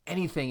and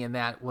anything in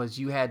that was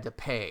you had to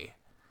pay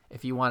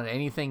if you wanted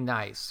anything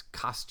nice,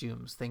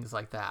 costumes, things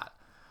like that.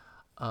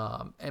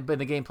 But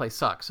the gameplay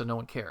sucks, so no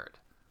one cared.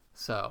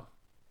 So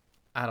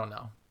I don't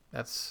know.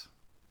 That's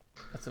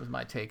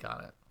my take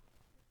on it.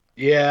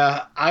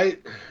 Yeah,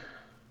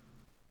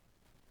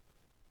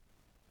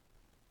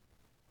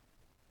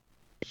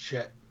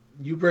 shit.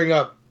 You bring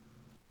up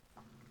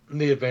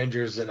the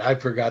Avengers, and I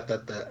forgot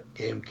that the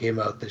game came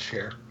out this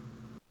year.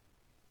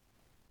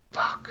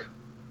 Fuck.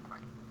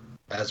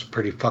 That's a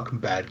pretty fucking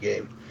bad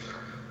game.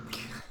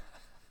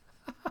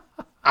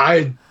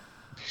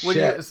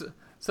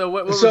 So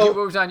what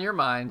was on your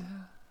mind?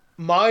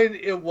 Mine,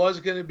 it was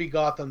going to be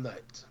Gotham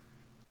Knights.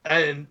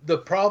 And the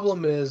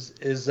problem is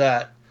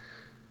that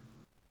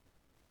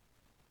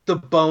the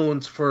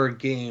bones for a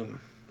game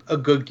a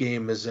good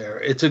game is there.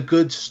 It's a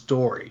good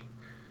story.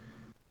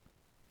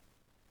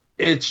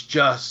 It's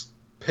just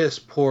piss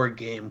poor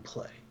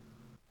gameplay.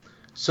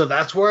 So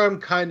that's where I'm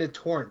kind of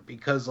torn,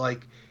 because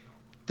like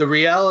the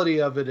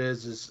reality of it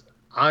is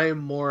I'm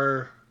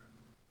more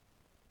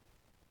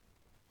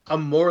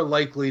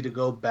likely to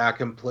go back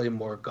and play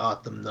more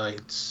Gotham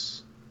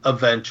Knights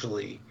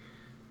eventually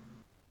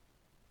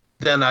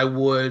than I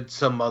would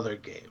some other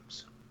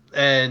games.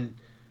 And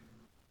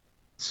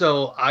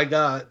so I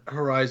got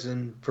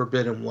Horizon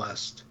Forbidden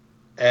West,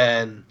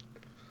 and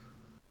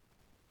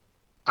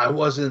I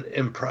wasn't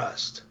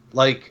impressed.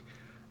 Like,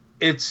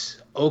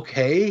 it's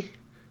okay,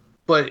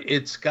 but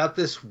it's got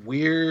this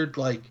weird,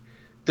 like,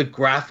 the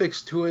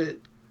graphics to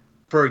it,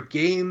 for a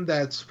game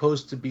that's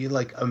supposed to be,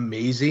 like,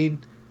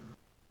 amazing,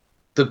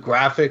 the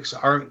graphics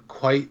aren't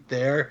quite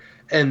there,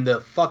 and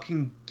the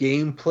fucking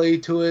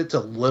gameplay to it's a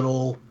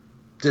little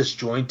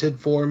disjointed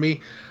for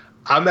me.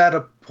 I'm at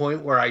a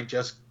point where I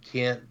just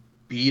can't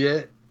beat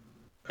it,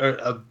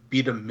 or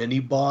beat a mini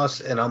boss,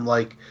 and I'm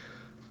like,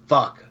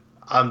 fuck,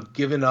 I'm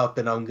giving up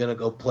and I'm gonna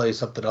go play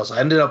something else. I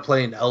ended up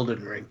playing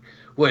Elden Ring,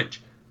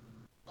 which,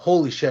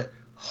 holy shit,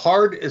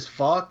 hard as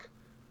fuck,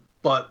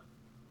 but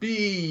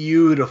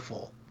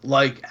beautiful.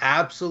 Like,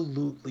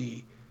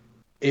 absolutely,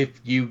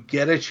 if you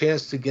get a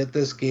chance to get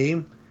this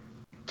game,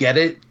 get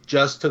it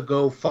just to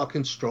go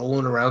fucking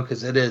strolling around,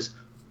 because it is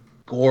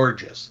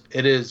gorgeous.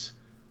 It's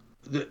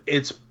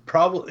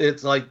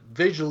like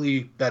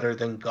visually better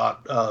than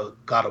God of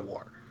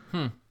War.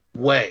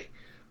 Way.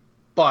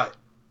 But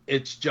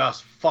it's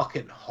just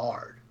fucking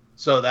hard.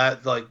 So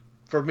that, like,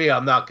 for me,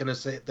 I'm not gonna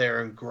sit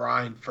there and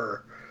grind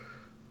for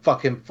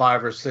fucking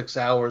 5 or 6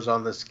 hours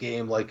on this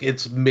game. Like,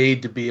 it's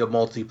made to be a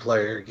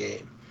multiplayer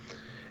game.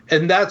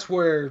 And that's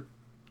where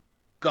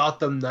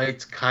Gotham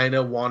Knights kind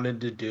of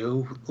wanted to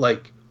do,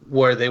 like,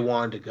 where they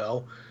wanted to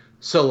go.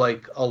 So,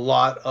 like, a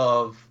lot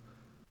of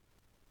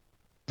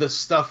the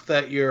stuff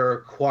that you're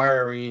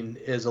acquiring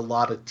is a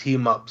lot of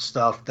team-up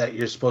stuff that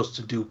you're supposed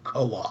to do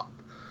co-op.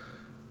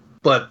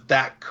 But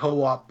that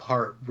co-op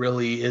part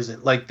really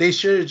isn't. Like, they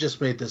should have just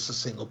made this a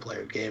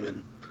single-player game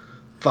and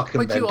fucking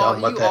been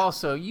done with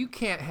it. You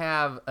can't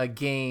have a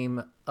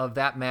game of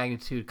that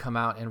magnitude come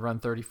out and run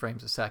 30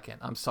 frames a second.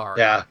 I'm sorry.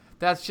 Yeah.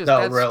 That's just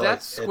really.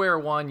 That's square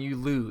one. You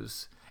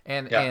lose,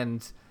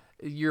 and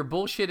your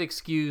bullshit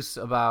excuse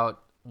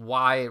about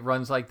why it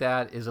runs like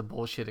that is a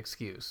bullshit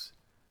excuse.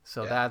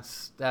 So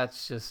that's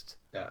just.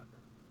 Yeah.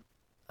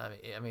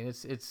 I mean,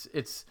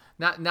 it's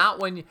not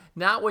when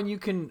you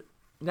can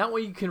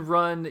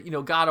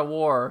run, God of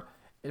War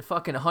at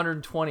fucking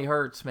 120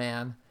 hertz,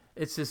 man.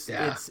 It's just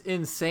it's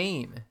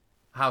insane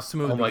how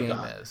smooth the game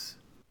is.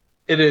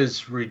 It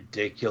is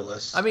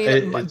ridiculous. I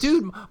mean,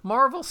 dude,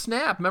 Marvel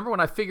Snap. Remember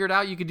when I figured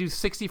out you could do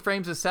 60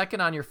 frames a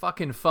second on your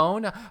fucking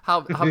phone?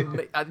 How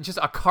just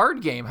a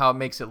card game, how it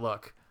makes it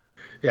look.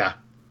 Yeah.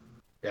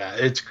 Yeah,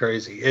 it's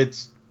crazy.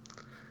 It's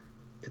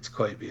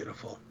quite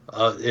beautiful.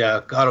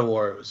 God of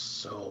War was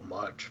so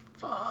much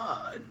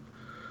fun.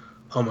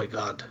 Oh my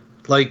god.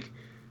 Like,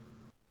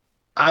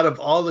 out of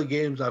all the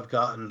games I've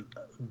gotten,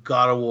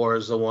 God of War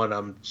is the one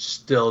I'm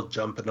still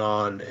jumping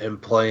on and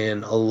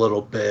playing a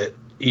little bit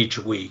each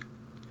week.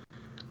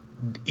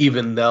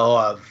 Even though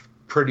I've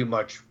pretty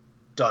much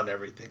done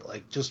everything.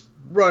 Like, just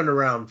running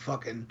around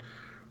fucking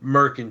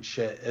murking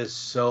shit is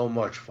so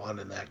much fun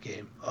in that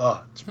game.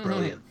 Oh, it's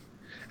brilliant.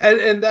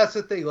 And that's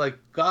the thing, like,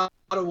 God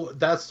of War,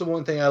 that's the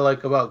one thing I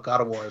like about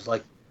God of War is,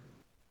 like,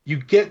 you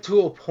get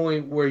to a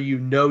point where you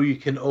know you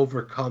can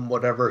overcome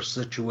whatever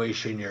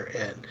situation you're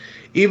in.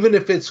 Even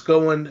if it's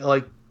going,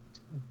 like,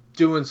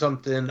 doing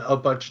something a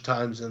bunch of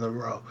times in a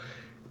row.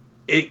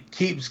 It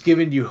keeps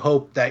giving you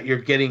hope that you're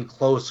getting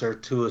closer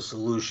to a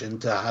solution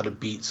to how to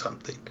beat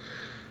something.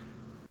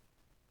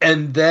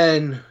 And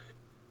then,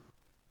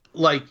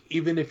 like,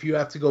 even if you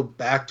have to go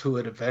back to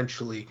it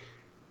eventually,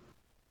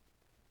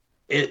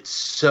 it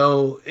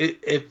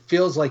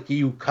feels like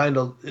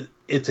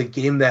it's a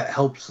game that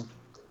helps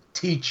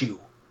teach you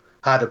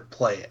how to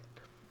play it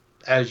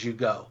as you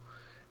go.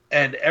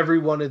 And every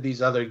one of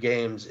these other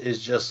games is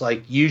just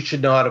like, you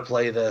should know how to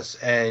play this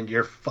and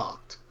you're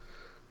fucked.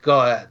 Go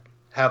ahead.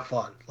 Have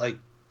fun. Like,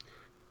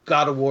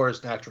 God of War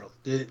is natural.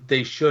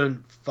 They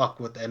shouldn't fuck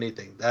with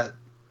anything. That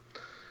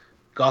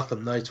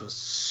Gotham Knights was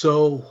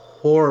so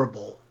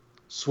horrible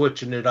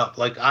switching it up.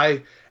 Like,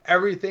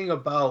 everything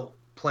about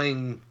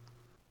playing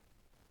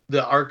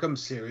the Arkham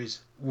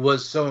series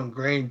was so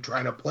ingrained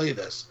trying to play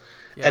this.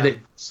 Yeah. And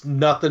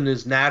nothing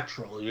is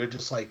natural. You're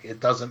just like, it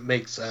doesn't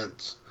make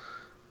sense.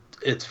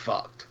 It's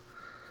fucked.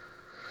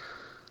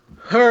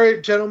 All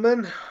right,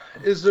 gentlemen.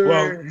 Is there...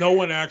 Well, no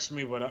one asked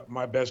me, but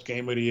my best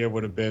game of the year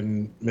would have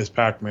been Miss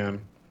Pac-Man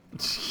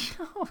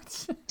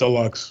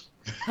Deluxe.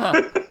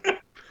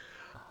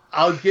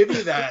 I'll give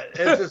you that.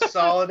 It's a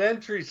solid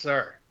entry,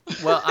 sir.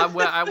 Well,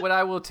 what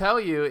I will tell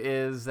you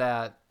is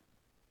that,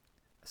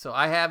 so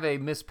I have a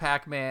Miss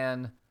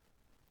Pac-Man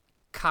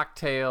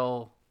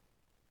cocktail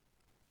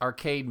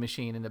arcade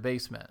machine in the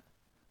basement,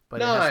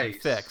 but it has to be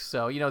fixed.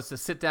 So, it's the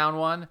sit-down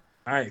one.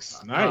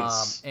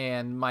 Nice.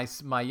 And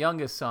my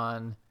youngest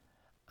son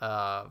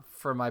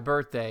for my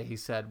birthday, he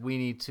said, we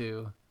need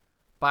to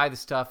buy the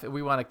stuff.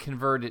 We want to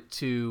convert it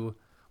to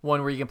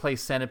one where you can play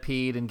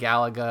Centipede and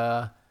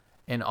Galaga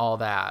and all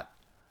that.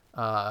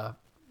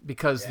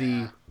 Because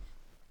the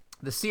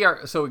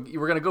CR, so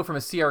we're going to go from a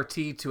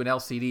CRT to an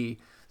LCD.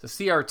 The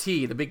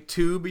CRT, the big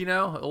tube,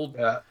 old.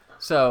 Yeah.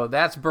 So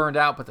that's burned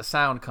out, but the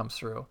sound comes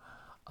through.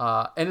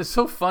 And it's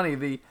so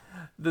funny.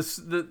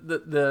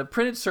 The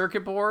printed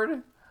circuit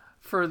board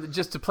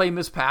just to play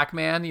Miss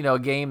Pac-Man, a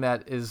game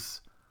that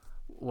is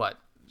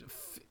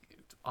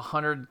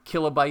 100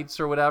 kilobytes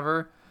or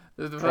whatever.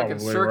 The fucking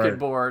circuit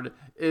board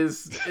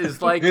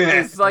is like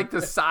it's like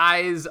the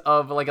size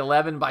of like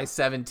 11 by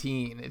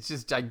 17. It's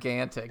just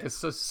gigantic. It's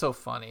so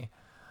funny.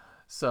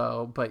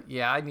 So, but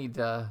yeah, I need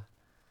to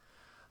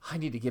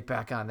get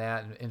back on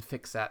that and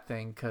fix that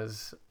thing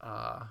because,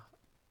 like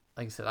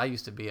I said, I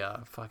used to be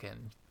a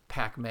fucking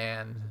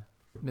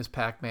Miss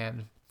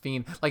Pac-Man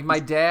fiend. Like my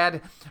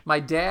dad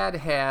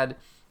had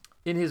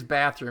in his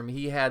bathroom,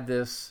 he had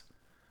this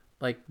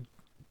like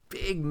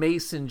big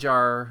mason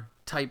jar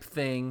type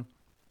thing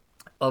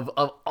of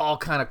all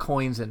kind of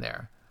coins in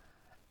there.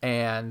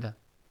 And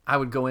I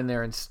would go in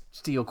there and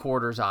steal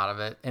quarters out of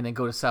it and then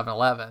go to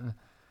 7-Eleven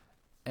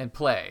and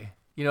play.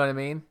 You know what I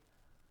mean?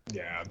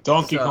 Yeah,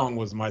 Donkey Kong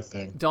was my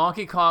thing.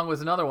 Donkey Kong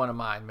was another one of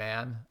mine,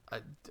 man.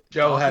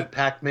 Joe had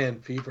Pac-Man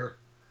fever.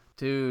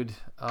 Dude,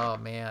 oh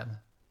man.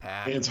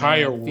 The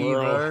entire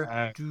world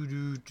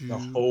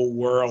the whole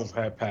world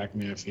had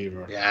Pac-Man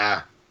fever.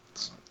 Yeah,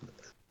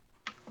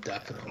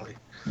 definitely.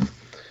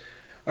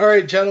 All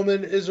right,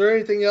 gentlemen, is there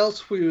anything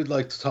else we would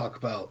like to talk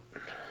about?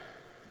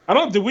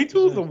 Did we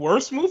do the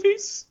worst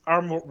movies?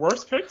 Our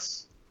worst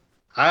picks?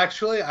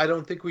 Actually, I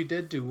don't think we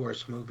did do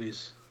worst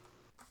movies.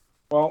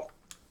 Well,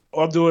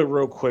 I'll do it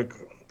real quick.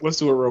 Let's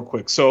do it real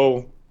quick.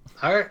 So,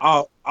 all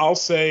right. I'll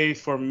say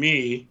for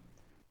me,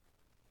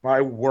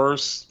 my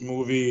worst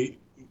movie,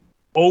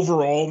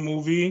 overall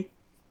movie,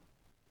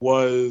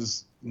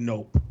 was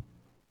Nope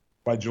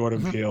by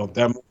Jordan Peele.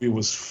 That movie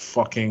was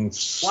fucking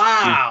stupid.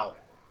 Wow.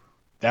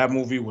 That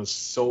movie was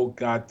so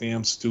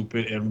goddamn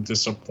stupid and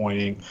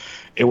disappointing.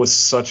 It was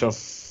such a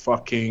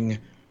fucking.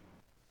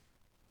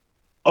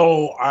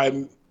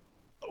 We're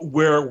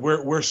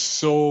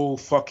so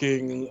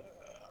fucking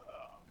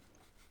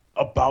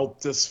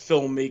about this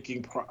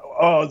filmmaking.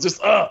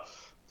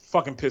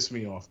 Fucking pissed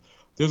me off.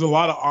 There's a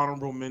lot of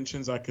honorable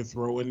mentions I could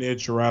throw in there: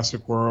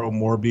 Jurassic World,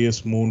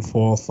 Morbius,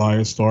 Moonfall,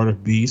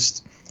 Firestarter,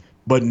 Beast.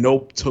 But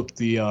Nope took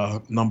the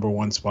number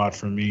one spot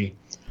for me.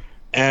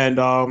 And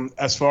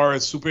as far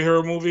as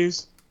superhero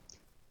movies,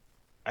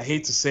 I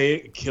hate to say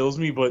it, it kills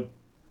me, but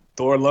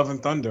Thor: Love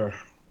and Thunder,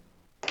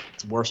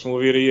 it's the worst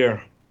movie of the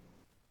year.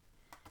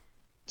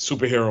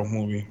 Superhero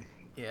movie.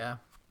 Yeah.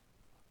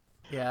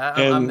 Yeah,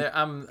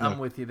 I'm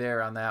with you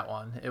there on that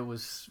one. It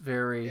was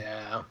very.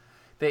 Yeah.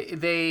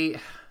 They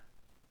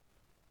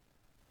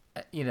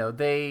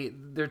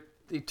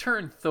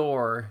turned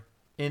Thor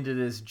into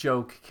this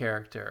joke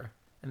character,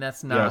 and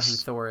that's not who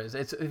Thor is.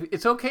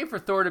 It's okay for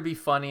Thor to be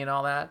funny and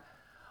all that.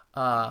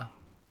 I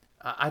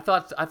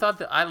thought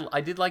that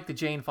I did like the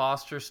Jane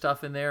Foster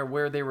stuff in there,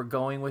 where they were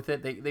going with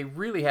it. They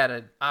really had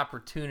an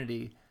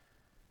opportunity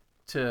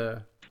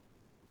to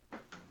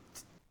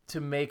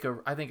make a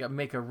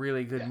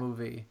really good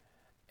movie.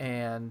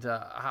 And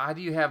how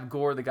do you have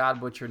Gore the God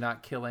Butcher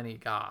not kill any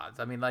gods?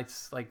 I mean,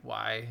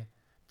 why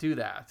do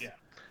that? Yeah.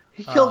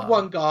 He killed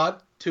one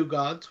god, two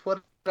gods,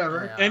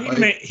 whatever. Yeah.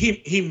 And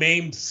he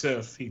maimed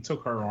Sif. He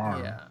took her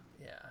arm. Yeah.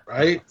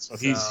 Right. So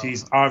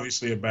he's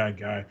obviously a bad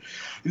guy.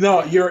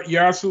 No, you're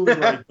absolutely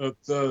right.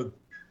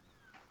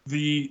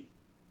 The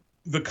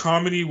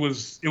comedy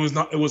was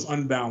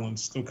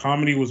unbalanced. The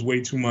comedy was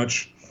way too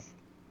much.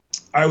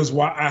 I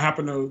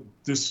happened to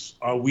this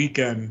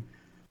weekend.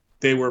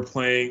 They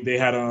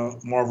had a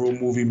Marvel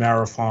movie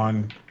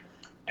marathon,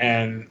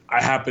 and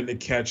I happened to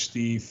catch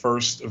the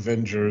first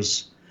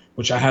Avengers,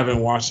 which I haven't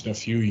watched in a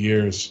few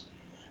years.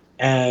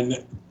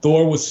 And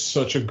Thor was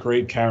such a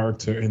great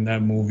character in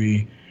that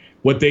movie.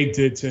 What they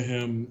did to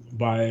him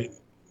by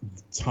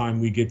the time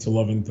we get to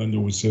Love and Thunder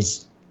was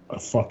just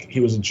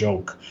he was a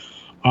joke.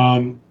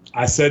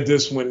 I said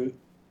this when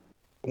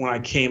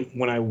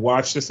I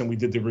watched this and we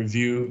did the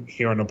review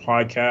here on the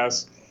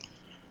podcast.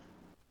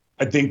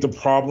 I think the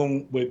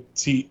problem with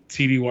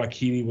T.B.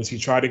 Wakiti was he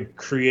tried to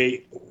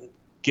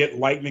get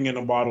lightning in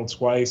a bottle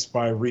twice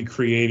by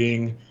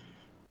recreating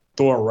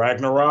Thor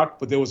Ragnarok,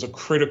 but there was a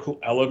critical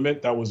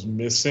element that was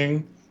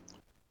missing,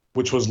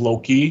 which was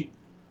Loki.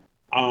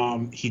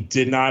 He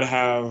did not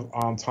have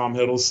Tom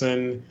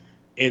Hiddleston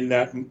in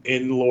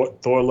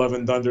Thor: Love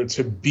and Thunder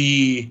to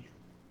be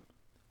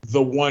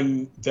the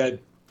one to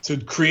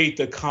create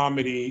the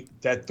comedy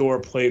that Thor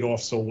played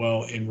off so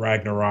well in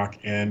Ragnarok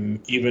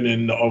and even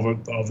in the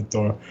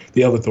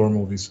other Thor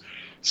movies.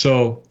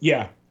 So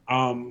yeah,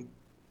 I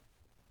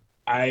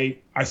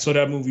saw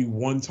that movie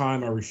one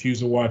time. I refuse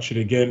to watch it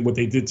again. What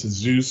they did to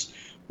Zeus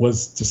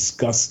was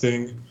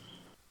disgusting.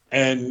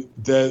 And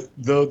the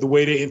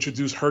way they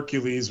introduced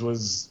Hercules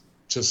was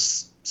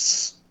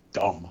just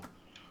dumb.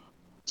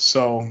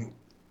 So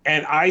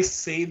And I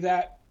say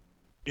that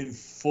in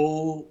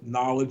full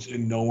knowledge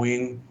and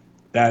knowing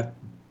that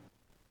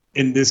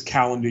in this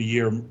calendar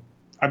year,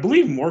 I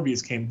believe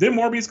Morbius came. Did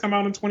Morbius come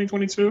out in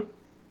 2022?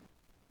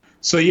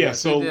 So yeah,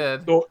 Yes, it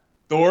did.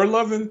 Thor: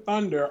 Love and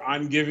Thunder,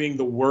 I'm giving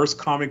the worst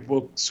comic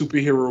book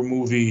superhero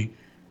movie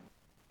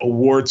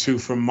award to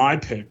for my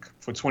pick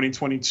for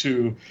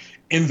 2022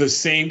 in the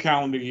same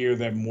calendar year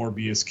that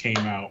Morbius came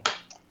out.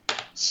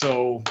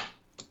 So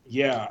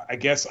yeah, I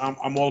guess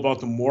I'm all about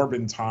the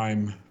Morbin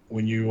time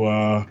when you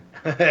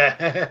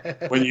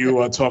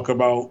talk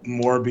about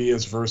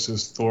Morbius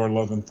versus Thor: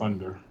 Love and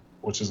Thunder,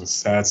 which is a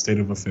sad state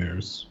of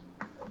affairs.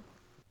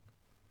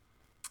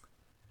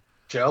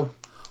 Joe?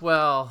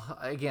 Well,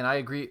 again, I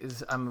agree.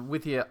 I'm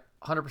with you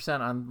 100%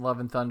 on Love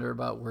and Thunder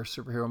about worst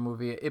superhero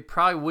movie. It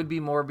probably would be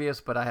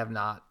Morbius, but I have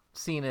not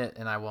seen it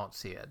and I won't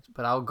see it.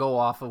 But I'll go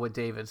off of what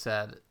David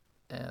said,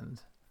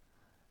 and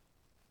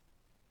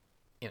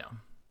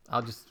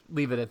I'll just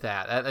leave it at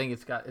that. I think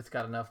it's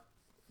got enough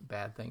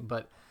bad thing.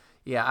 But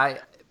yeah,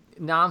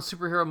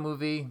 non-superhero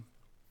movie.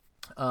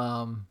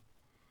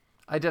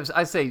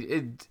 I'd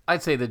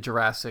say the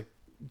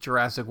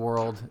Jurassic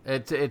World.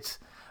 It's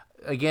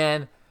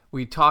again,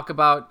 we talk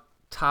about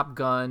Top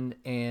Gun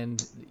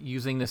and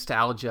using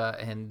nostalgia,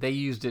 and they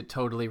used it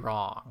totally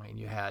wrong. I mean,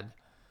 you had,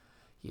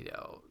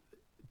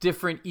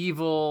 different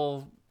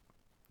evil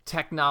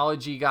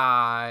technology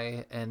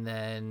guy, and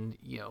then,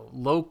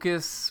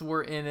 locusts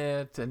were in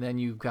it, and then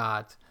you've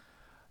got,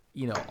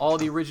 all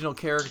the original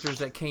characters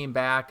that came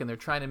back, and they're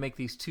trying to make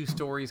these two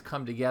stories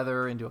come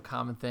together into a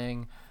common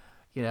thing.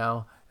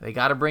 They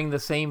got to bring the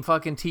same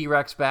fucking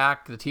T-Rex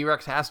back. The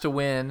T-Rex has to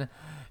win.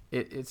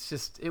 It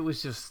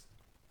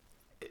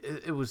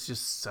was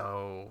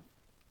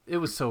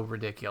so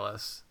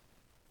ridiculous.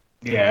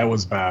 Yeah, it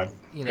was bad.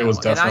 It was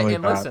definitely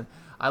bad. Listen,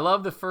 I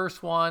love the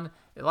first one.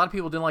 A lot of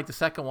people didn't like the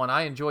second one.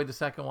 I enjoyed the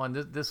second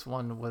one. This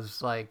one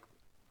was like,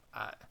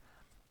 I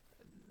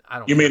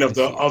don't. You mean of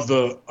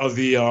the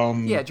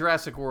yeah,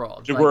 Jurassic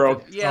World. The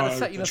world.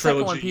 The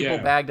second one people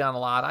bagged on a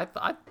lot.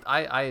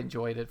 I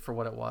enjoyed it for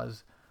what it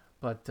was,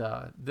 but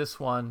this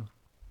one,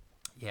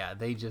 yeah,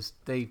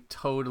 they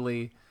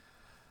totally.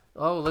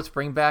 Oh, let's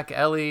bring back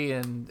Ellie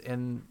and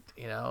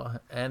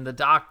the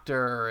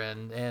doctor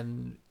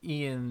and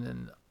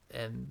Ian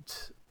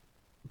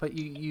but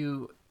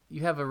you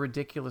have a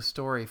ridiculous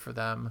story for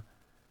them,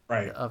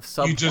 right? Of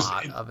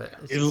subplot of it.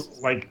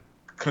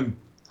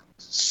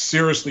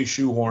 Seriously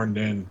shoehorned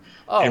in,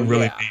 and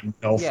really made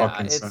no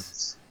fucking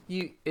sense.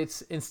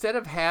 It's instead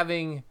of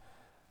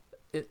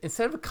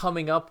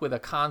coming up with a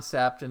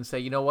concept and say,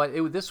 you know what,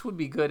 this would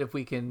be good if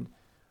we can.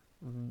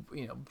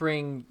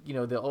 Bring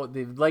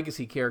the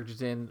legacy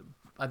characters in.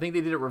 I think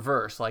they did it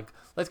reverse. Like,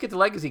 let's get the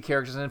legacy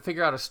characters and then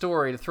figure out a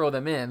story to throw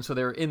them in so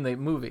they're in the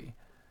movie.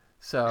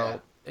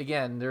 So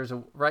again, there's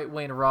a right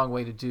way and a wrong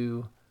way to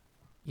do,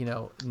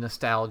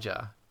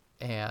 nostalgia,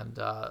 and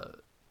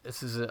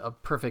this is a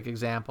perfect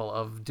example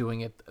of doing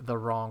it the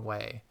wrong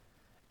way.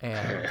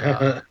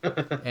 And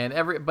in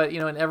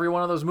every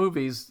one of those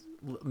movies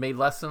made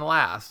less than the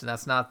last, and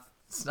it's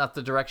not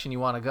the direction you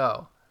want to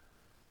go.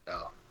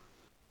 No.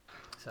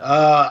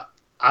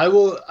 I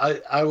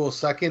will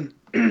second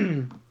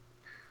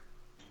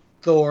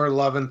Thor: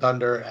 Love and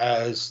Thunder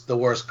as the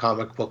worst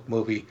comic book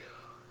movie,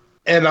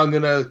 and I'm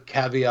gonna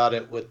caveat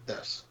it with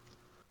this: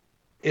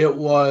 it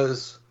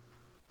was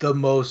the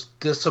most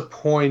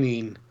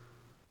disappointing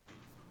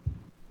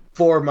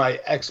for my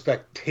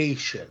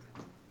expectation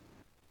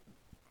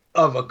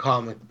of a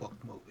comic book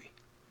movie.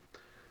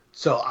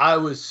 So I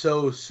was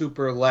so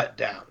super let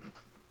down.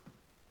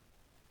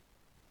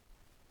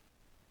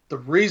 The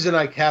reason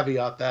I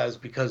caveat that is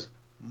because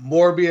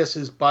Morbius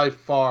is by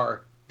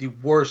far the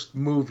worst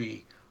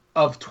movie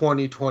of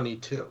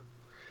 2022.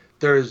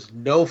 There is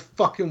no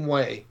fucking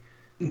way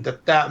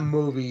that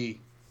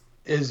movie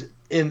is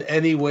in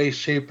any way,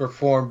 shape, or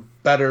form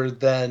better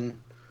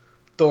than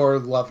Thor: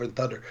 Love and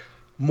Thunder.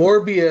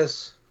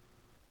 Morbius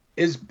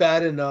is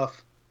bad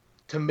enough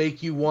to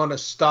make you want to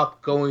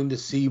stop going to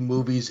see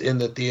movies in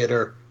the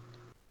theater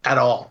at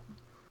all.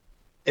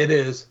 It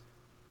is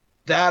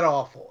that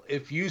awful.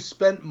 If you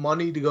spent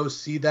money to go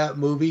see that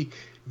movie,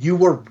 you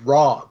were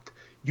robbed.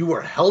 You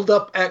were held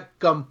up at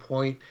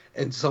gunpoint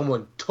and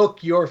someone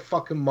took your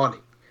fucking money.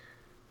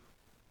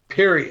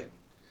 Period.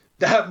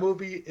 That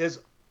movie is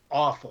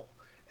awful.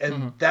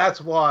 And that's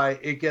why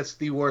it gets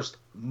the worst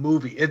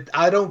movie.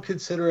 I don't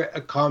consider it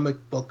a comic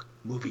book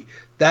movie.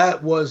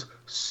 That was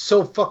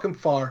so fucking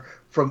far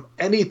from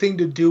anything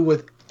to do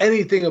with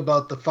anything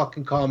about the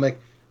fucking comic.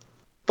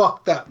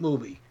 Fuck that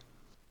movie.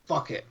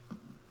 Fuck it.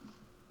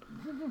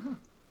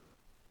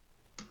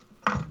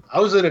 I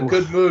was in a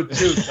good mood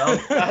too, so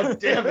God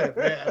damn it,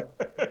 man.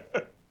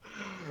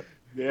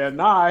 Yeah,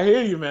 I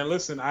hear you, man.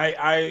 Listen,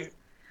 I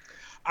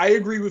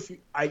agree with you.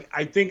 I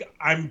think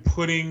I'm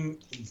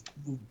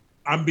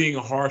being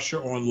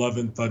harsher on Love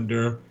and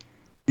Thunder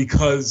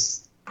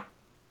because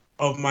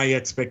of my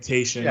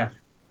expectation,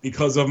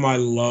 because of my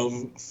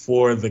love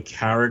for the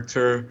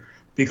character,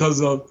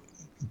 because of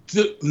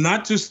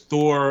not just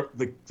Thor,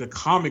 the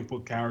comic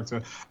book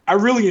character. I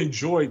really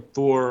enjoyed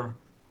Thor.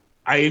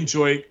 I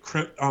enjoyed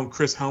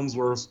Chris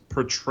Hemsworth's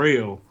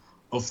portrayal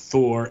of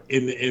Thor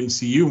in the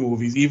MCU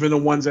movies, even the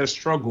ones that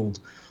struggled,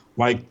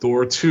 like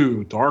Thor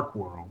 2, Dark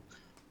World.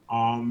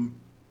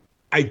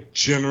 I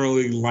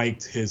generally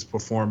liked his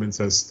performance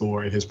as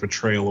Thor and his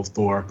portrayal of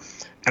Thor.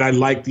 And I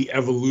liked the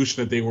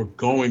evolution that they were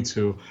going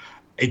to.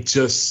 It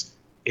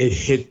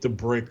hit the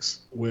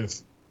bricks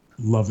with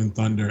Love and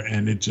Thunder,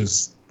 and it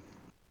just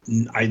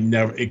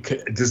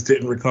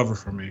didn't recover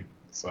for me.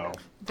 So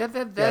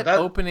that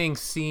opening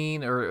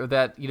scene, or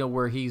that,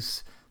 where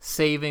he's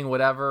saving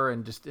whatever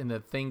and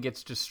the thing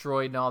gets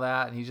destroyed and all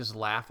that, and he's just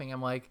laughing.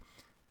 I'm like,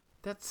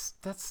 that's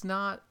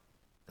not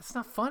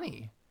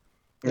funny.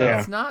 Yeah.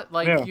 It's not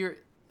like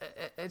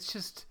it's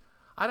just,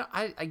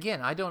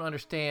 I don't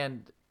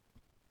understand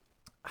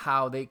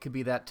how they could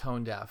be that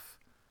tone deaf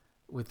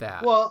with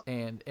that. Well,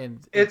 and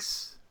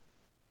it's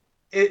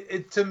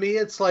to me,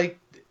 it's like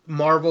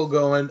Marvel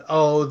going,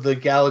 oh, the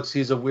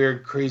galaxy's a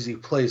weird, crazy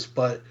place,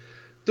 but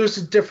there's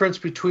a difference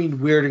between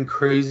weird and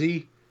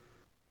crazy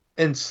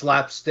and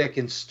slapstick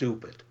and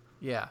stupid.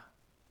 Yeah.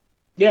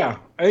 Yeah,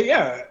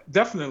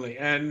 definitely.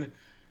 And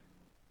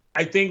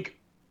I think,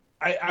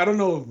 I don't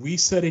know if we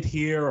said it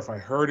here or if I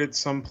heard it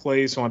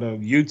someplace on a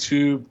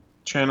YouTube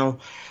channel.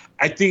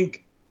 I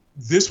think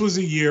this was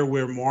a year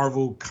where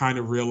Marvel kind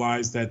of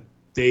realized that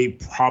they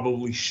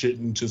probably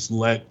shouldn't just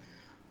let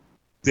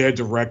their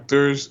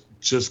directors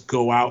just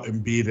go out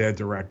and be their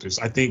directors.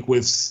 I think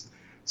with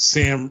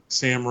Sam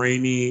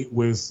Raimi,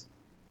 with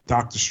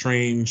Doctor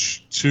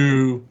Strange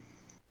 2,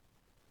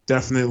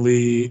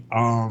 definitely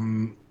Taika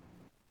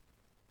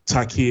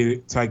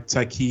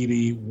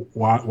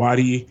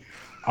Waititi.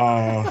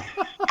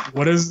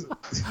 What is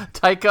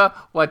Taika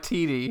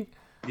Waititi?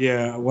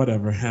 Yeah,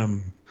 whatever,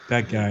 him,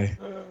 that guy.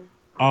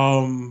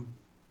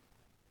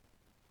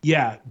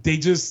 Yeah, they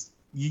just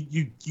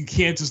you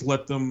can't just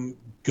let them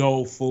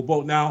go full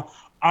boat. Now,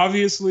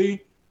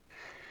 obviously,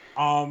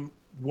 Wakanda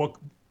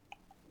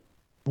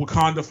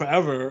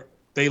Forever,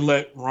 they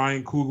let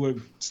Ryan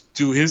Coogler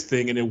do his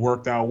thing and it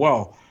worked out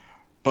well.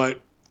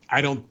 But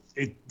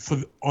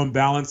on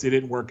balance, it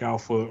didn't work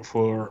out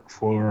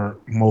for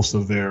most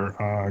of their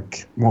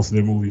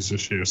movies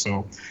this year.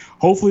 So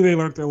hopefully they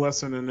learned their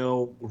lesson and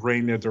they'll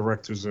rein their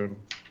directors in.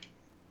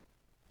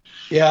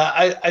 Yeah,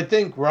 I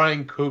think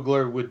Ryan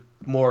Coogler would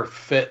more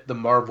fit the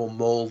Marvel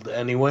mold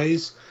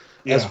anyways,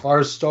 as far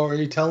as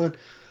storytelling.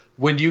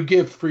 When you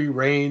give free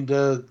reign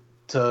to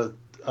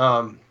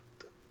Sam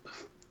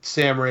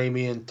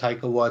Raimi and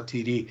Taika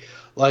Waititi,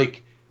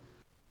 like,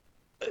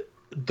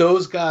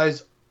 those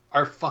guys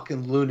are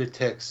fucking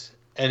lunatics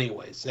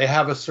anyways. They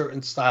have a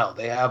certain style.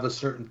 They have a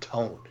certain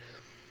tone.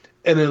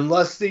 And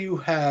unless you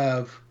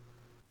have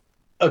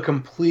a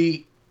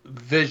complete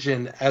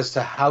vision as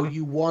to how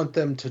you want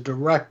them to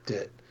direct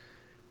it,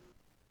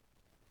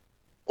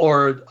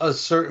 or a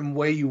certain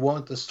way you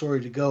want the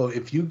story to go,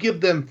 if you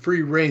give them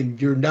free reign,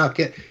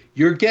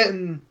 you're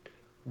getting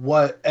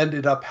what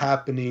ended up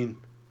happening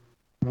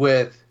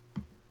with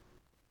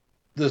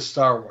the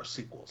Star Wars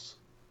sequels.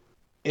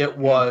 It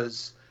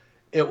was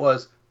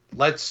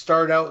let's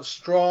start out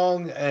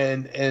strong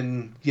and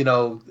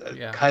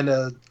kind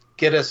of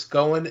get us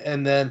going,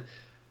 and then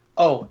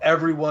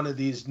every one of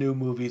these new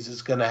movies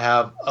is going to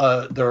have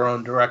their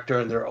own director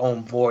and their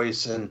own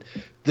voice, and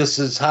this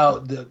is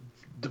how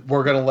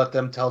we're going to let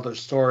them tell their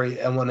story.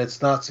 And when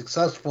it's not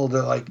successful,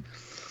 they're like,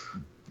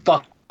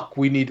 fuck,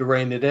 we need to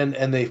rein it in,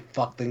 and they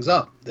fuck things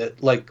up.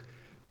 That, like,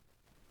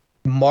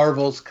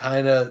 Marvel's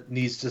kind of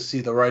needs to see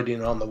the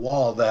writing on the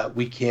wall that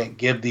we can't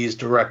give these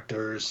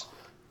directors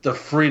the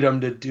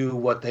freedom to do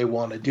what they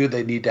want to do.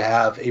 They need to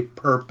have a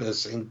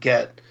purpose and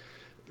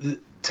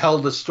tell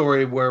the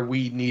story where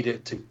we need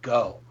it to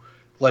go.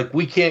 Like,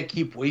 we can't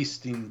keep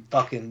wasting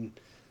fucking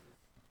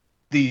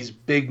these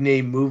big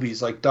name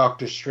movies like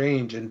Doctor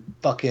Strange and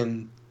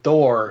fucking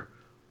Thor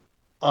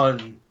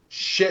on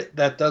shit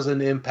that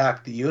doesn't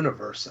impact the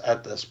universe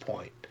at this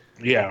point.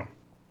 Yeah.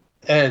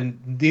 And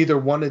neither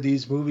one of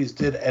these movies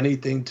did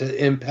anything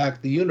to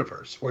impact the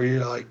universe, where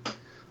you're like,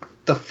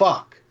 the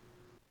fuck?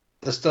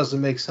 This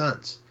doesn't make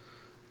sense.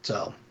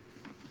 So.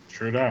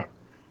 True that.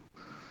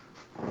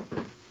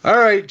 All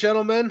right,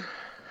 gentlemen.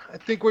 I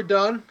think we're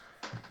done.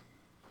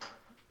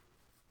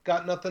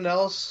 Got nothing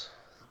else?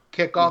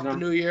 Kick off the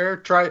new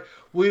year.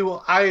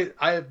 I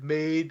have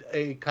made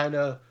a kind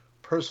of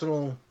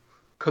personal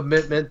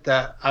commitment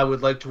that I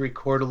would like to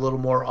record a little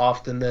more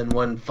often than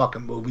when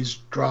fucking movies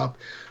drop,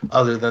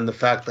 other than the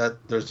fact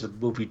that there's a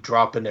movie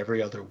dropping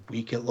every other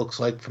week, it looks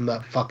like, from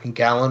that fucking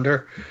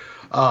calendar.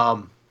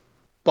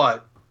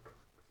 But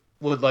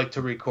would like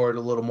to record a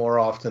little more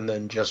often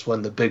than just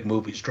when the big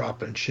movies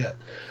drop and shit.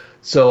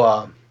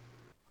 So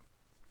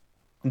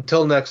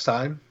until next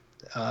time,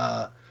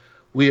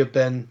 we have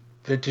been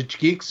Vintage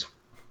Geeks,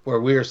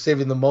 where we are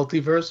saving the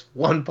multiverse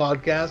one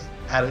podcast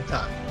at a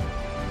time.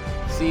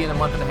 See you in a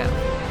month and a half.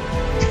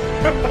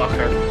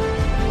 Fucker.